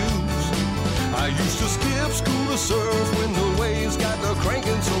my shoes. I used to skip school to surf when the waves got to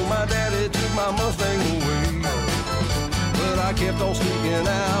cranking, so my daddy took my Mustang away. But I kept on sneaking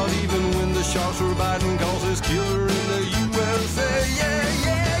out even when the sharks were biting, cause it's killer in the USA. Yeah,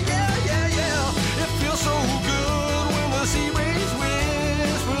 yeah.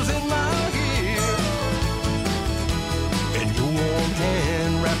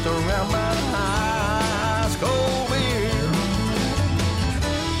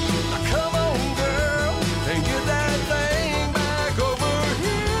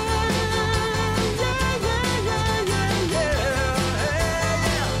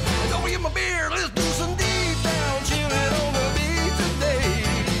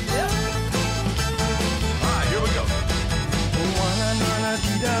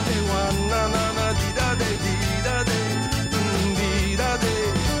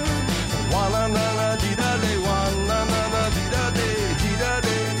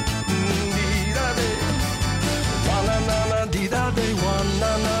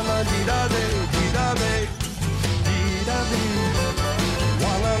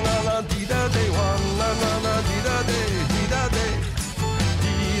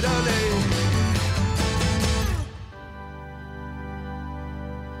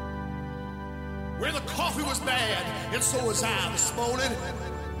 coffee was bad, and so was I this morning.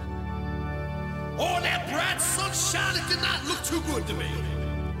 Oh, that bright sunshine, it did not look too good to me.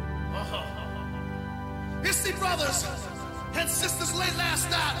 You see, brothers and sisters, late last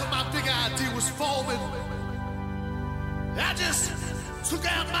night when my big idea was forming, I just took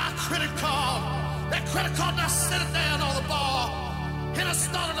out my credit card. That credit card, and I set it down on the bar, and I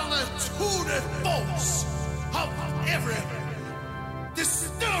started on the tour de force of every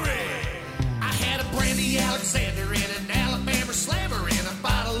distillery. I had a Brandy Alexander and an Alabama Slammer and a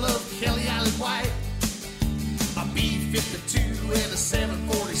bottle of Kelly Island White, a B-52 and a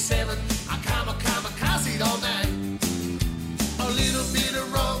 747. I kamikazed all night. A little bit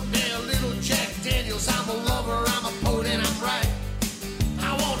of rum and a little Jack Daniels. I'm a lover, I'm a poet, and I'm right.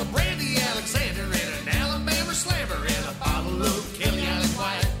 I want a Brandy Alexander and an Alabama Slammer and a bottle of Kelly Island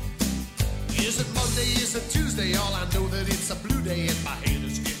White. Is it Monday, is it Tuesday? All I know that it's a blue day and my head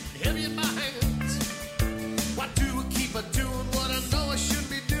is getting heavy in my hands. Why do I keep a doing what I know I should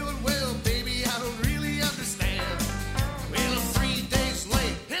be doing? Well, baby, I don't really understand. Well, I'm 3 days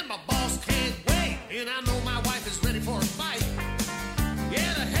late and my boss can't wait, and I know my wife is ready for a fight.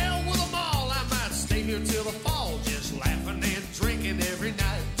 Yeah, to hell with them all. I might stay here till the fall, just laughing and drinking every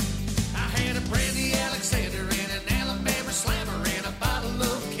night. I had a Brandy Alexander and an Alabama Slammer and a bottle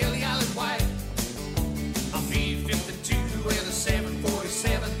of Kelly Island White, a B-52 and a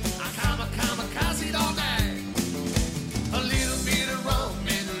 747. I kamikazed all night. A little bit of rum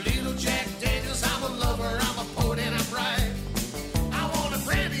and a little Jack Daniels. I'm a lover, I'm a poet, and I'm right. I want a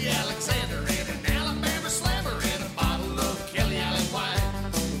Brandy Alexander and an Alabama Slammer and a bottle of Kelly Island White.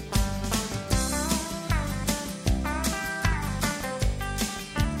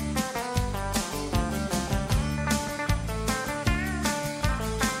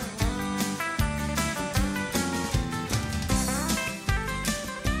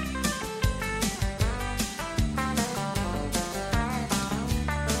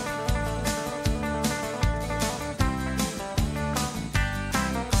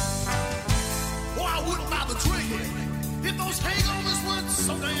 Boy, I wouldn't bother drinking if those hangovers weren't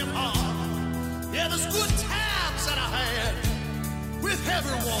so damn hard. Yeah, there's good times that I had with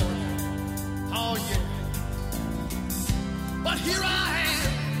everyone. Oh, yeah. But here I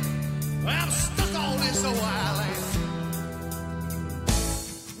am. I'm stuck on this old island.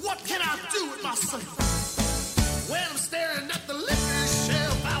 What can I do with myself? When I'm staring at the liquor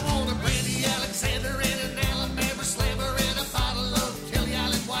shelf, I want a Brandy Alexander and an Alabama Slammer and a bottle of Kelly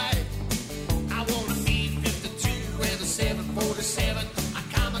Island White. I want a B-52 and a 747. I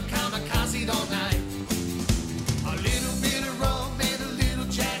kamikazed all night. A little bit of rum and a little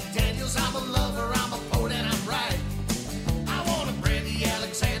Jack Daniels. I'm a lover, I'm a poet, and I'm right. I want a Brandy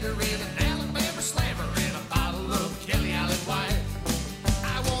Alexander and an Alabama Slammer and a bottle of Kelly Island White.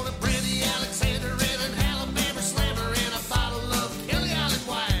 I want a Brandy Alexander and an Alabama Slammer and a bottle of Kelly Island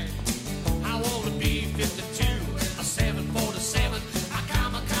White. I want a B-52, a 747. I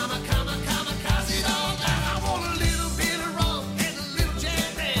kamikazed it all night. I want a little bit of rum and a little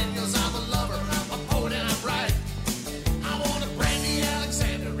Jack Daniels. I'm a lover, a poet, and I'm right. I want a Brandy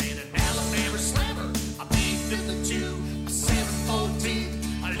Alexander and an Alabama Slammer, a B-52, a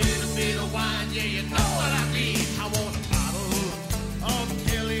 714, a little bit of wine. Yeah, you know what I mean. I want a bottle of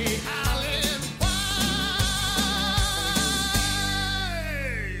Kelly Island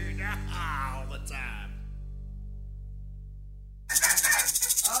Wine all the time.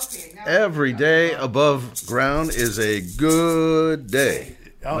 Every day above ground is a good day.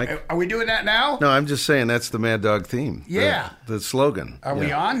 Oh, Mike? are we doing that now? No, I'm just saying that's the Mad Dog theme. Yeah. The slogan. Are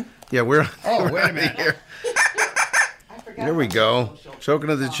we on? Yeah, we're Oh, we're wait a on minute. here. There we go. Choking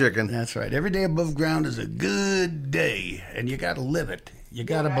to the chicken. That's right. Every day above ground is a good day, and you got to live it. You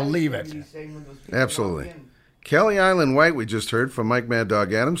got to believe it. Absolutely. Kelly Island White we just heard from Mike Mad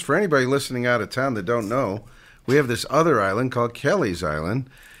Dog Adams. For anybody listening out of town that don't know, we have this other island called Kelly's Island.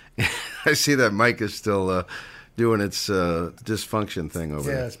 I see that Mike is still doing its dysfunction thing over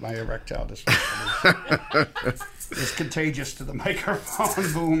Yeah, there. it's my erectile dysfunction. It's contagious to the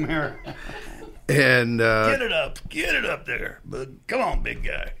microphone boom here. And Get it up there. But come on, big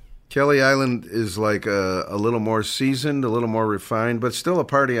guy. Kelly Island is like a little more seasoned, a little more refined, but still a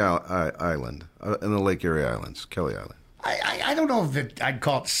party island in the Lake Erie Islands, Kelly Island. I don't know if I'd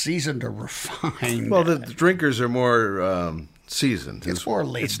call it seasoned or refined. Well, the drinkers are more seasoned. It's more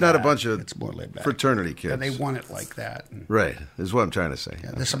laid It's not a back. bunch of It's more laid back. fraternity kids. Yeah, they want it like that. Right, is what I'm trying to say.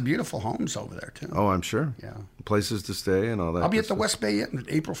 Yeah, there's some beautiful homes over there, too. Oh, I'm sure. Yeah. Places to stay and all that. I'll be good at the stuff. West Bay Inn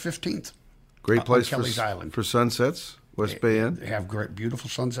April 15th. Great on place Kelly's Island. for sunsets, West Bay Inn. They have great, beautiful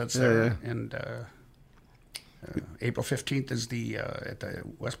sunsets Yeah, there. yeah. And April 15th is at the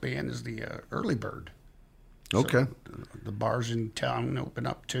West Bay Inn is the early bird. Okay. The bars in town open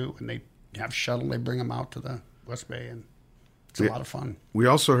up too, and they have shuttle. They bring them out to the West Bay, and it's a lot of fun. We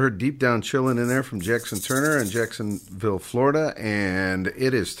also heard Deep Down Chillin' in there from Jackson Turner in Jacksonville, Florida, and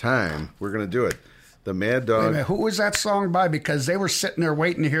it is time. We're going to do it. The Mad Dog. Wait a minute, who was that song by? Because they were sitting there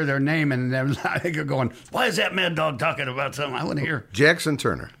waiting to hear their name, and they were going, why is that Mad Dog talking about something? I want to hear. Jackson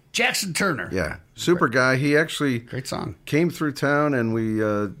Turner. Jackson Turner. Yeah. Super guy. He actually great song. Came through town, and we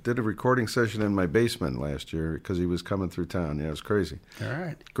did a recording session in my basement last year because he was coming through town. Yeah, it was crazy. All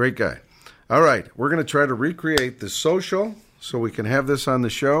right. Great guy. All right. We're going to try to recreate the social so we can have this on the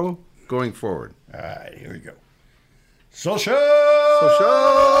show going forward. All right. Here we go. Social!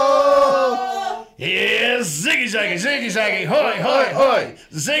 Yeah, ziggy zaggy, ziggy zaggy, hoy, hoy, hoy.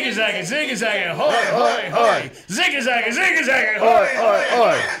 Ziggy zaggy, hoy, hoy, hoy. Ziggy zaggy, hoy, hoy,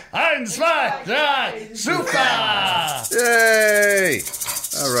 hoy. Ein, zwei, drei, super! Yay!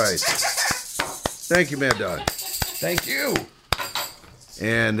 All right. Thank you, Mad Dog. Thank you.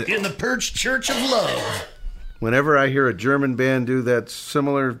 And in the Perch Church of Love. Whenever I hear a German band do that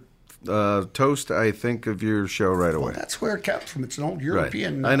similar toast, I think of your show right away. Well, that's where it comes from. It's an old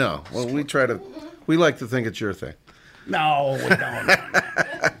European. Right. I know. Well, we like to think it's your thing. No, we don't.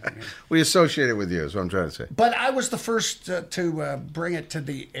 We associate it with you, is what I'm trying to say. But I was the first to bring it to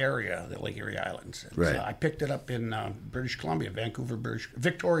the area, the Lake Erie Islands. Right. I picked it up in British Columbia,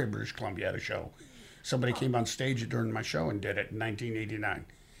 Victoria, British Columbia, at a show. Somebody came on stage during my show and did it in 1989.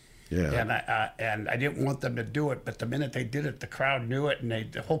 Yeah. And I didn't want them to do it, but the minute they did it, the crowd knew it,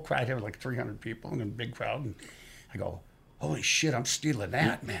 and the whole crowd had like 300 people in a big crowd. And I go, holy shit, I'm stealing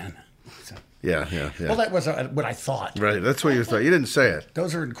that, man. So, yeah. Well, that was what I thought. Right, that's what you thought. You didn't say it.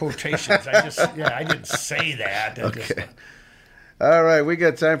 Those are in quotations. I didn't say that. Okay. All right, we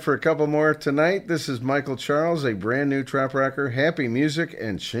got time for a couple more tonight. This is Michael Charles, a brand new trop rocker. Happy music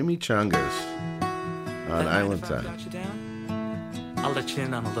and chimichangas on Island Time. I'll let you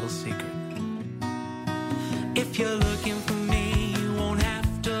in on a little secret. If you're looking for me, you won't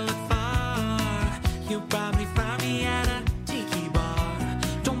have to look far. You'll probably find me at a tiki bar.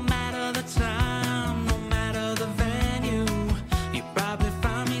 Don't matter the time, no matter the venue. You probably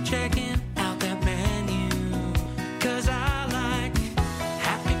find me checking out that menu. 'Cause I like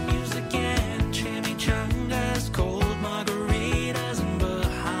happy music and chimichangas, cold margaritas and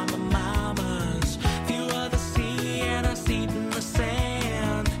Bahama Mamas. View of the sea and a seat in the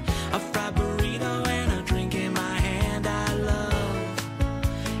sand. A fried burrito and a drink in my hand. I love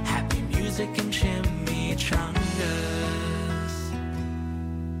happy music and chimichangas.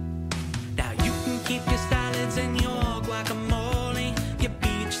 Now you can keep your salads and your guacamole, your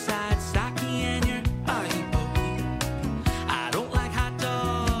beachside sake and your ahi poke. I don't like hot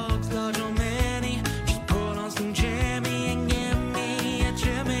dogs, large or many. Just put on some Jimmy and give me a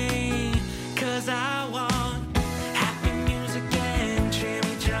Jimmy. 'Cause I want happy music and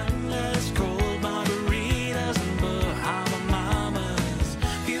chimichangas, cold margaritas and Bahama Mamas.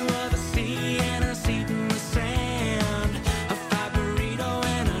 View of the sea and a seat in the sand. A fried burrito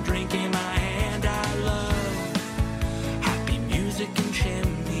and a drink in my hand. I love happy music and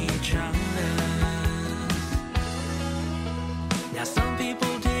chimichangas. Now some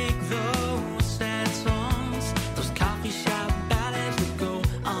people dig those sad songs, those coffee shop ballads that go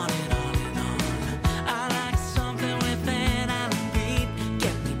on and on and on. I like something with an island beat,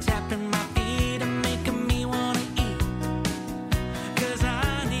 get me tapping my feet and making me wanna eat. 'Cause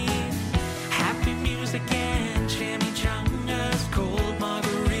I need happy music and chimichangas, cold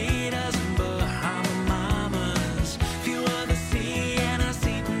margaritas and Bahama Mamas. View of the sea and a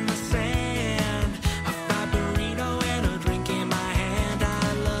seat in the sand. A fried burrito and a drink in my hand.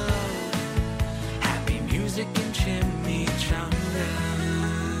 I love happy music and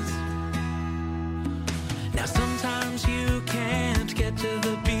chimichangas. Now sometimes you can't get to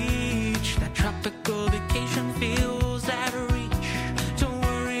the beach. That tropical vacation feels out of reach. Don't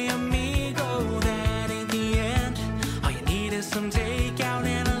worry, amigo, that ain't the end. All you need is some takeout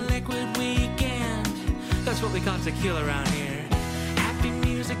and a liquid weekend. That's what we call tequila around here. Happy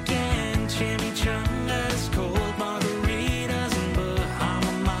music and chimichangas, cold margaritas and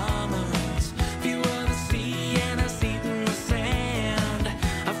Bahama Mamas. View of the sea and a seat in the sand.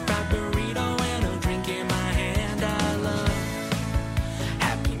 A fried burrito and a drink in my hand. I love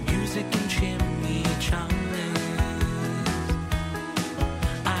happy music and chimichangas.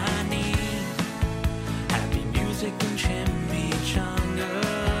 I need happy music and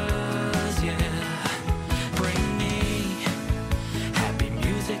chimichangas, yeah. Bring me happy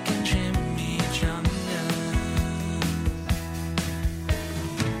music and chimichangas.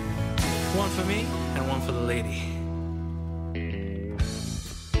 One for me and one for the lady.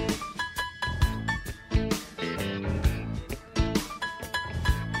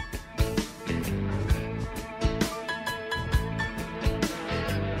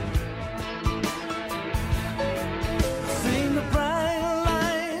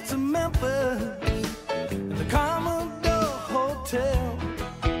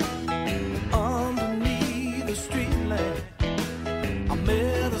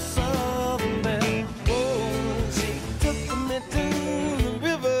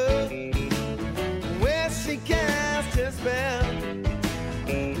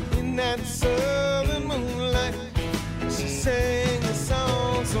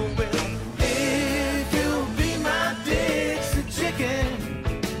 will. If you'll be my Dixie chicken,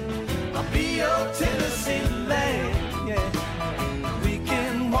 I'll be your Tennessee lamb. Yeah, we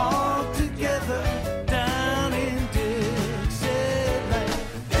can walk together down in Dixieland,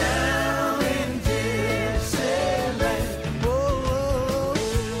 down in Dixieland. Whoa.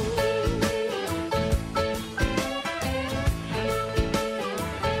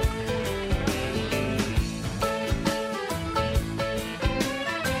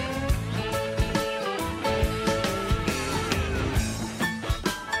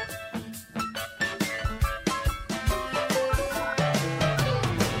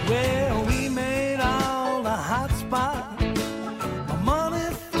 Well, we made all the hot spots. My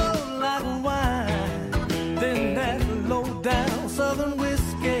money flowed like wine. Then that low down southern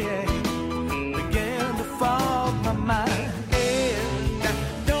whiskey began to fog my mind. And I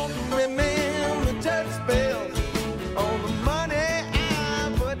don't remember church bells on the money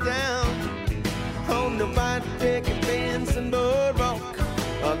I put down on the white picket fence and boardwalk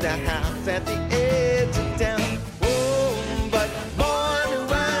of the house at the edge of town. Oh, but boy, do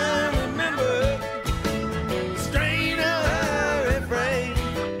I remember the strain of her refrain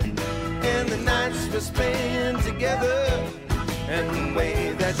and the nights we spent together and the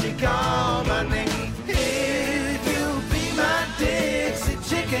way that she called my name. If you'll be my Dixie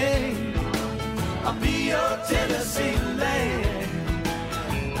chicken, I'll be your Tennessee lamb.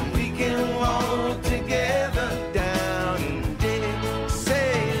 We can walk together down in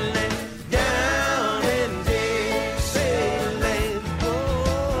Dixieland, down in Dixieland.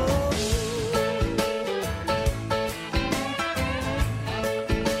 Oh.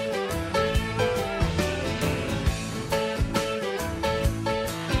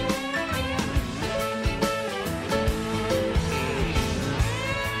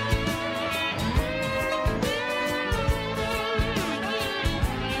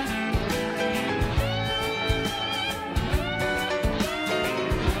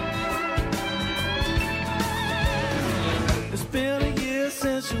 It's been a year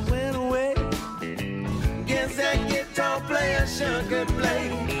since you went away. Guess that guitar player sure could play.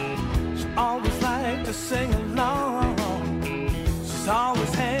 She always liked to sing along. She's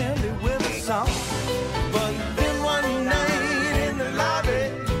always handy with a song. But then one night in the lobby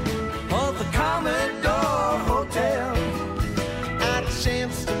of the Commodore Hotel, I had a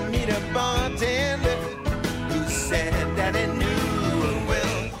chance to meet a bartender who said that he knew her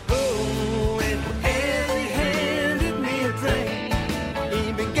well. Oh, and as he handed me a drink,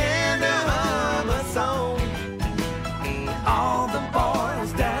 he began to hum a song. All the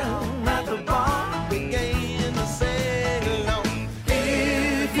boys down at the bar began to sing along.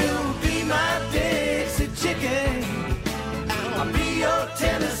 If you'll be my Dixie chicken, I'll be your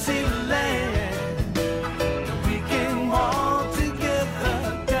Tennessee lamb. We can walk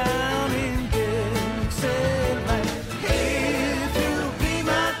together down in Dixieland. If you'll be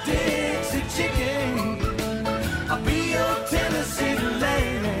my Dixie chicken, I'll be your Tennessee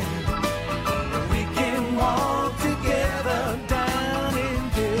lamb. We can walk together down in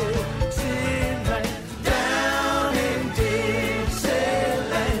Dixieland, down in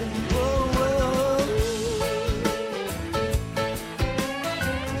Dixieland. Whoa, whoa.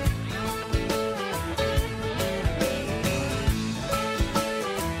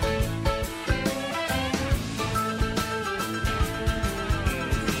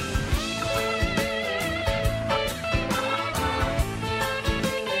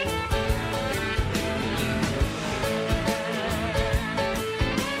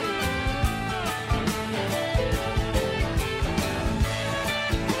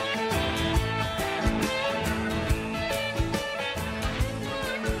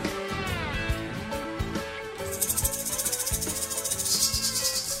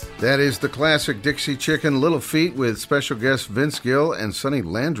 That is the classic Dixie Chicken, Little Feat, with special guest Vince Gill and Sonny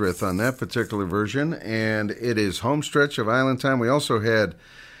Landreth on that particular version. And it is home stretch of Island Time. We also had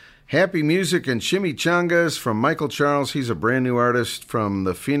Happy Music and Chimichangas from Michael Charles. He's a brand new artist from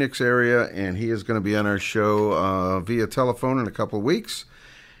the Phoenix area, and he is going to be on our show via telephone in a couple of weeks.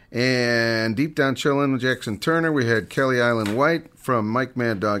 And Deep Down Chillin' with Jackson Turner. We had Kelly Island White from Mike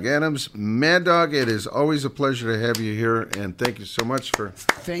Mad Dog Adams. Mad Dog, it is always a pleasure to have you here, and thank you so much for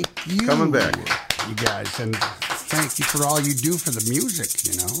coming back. You guys, and thank you for all you do for the music,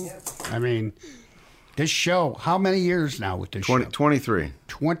 you know. I mean, this show, how many years now with this show? 23.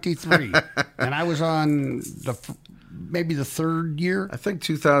 23. And I was on maybe the third year. I think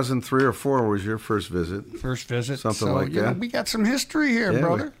 2003 or 4 was your first visit. Something like that. We got some history here,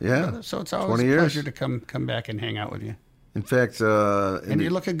 brother. Yeah. So it's always a pleasure to come back and hang out with you. In fact... and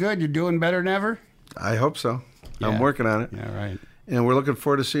you're looking good. You're doing better than ever? I hope so. I'm working on it. Yeah, right. And we're looking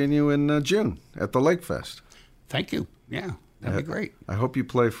forward to seeing you in June at the Lake Fest. Thank you. Yeah, that'd be great. I hope you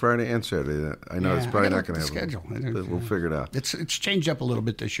play Friday and Saturday. I know it's probably not going to happen. Schedule. But we'll figure it out. It's changed up a little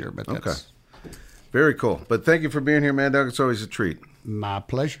bit this year, but that's okay. Very cool. But thank you for being here, Mad Dog. It's always a treat. My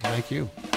pleasure. Thank you.